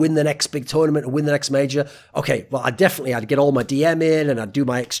maybe win the next big tournament or win the next major, okay, well, I'd get all my DM in and I'd do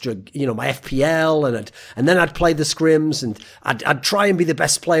my extra, you know, my FPL and then I'd play the scrims and I'd try and be the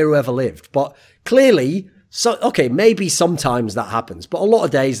best player who ever lived. But clearly, so okay, maybe sometimes that happens, but a lot of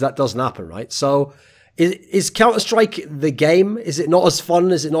days that doesn't happen, right? So is Counter-Strike the game? Is it not as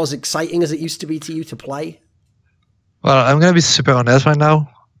fun? Is it not as exciting as it used to be to you to play? Well, I'm going to be super honest right now.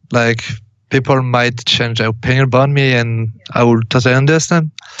 Like, people might change their opinion about me, and I will totally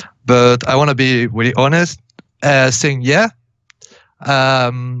understand. But I want to be really honest, saying, yeah,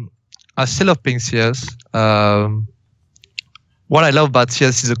 I still love playing CS. What I love about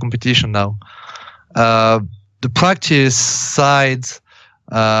CS is the competition now. The practice side,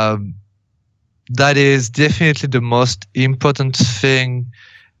 that is definitely the most important thing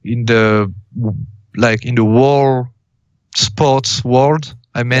in the whole sports world.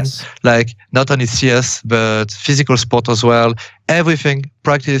 I mean, Yes. like, not only CS, but physical sport as well. Everything,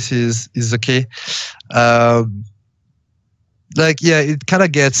 practice is the key. Like, yeah, it kind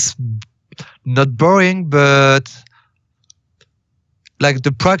of gets not boring, but like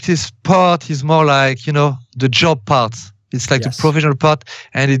the practice part is more like, you know, the job part. It's like Yes. the professional part,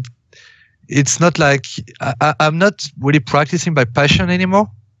 and it's not like I'm not really practicing by passion anymore,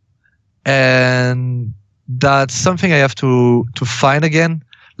 and that's something I have to find again,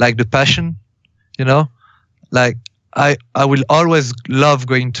 like the passion, you know. Like, I will always love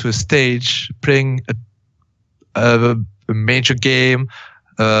going to a stage, playing a major game,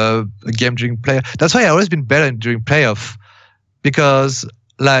 a game during playoff. That's why I've always been better during playoff, because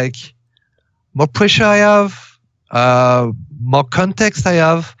like more pressure I have, more context I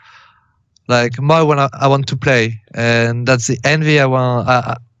have, like more when I want to play, and that's the envy I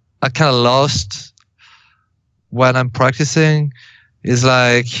kind of lost when I'm practicing. Is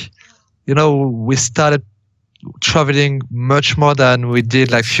like, you know, we started traveling much more than we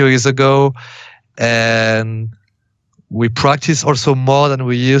did like a few years ago, and we practice also more than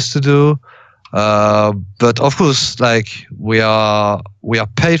we used to do. But of course, like, we are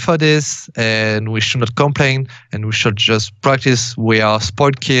paid for this, and we should not complain, and we should just practice. We are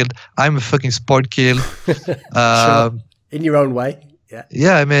sport killed. I'm a fucking sport kill. Sure. In your own way. Yeah.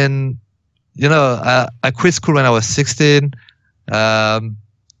 Yeah, I mean, you know, I quit school when I was 16.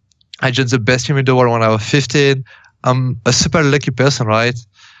 I joined the best team in the world when I was 15. I'm a super lucky person, right?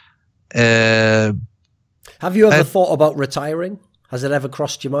 Have you ever thought about retiring? Has it ever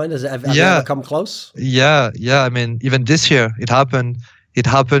crossed your mind? Has it ever, have you ever come close? Yeah. I mean, even this year, it happened. It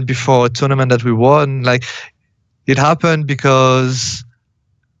happened before a tournament that we won. Like, it happened because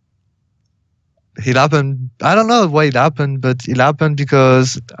it happened. I don't know why it happened, but it happened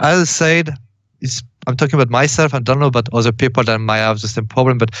because, as I said, I'm talking about myself. I don't know about other people that might have the same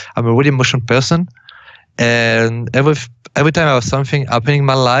problem, but I'm a really emotional person. And every time I have something happening in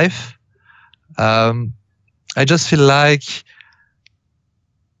my life, I just feel like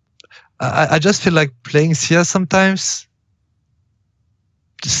I just feel like playing CS sometimes.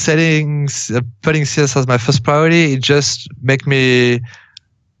 Putting CS as my first priority, it just make me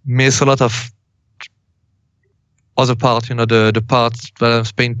miss a lot of other part, you know, the part that I'm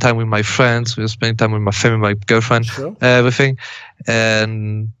spending time with my friends, we're spending time with my family, my girlfriend, Sure. Everything.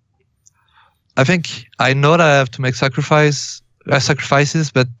 And I think I know that I have to make sacrifices,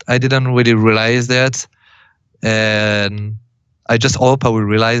 but I didn't really realize that. And I just hope I will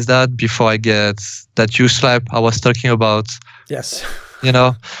realize that before I get that huge slap I was talking about. Yes. You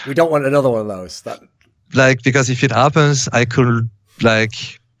know, We don't want another one of those. like, because if it happens, I could like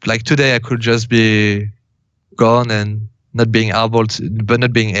today I could just be gone and not being able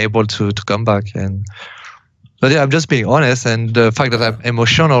to come back. But yeah, I'm just being honest, and the fact that I'm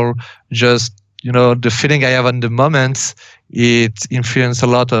emotional, just the feeling I have on the moment, it influences a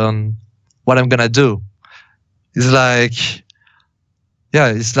lot on what I'm gonna do. It's like,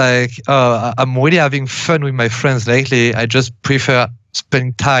 I'm really having fun with my friends lately. I just prefer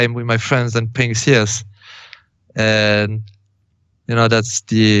spending time with my friends than playing CS, and that's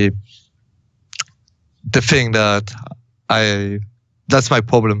the thing that's my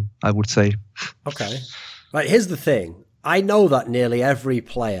problem, I would say. Okay. Right, here's the thing. I know that nearly every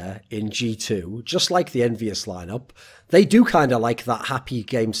player in G2, just like the Envious lineup, they do kind of like that happy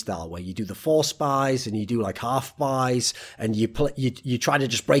game style where you do the force buys and you do like half buys and you try to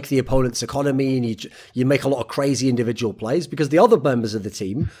just break the opponent's economy and you make a lot of crazy individual plays, because the other members of the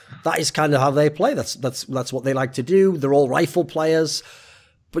team, that is kind of how they play. That's what they like to do. They're all rifle players.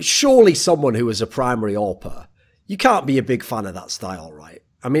 But surely someone who is a primary AWPer, you can't be a big fan of that style, right?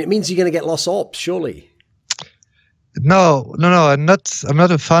 I mean, it means you're going to get lost AWPs, surely. No, I'm not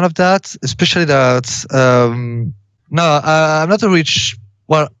a fan of that, especially that. I'm not a rich.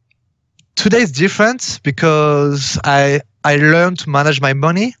 Well, today is different because I learned to manage my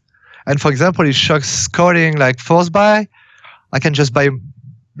money, and for example, if Shock's scoring like force buy, I can just buy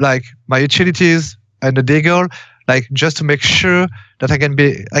like my utilities and the deagle, like just to make sure that I can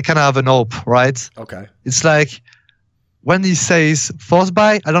have an AWP, right? Okay. It's like when he says force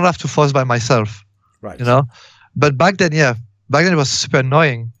buy, I don't have to force buy myself, right? But back then it was super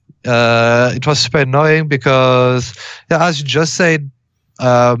annoying. It was super annoying because, as you just said,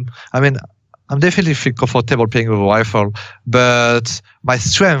 I mean, I'm definitely feel comfortable playing with a rifle, but my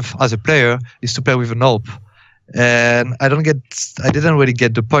strength as a player is to play with an AWP, and I didn't really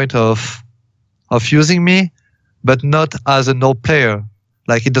get the point of using me, but not as an AWP player.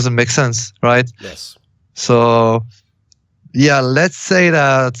 Like, it doesn't make sense, right? Yes. So, let's say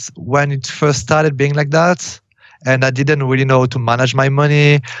that when it first started being like that, and I didn't really know how to manage my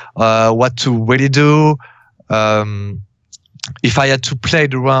money, what to really do. If I had to play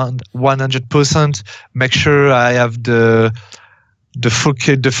the round 100%, make sure I have the full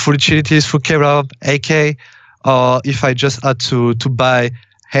utilities, full carry, AK, or if I just had to buy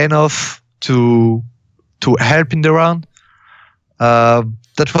hand-off to help in the round.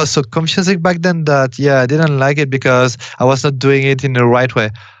 That was so confusing back then that, I didn't like it because I was not doing it in the right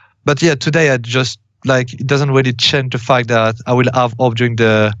way. But today I just, it doesn't really change the fact that I will have AWP during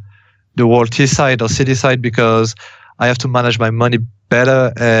the World T side or City side, because I have to manage my money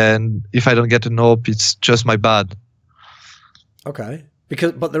better, and if I don't get an AWP, it's just my bad. Okay.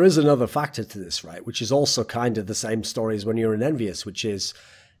 But there is another factor to this, right? Which is also kind of the same story as when you're in Envious, which is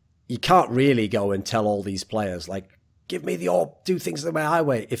you can't really go and tell all these players, like, give me the AWP, do things the way I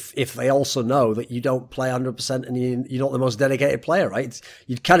way, if they also know that you don't play 100% and you're not the most dedicated player, right?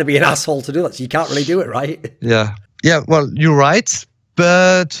 You'd kind of be an asshole to do that, so you can't really do it, right? Yeah, well, you're right,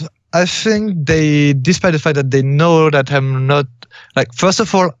 but I think despite the fact that they know that I'm not, first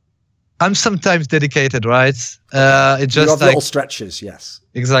of all, I'm sometimes dedicated, right? It's just you have little stretches, yes.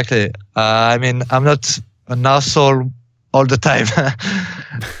 Exactly. I mean, I'm not an asshole all the time,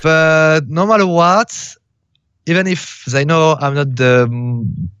 but no matter what, even if they know I'm not the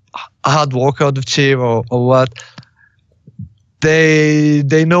hard worker of the team or what, they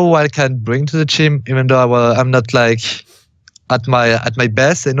know what I can bring to the team, even though I'm not at my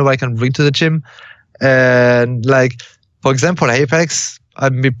best. They know what I can bring to the team. And for example, Apex,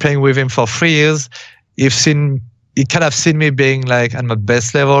 I've been playing with him for 3 years. He kind of seen me being at my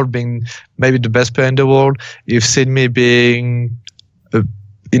best level, being maybe the best player in the world. You've seen me being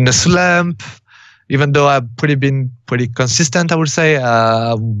in a slump, even though I've been pretty consistent, I would say.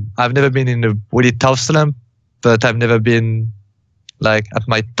 I've never been in a really tough slump, but I've never been at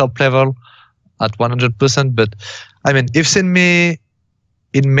my top level at 100%. But I mean, you've seen me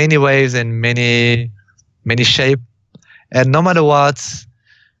in many ways and many shapes. And no matter what,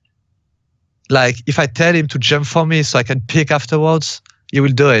 if I tell him to jump for me so I can pick afterwards, he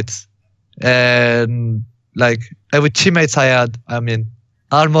will do it. And every teammates I had, I mean,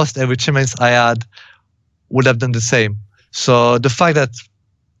 almost every teammates I had would have done the same. So the fact that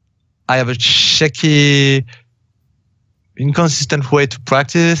I have a shaky, inconsistent way to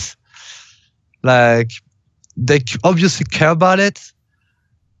practice, they obviously care about it,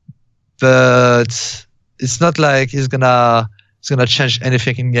 but it's not it's gonna change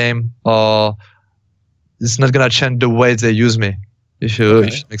anything in game, or it's not gonna change the way they use me. If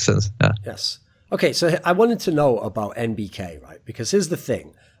it makes sense. Yeah. Yes. Okay, so I wanted to know about NBK, right? Because here's the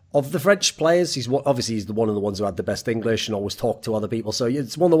thing. of the French players, obviously he's one of the ones who had the best English and always talked to other people. So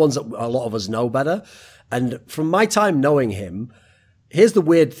it's one of the ones that a lot of us know better. And from my time knowing him, here's the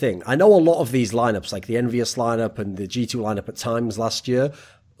weird thing. I know a lot of these lineups, like the Envious lineup and the G2 lineup at times last year,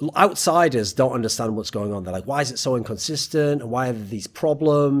 outsiders don't understand what's going on. They're like, why is it so inconsistent? And why are there these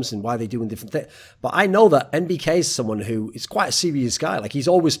problems? And why are they doing different things? But I know that NBK is someone who is quite a serious guy. Like, he's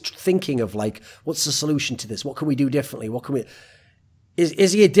always thinking of, like, what's the solution to this? What can we do differently? What can we...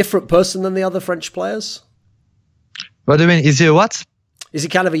 Is he a different person than the other French players? What do you mean? Is he a what? Is he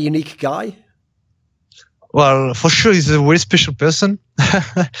kind of a unique guy? Well, for sure, he's a very special person.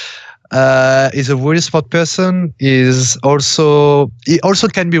 He's a really smart person. He also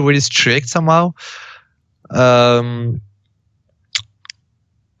can be really strict somehow. I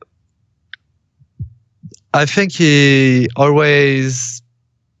think he always,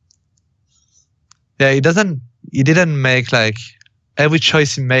 he didn't make, like, every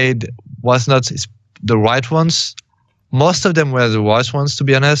choice he made was not the right ones. Most of them were the right ones, to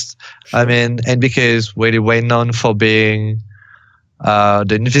be honest. Sure. I mean, NBK is really well known for being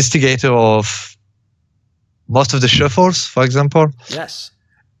the investigator of most of the shuffles, for example. Yes.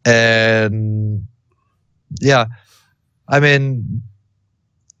 And yeah, I mean,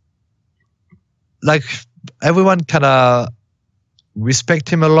 like, everyone kind of respect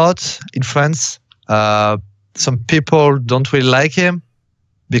him a lot in France. Some people don't really like him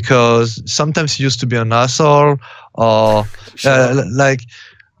because sometimes he used to be an asshole, or sure. Like,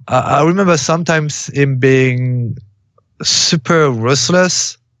 I remember sometimes him being super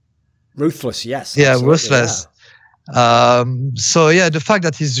ruthless. Ruthless, yes. Yeah, ruthless. Yeah. So yeah, the fact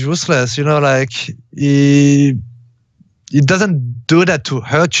that he's ruthless, you know, like, he doesn't do that to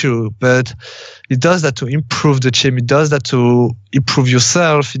hurt you, but he does that to improve the team. He does that to improve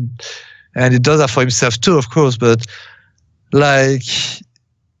yourself, and he does that for himself too, of course. But, like,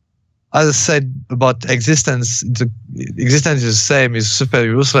 as I said about existence, existence is the same. It's super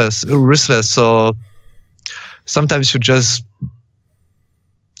ruthless. So sometimes you just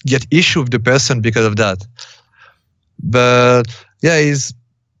get issue with the person because of that. But yeah, he's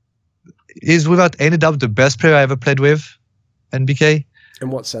without any doubt the best player I ever played with, NBK. In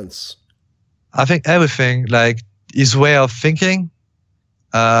what sense? I think everything, like his way of thinking,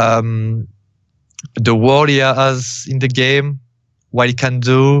 the role he has in the game, what he can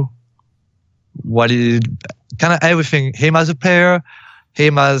do, kind of everything. Him as a player,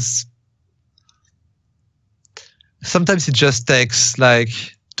 him as... Sometimes he just takes, like,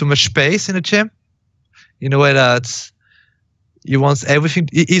 too much space in the team, in a way that he wants everything.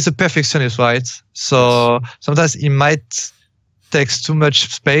 He's a perfectionist, right? So sometimes he might take too much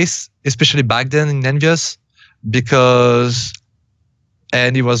space, especially back then in Envious,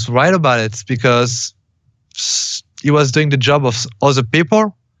 and he was right about it, because he was doing the job of other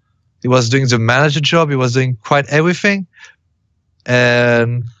people. He was doing the manager job. He was doing quite everything.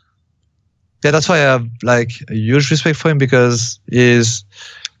 And yeah, that's why I have, like, a huge respect for him, because he's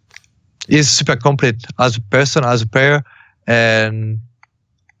super complete as a person, as a player. And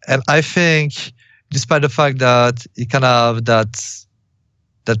I think, despite the fact that he can have that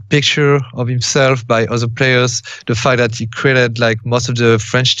picture of himself by other players, the fact that he created, like, most of the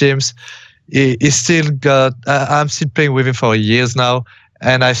French teams, he still got... I'm still playing with him for years now,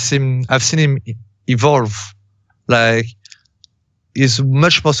 and I've seen him evolve. Like, he's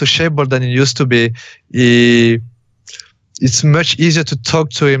much more sociable than he used to be. It's much easier to talk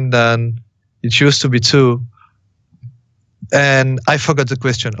to him than it used to be too. And I forgot the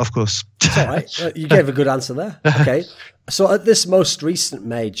question, of course. It's all right. You gave a good answer there. Okay. So at this most recent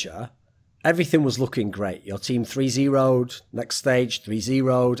major, everything was looking great. Your team 3-0'd, next stage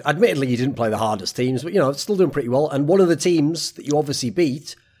 3-0'd. Admittedly, you didn't play the hardest teams, but, you know, it's still doing pretty well. And one of the teams that you obviously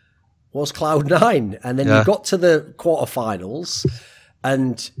beat was Cloud9. And then you got to the quarterfinals,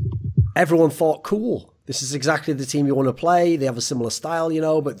 and everyone thought, cool, this is exactly the team you want to play. They have a similar style, you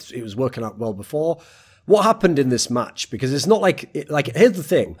know, but it was working out well before. What happened in this match? Because it's not like, here's the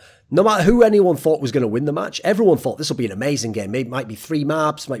thing. No matter who anyone thought was going to win the match, everyone thought this will be an amazing game. It might be 3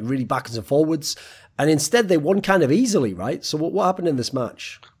 maps, might be really backwards and forwards. And instead, they won kind of easily, right? So what happened in this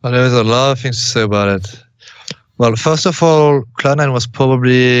match? Well, there's a lot of things to say about it. Well, first of all, Cloud9 was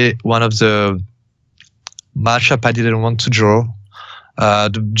probably one of the matchup I didn't want to draw.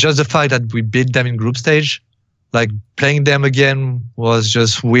 Just the fact that we beat them in group stage, like, playing them again was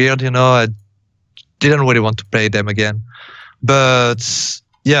just weird, you know. I didn't really want to play them again. But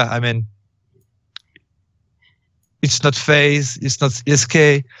yeah, I mean, it's not FaZe, it's not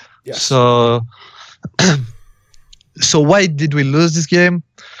SK. Yes. So why did we lose this game?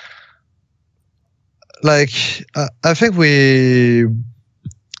 Like, I think we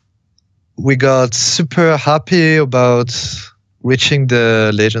we got super happy about reaching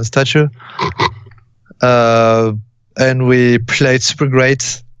the legend statue, and we played super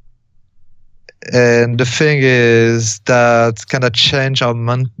great. And the thing is that kind of changed our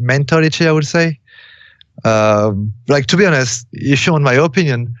mentality, I would say. Like, to be honest, if you want my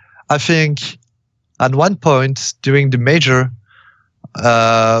opinion, I think at one point during the major,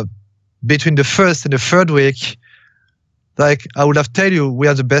 between the first and the third week, like, I would have told you we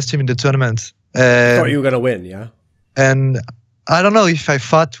are the best team in the tournament. I thought you were going to win, yeah? And I don't know if I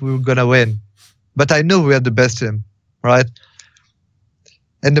thought we were going to win, but I knew we are the best team, right?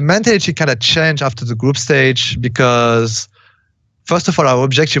 And the mentality kind of changed after the group stage because, first of all, our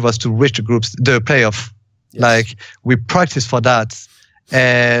objective was to reach the playoff. Yes. Like, we practiced for that.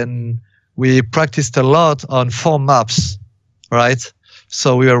 And we practiced a lot on 4 maps, right?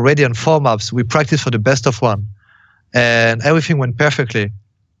 So we were ready on 4 maps. We practiced for the best of 1. And everything went perfectly.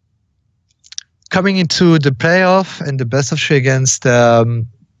 Coming into the playoff and the best of 3 against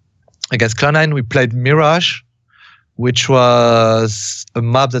Clan-9, we played Mirage, which was a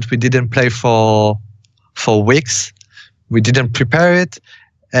map that we didn't play for weeks. We didn't prepare it,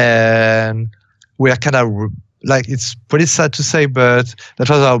 and we are kind of like, it's pretty sad to say, but that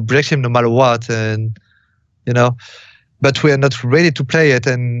was our objective no matter what, and but we are not ready to play it,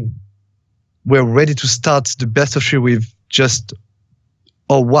 and we're ready to start the best of 3 with just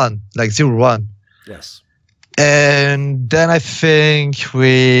 0-1, like 0-1. Yes. And then I think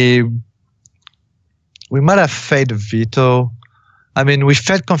we might have failed a veto. I mean, we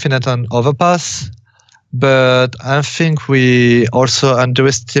felt confident on Overpass, but I think we also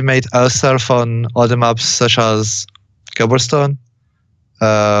underestimate ourselves on other maps such as Cobblestone.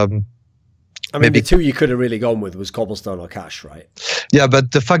 I mean, the 2 you could have really gone with was Cobblestone or Cash, right? Yeah,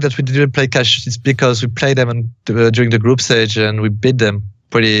 but the fact that we didn't play Cash is because we played them during the group stage and we beat them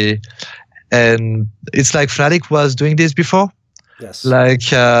pretty. And it's like Fnatic was doing this before. Yes.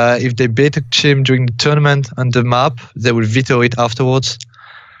 Like, if they beat a team during the tournament on the map, they will veto it afterwards.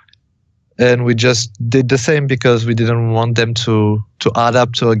 And we just did the same because we didn't want them to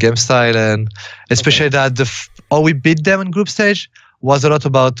adapt to a game style. And especially that how we beat them in group stage was a lot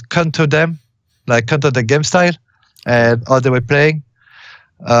about counter them, like counter the game style and how they were playing.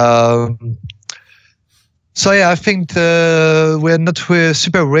 So yeah, I think we're not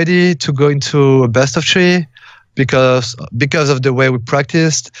super ready to go into a best of 3 because of the way we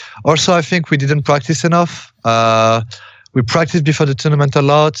practiced. Also, I think we didn't practice enough. We practiced before the tournament a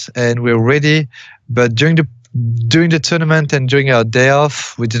lot and we were ready, but during the tournament and during our day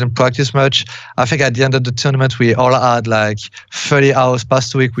off, we didn't practice much. I think at the end of the tournament, we all had like 30 hours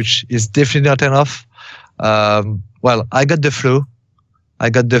past week, which is definitely not enough. Well, I got the flu.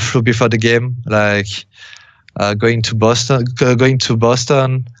 Before the game, like going to Boston,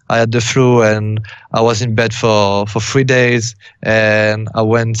 I had the flu and I was in bed for 3 days, and I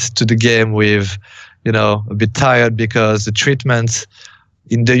went to the game with, a bit tired because the treatment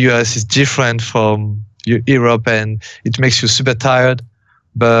in the US is different from Europe and it makes you super tired.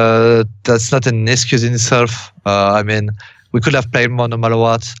 But that's not an excuse in itself. I mean, we could have played more no matter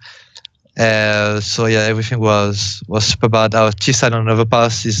what. So yeah, everything was super bad. Our T side on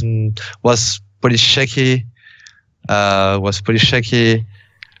Overpass was pretty shaky.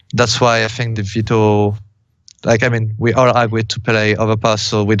 That's why I think the veto, like, I mean, we all agreed to play Overpass,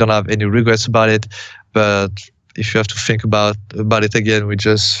 so we don't have any regrets about it. But if you have to think about it again, we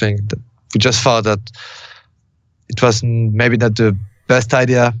just thought that it was maybe not the best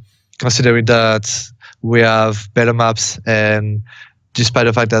idea, considering that we have better maps, and despite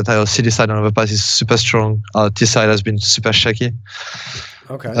the fact that our city side on Overpass is super strong, our T side has been super shaky.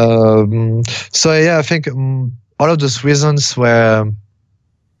 Okay. So yeah, I think all of those reasons were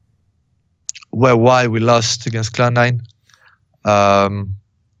why we lost against Clan-9.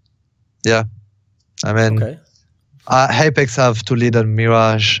 Yeah, I mean, okay. Apex have to lead on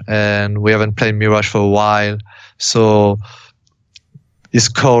Mirage, and we haven't played Mirage for a while, so his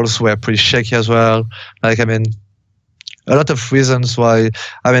calls were pretty shaky as well. Like, I mean, a lot of reasons why.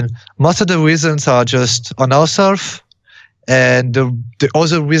 I mean, most of the reasons are just on ourselves, and the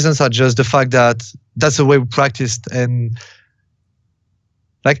other reasons are just the fact that that's the way we practiced. And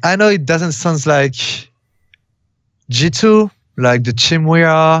like, I know it doesn't sound like G2, like the team we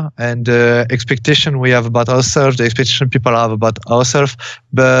are and the expectation we have about ourselves, the expectation people have about ourselves,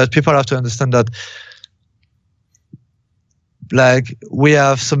 but people have to understand that, like, we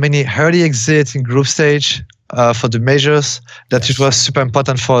have so many early exits in group stage for the majors that it was super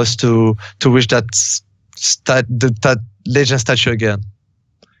important for us to reach that legend statue again.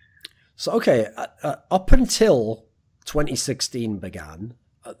 So, okay, up until 2016 began,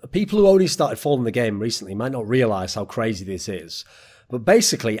 people who only started following the game recently might not realize how crazy this is. But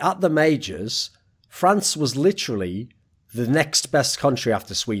basically, at the majors, France was literally the next best country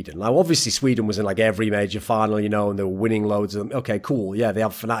after Sweden. Now, obviously, Sweden was in like every major final, you know, and they were winning loads of them. Okay, cool. Yeah, they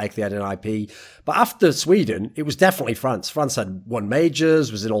have Fnatic, they had an IP. But after Sweden, it was definitely France. France had won majors,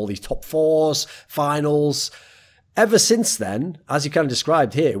 was in all these top fours, finals. Ever since then, as you kind of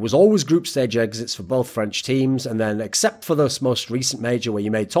described here, it was always group stage exits for both French teams. And then, except for this most recent major where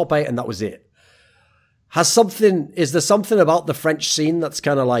you made top 8, and that was it. Is there something about the French scene that's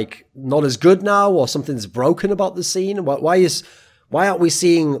kind of like not as good now, or something's broken about the scene? Why aren't we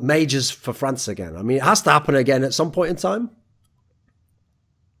seeing majors for France again? I mean, it has to happen again at some point in time.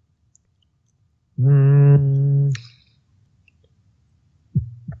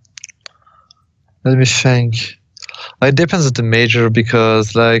 Let me think. It depends on the major,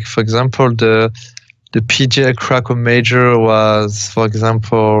 because, like, for example, the PGL Krakow major was, for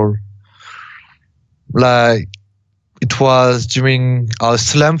example, like, it was during our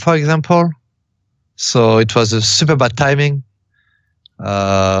slam, for example. So it was a super bad timing.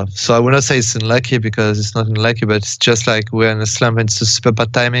 So I would not say it's unlucky, because it's not unlucky, but it's just like we're in a slam and it's a super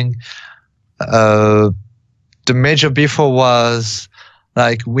bad timing. The major before was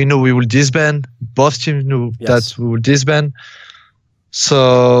like, we knew we would disband. Both teams knew that we would disband.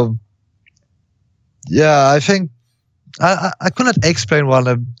 So yeah, I think I could not explain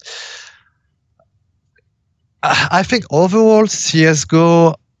why. I think overall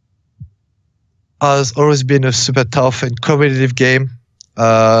CSGO has always been a super tough and competitive game.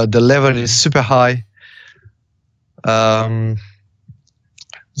 The level is super high. The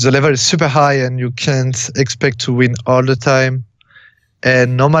level is super high, and you can't expect to win all the time.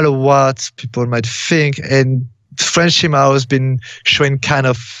 And no matter what people might think, and French team has always been showing kind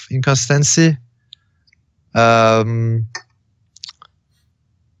of inconsistency.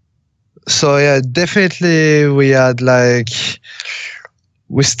 So yeah, definitely we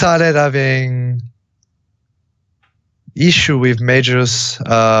started having issue with majors,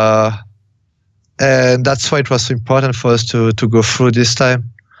 and that's why it was so important for us to go through this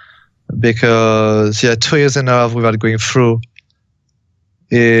time, because 2 years in a row without going through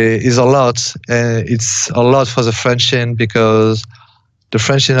is a lot, and it's a lot for the French team, because the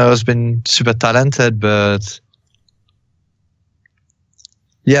French team has been super talented, but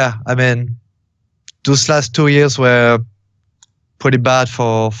yeah, I mean, those last 2 years were pretty bad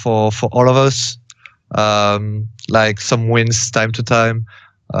for all of us. Like some wins time to time,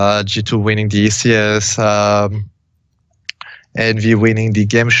 G2 winning the ECS, Envy winning the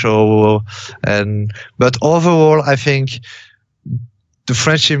game show, but overall, I think the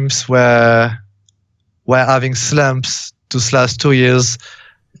French teams were having slumps those last 2 years,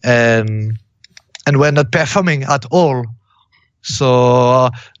 and were not performing at all. So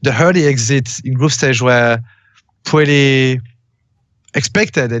the early exits in group stage were pretty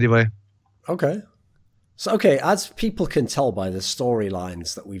expected anyway. Okay. So, as people can tell by the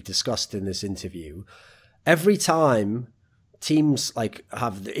storylines that we've discussed in this interview, every time teams like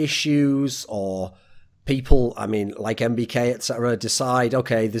have the issues, or people, I mean, like MBK, etc., decide,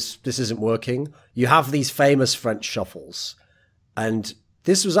 okay, this isn't working, you have these famous French shuffles. And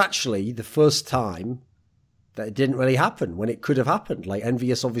this was actually the first time that it didn't really happen when it could have happened. Like,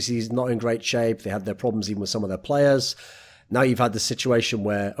 Envious obviously is not in great shape. They had their problems even with some of their players. Now you've had the situation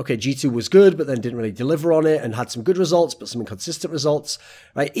where, okay, G2 was good, but then didn't really deliver on it, and had some good results, but some inconsistent results,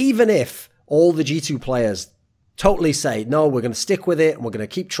 right? Even if all the G2 players totally say, no, we're going to stick with it and we're going to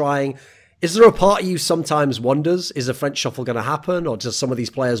keep trying, is there a part of you sometimes wonders, is a French shuffle going to happen, or does some of these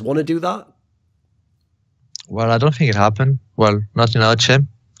players want to do that? Well, I don't think it happened. Well, not in our team.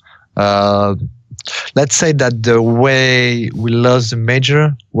 Let's say that the way we lost the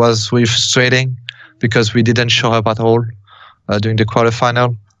major was really frustrating, because we didn't show up at all during the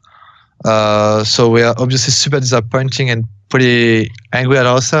quarterfinal. So we are obviously super disappointing and pretty angry at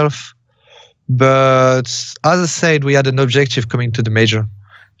ourselves. But as I said, we had an objective coming to the major.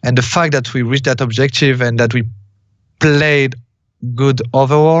 And the fact that we reached that objective and that we played good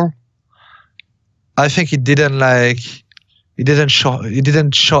overall, I think it didn't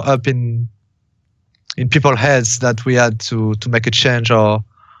show up in people's heads that we had to make a change or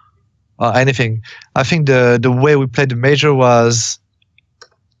anything. I think the way we played the major was,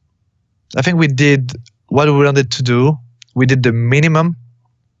 I think we did what we wanted to do. We did the minimum.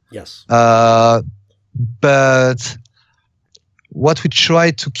 Yes. But what we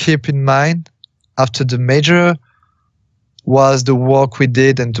tried to keep in mind after the major was the work we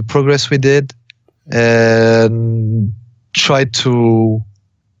did and the progress we did, and try to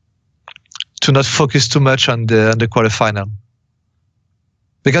not focus too much on the quarterfinal.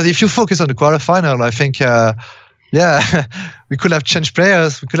 Because if you focus on the quarterfinal, I think, yeah, we could have changed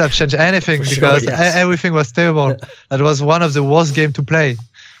players. We could have changed anything because everything was terrible. That was one of the worst games to play.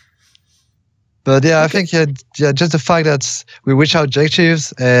 But yeah, I think just the fact that we reached our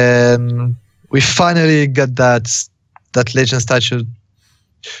objectives and we finally got that legend statue.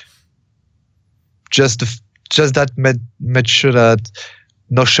 Just that made sure that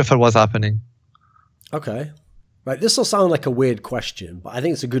no shuffle was happening. Okay. Right, this will sound like a weird question, but I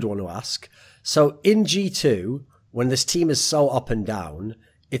think it's a good one to ask. So in G2, when this team is so up and down,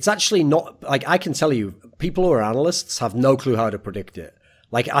 it's actually not, like, I can tell you, people who are analysts have no clue how to predict it.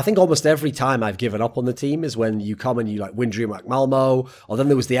 Like, I think almost every time I've given up on the team is when you come and you, like, win Dreamhack Malmo, or then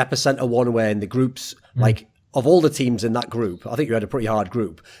there was the Epicenter one where in the groups, like, of all the teams in that group, I think you had a pretty hard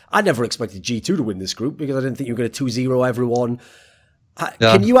group. I never expected G2 to win this group because I didn't think you were going to 2-0 everyone.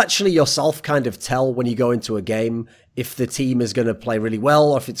 Can you actually yourself kind of tell when you go into a game if the team is going to play really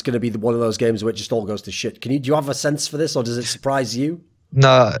well or if it's going to be one of those games where it just all goes to shit? Do you have a sense for this, or does it surprise you?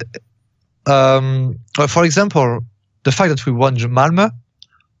 No. For example, the fact that we won Malmö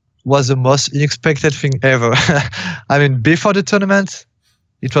was the most unexpected thing ever. I mean, before the tournament,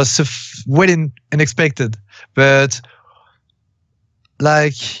 it was really unexpected. But,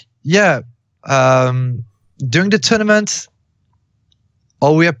 like, yeah, during the tournament,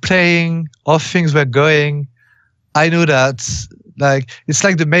 or we are playing, or things were going, I knew that, like, it's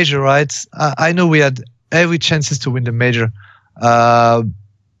like the major, right? I know we had every chances to win the major. Like,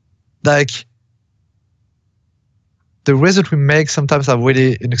 the result we make sometimes are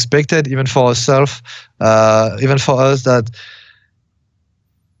really unexpected, even for ourselves, even for us, that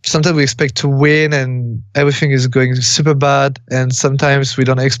sometimes we expect to win and everything is going super bad, and sometimes we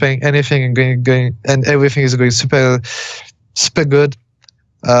don't expect anything and going and everything is going super good.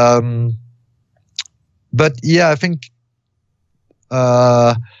 But yeah, I think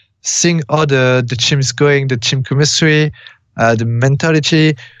seeing how the team is going, the team chemistry, the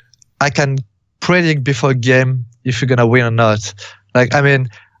mentality, I can predict before a game if you're gonna win or not. Like, I mean,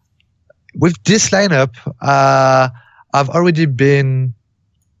 with this lineup, I've already been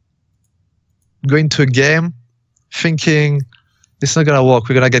going to a game thinking it's not gonna work,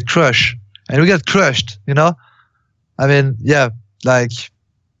 we're gonna get crushed, and we get crushed, you know? I mean, yeah, like,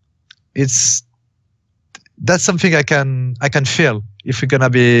 that's something I can feel if we're gonna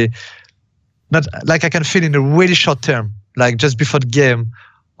be not, like, I can feel in a really short term, like just before the game,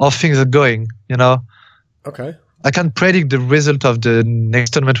 how things are going, you know? Okay. I can't predict the result of the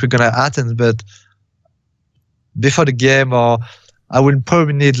next tournament we're gonna attend, but before the game, or I will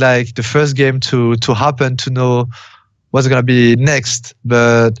probably need like the first game to happen to know what's gonna be next.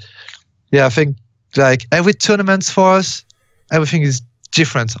 But yeah, I think like every tournament for us, everything is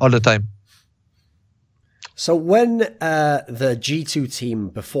different all the time. So when the G2 team,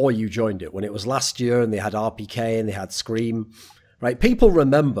 before you joined it, when it was last year and they had RPK and they had Scream, right? People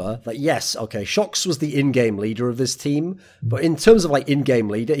remember that, yes, okay, Shox was the in-game leader of this team, but in terms of like in-game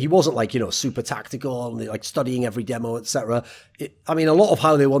leader, he wasn't like, you know, super tactical and like studying every demo, etc. I mean, a lot of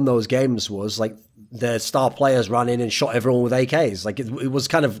how they won those games was like the star players ran in and shot everyone with AKs. Like it was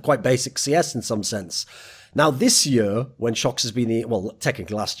kind of quite basic CS in some sense. Now, this year, when Shox has been the, well,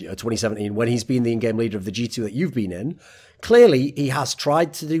 technically last year, 2017, when he's been the in-game leader of the G2 that you've been in, clearly he has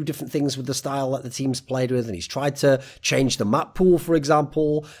tried to do different things with the style that the team's played with, and he's tried to change the map pool, for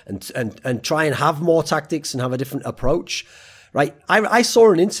example, and try and have more tactics and have a different approach, right? I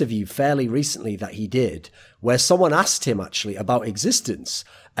saw an interview fairly recently that he did where someone asked him actually about Existence,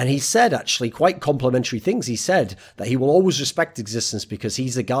 and he said actually quite complimentary things. He said that he will always respect Existence because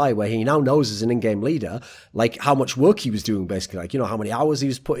he's a guy where he now knows as an in-game leader, like how much work he was doing, basically, like, you know, how many hours he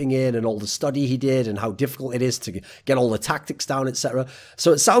was putting in and all the study he did and how difficult it is to get all the tactics down, etc.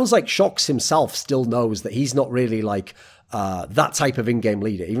 So it sounds like Shox himself still knows that he's not really like that type of in-game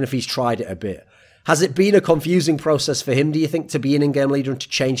leader, even if he's tried it a bit. Has it been a confusing process for him, do you think, to be an in-game leader and to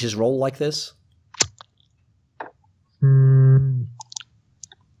change his role like this?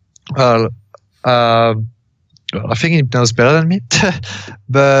 Well, I think he knows better than me,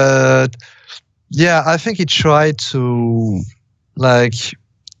 but yeah, I think he tried to adapt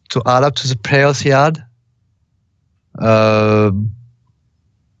to the players he had. I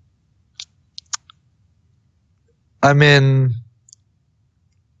mean,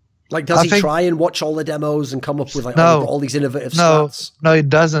 like, does he try and watch all the demos and come up with like all these innovative stats? No, it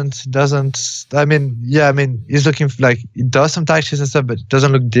doesn't. I mean, yeah, I mean, he's looking like he does some tactics and stuff, but it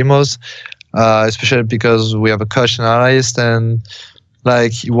doesn't look demos, especially because we have a coach and analyst, and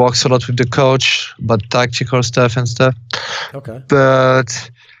like he works a lot with the coach about tactical stuff and stuff. Okay. But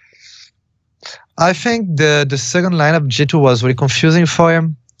I think the second lineup G2 was really confusing for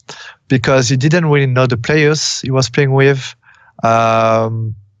him because he didn't really know the players he was playing with.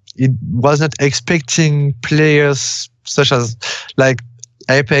 He was not expecting players such as like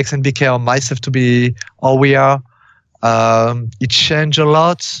Apex and BK or myself to be all we are. It changed a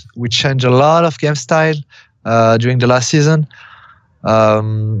lot. We changed a lot of game style during the last season.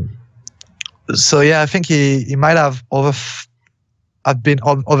 So yeah, I think he might have been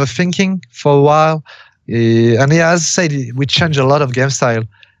overthinking for a while. And yeah, as I said, we changed a lot of game style.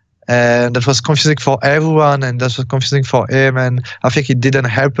 And that was confusing for everyone, and that was confusing for him. And I think it didn't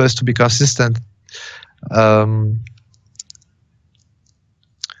help us to be consistent.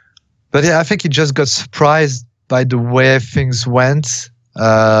 But yeah, I think he just got surprised by the way things went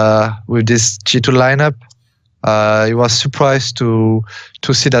with this G2 lineup. He was surprised to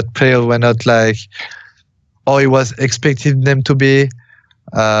see that players were not like, or he was expecting them to be.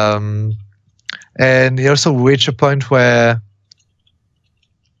 And he also reached a point where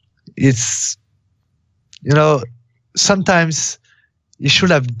it's, you know, sometimes he should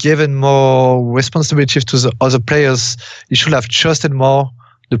have given more responsibility to the other players. He should have trusted more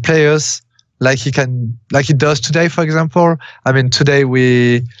the players, like he does today, for example. I mean, today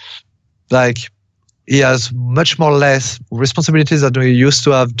he has much more less responsibilities than we used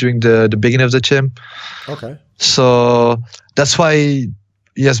to have during the beginning of the team. Okay. So that's why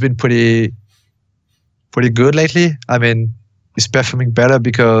he has been pretty good lately. I mean, he's performing better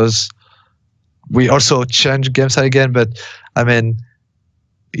because we also changed game style again, but I mean,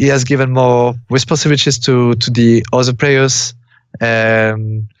 he has given more responsibilities to the other players,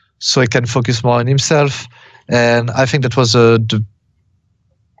 so he can focus more on himself. And I think that was the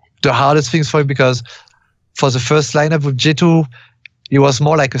hardest things for him, because for the first lineup with G2, he was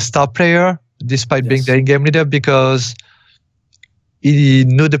more like a star player, despite being the in-game leader, because he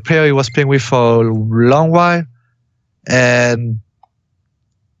knew the player he was playing with for a long while, and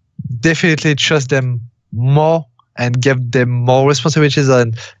definitely trust them more and give them more responsibilities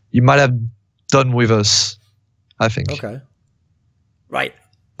than he might have done with us, I think. Okay. Right.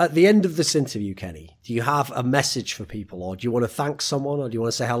 At the end of this interview, Kenny, do you have a message for people, or do you want to thank someone, or do you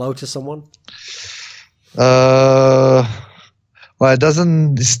want to say hello to someone? Well,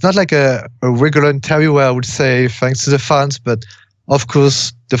 it's not like a regular interview where I would say thanks to the fans, but of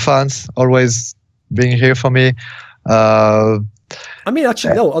course, the fans always being here for me. I mean,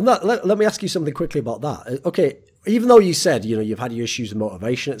 actually, no, on that, let me ask you something quickly about that. Okay, even though you said, you know, you've had your issues with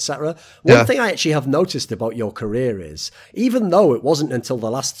motivation, etc., one thing I actually have noticed about your career is, even though it wasn't until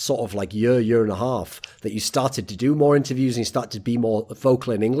the last sort of like year and a half that you started to do more interviews and you started to be more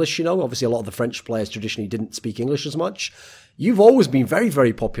vocal in English, you know, obviously a lot of the French players traditionally didn't speak English as much. You've always been very,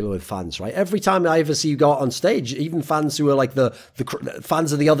 very popular with fans, right? Every time I ever see you go out on stage, even fans who are like the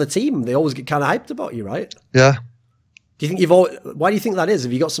fans of the other team, they always get kind of hyped about you, right? Yeah. Do you think why do you think that is?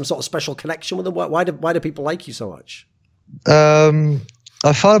 Have you got some sort of special connection with them? Why do people like you so much? I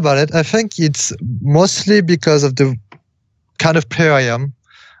thought about it. I think it's mostly because of the kind of player I am.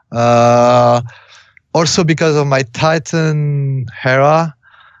 Also because of my Titan era,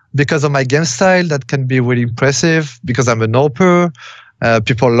 because of my game style that can be really impressive, because I'm an AWPer.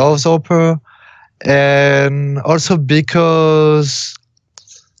 People love AWPer. And also because,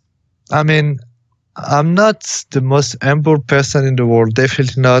 I mean, I'm not the most humble person in the world,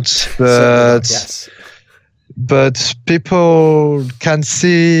 definitely not. But yes. But people can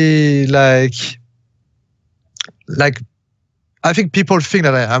see like I think people think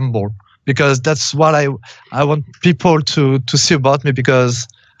that I'm humble, because that's what I want people to see about me, because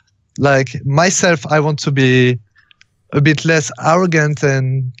like myself, I want to be a bit less arrogant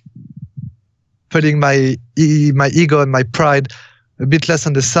and putting my ego and my pride a bit less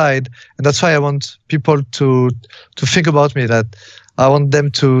on the side. And that's why I want people to think about me, that I want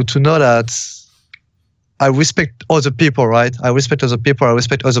them to know that I respect other people, right? I respect other people, I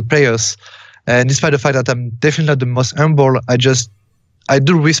respect other players. And despite the fact that I'm definitely not the most humble, I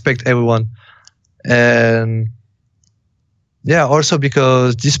do respect everyone. And yeah, also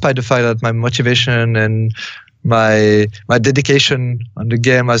because despite the fact that my motivation and my dedication on the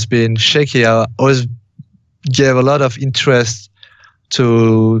game has been shaky, I always gave a lot of interest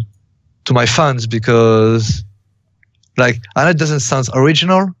to my fans, because like, I know it doesn't sound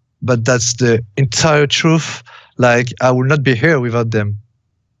original, but that's the entire truth. Like, I will not be here without them,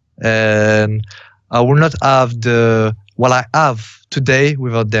 and I will not have what I have today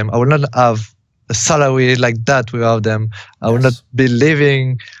without them. I will not have a salary like that without them. I will not be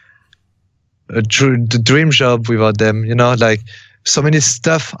living the dream job without them. You know, like, so many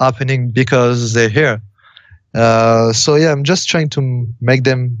stuff happening because they're here. So yeah, I'm just trying to make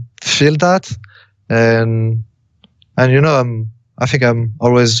them feel that, and you know, I think I'm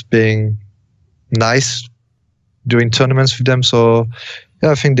always being nice doing tournaments with them. So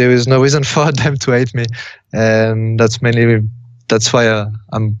yeah, I think there is no reason for them to hate me, and that's why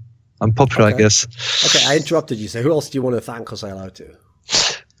I'm popular, I guess. Okay, I interrupted you. So who else do you want to thank or say hello to?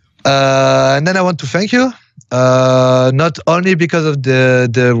 And then I want to thank you, not only because of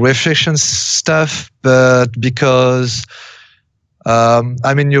the reflection stuff, but because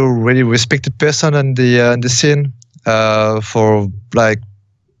I mean, you're a really respected person in the scene. For like,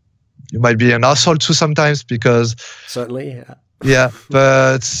 you might be an asshole too sometimes because certainly, yeah.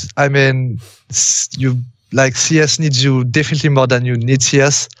 But I mean, you like CS needs you definitely more than you need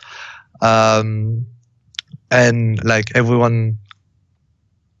CS, and like everyone.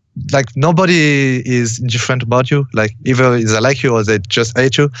 Like nobody is indifferent about you. Like either they like you or they just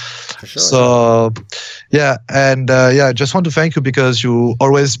hate you. For sure, so yeah, and yeah, I just want to thank you because you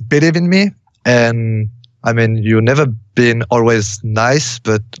always believe in me, and I mean you never been always nice,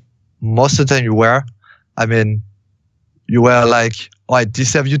 but most of the time you were. I mean, you were like, oh, I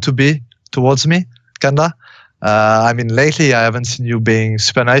deserve you to be towards me, kinda. I mean, lately I haven't seen you being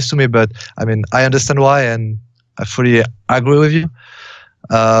super nice to me, but I mean I understand why, and I fully agree with you.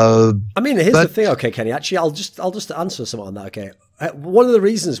 I mean, here's the thing, okay, Kenny. Actually, I'll just answer some on that. Okay, one of the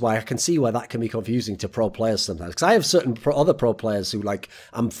reasons why I can see why that can be confusing to pro players sometimes, because I have certain other pro players who like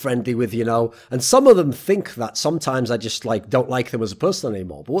I'm friendly with, you know, and some of them think that sometimes I just like don't like them as a person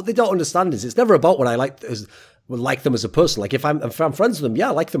anymore. But what they don't understand is it's never about what I like them as a person. Like if I'm friends with them, yeah,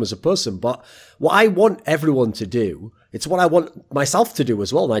 I like them as a person. But what I want everyone to do, it's what I want myself to do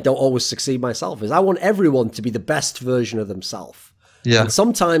as well, and I don't always succeed myself. Is I want everyone to be the best version of themselves. Yeah. And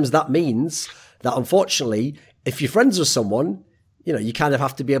sometimes that means that, unfortunately, if you're friends with someone, you know, you kind of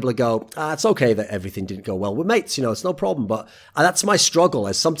have to be able to go, it's okay that everything didn't go well. We're mates, you know, it's no problem. But that's my struggle,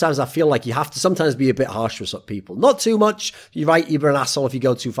 is sometimes I feel like you have to sometimes be a bit harsh with some people. Not too much. You're right, you're an asshole if you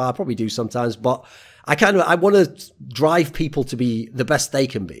go too far. I probably do sometimes. But I want to drive people to be the best they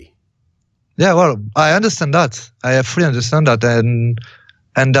can be. Yeah, well, I understand that. I fully understand that.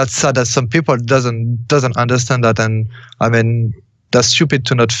 And that's sad that some people doesn't understand that. And I mean, that's stupid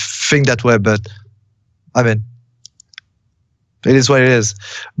to not think that way, but I mean, it is what it is.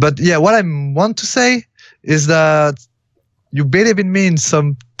 But yeah, what I want to say is that you believe in me in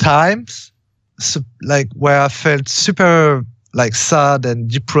some times, like where I felt super like sad and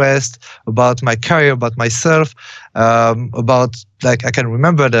depressed about my career, about myself, about like I can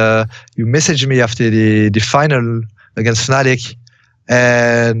remember you messaged me after the final against Fnatic,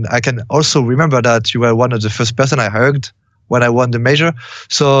 and I can also remember that you were one of the first person I hugged when I won the major.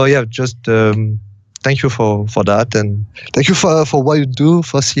 So yeah, just thank you for that, and thank you for what you do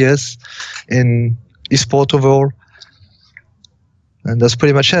for CS in esports overall. And that's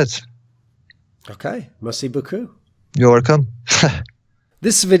pretty much it. Okay, merci beaucoup. You're welcome.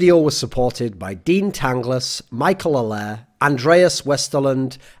 This video was supported by Dean Tanglis, Michael Allaire, Andreas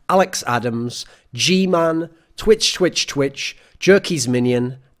Westerland, Alex Adams, G-Man, Twitch, Jerky's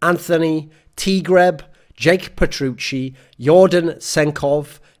Minion, Anthony, T-Greb, Jake Petrucci, Jordan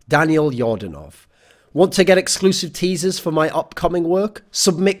Senkov, Daniel Jordanov. Want to get exclusive teasers for my upcoming work?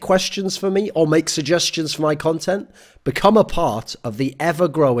 Submit questions for me or make suggestions for my content? Become a part of the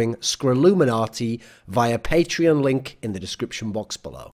ever-growing Scrilluminati via Patreon link in the description box below.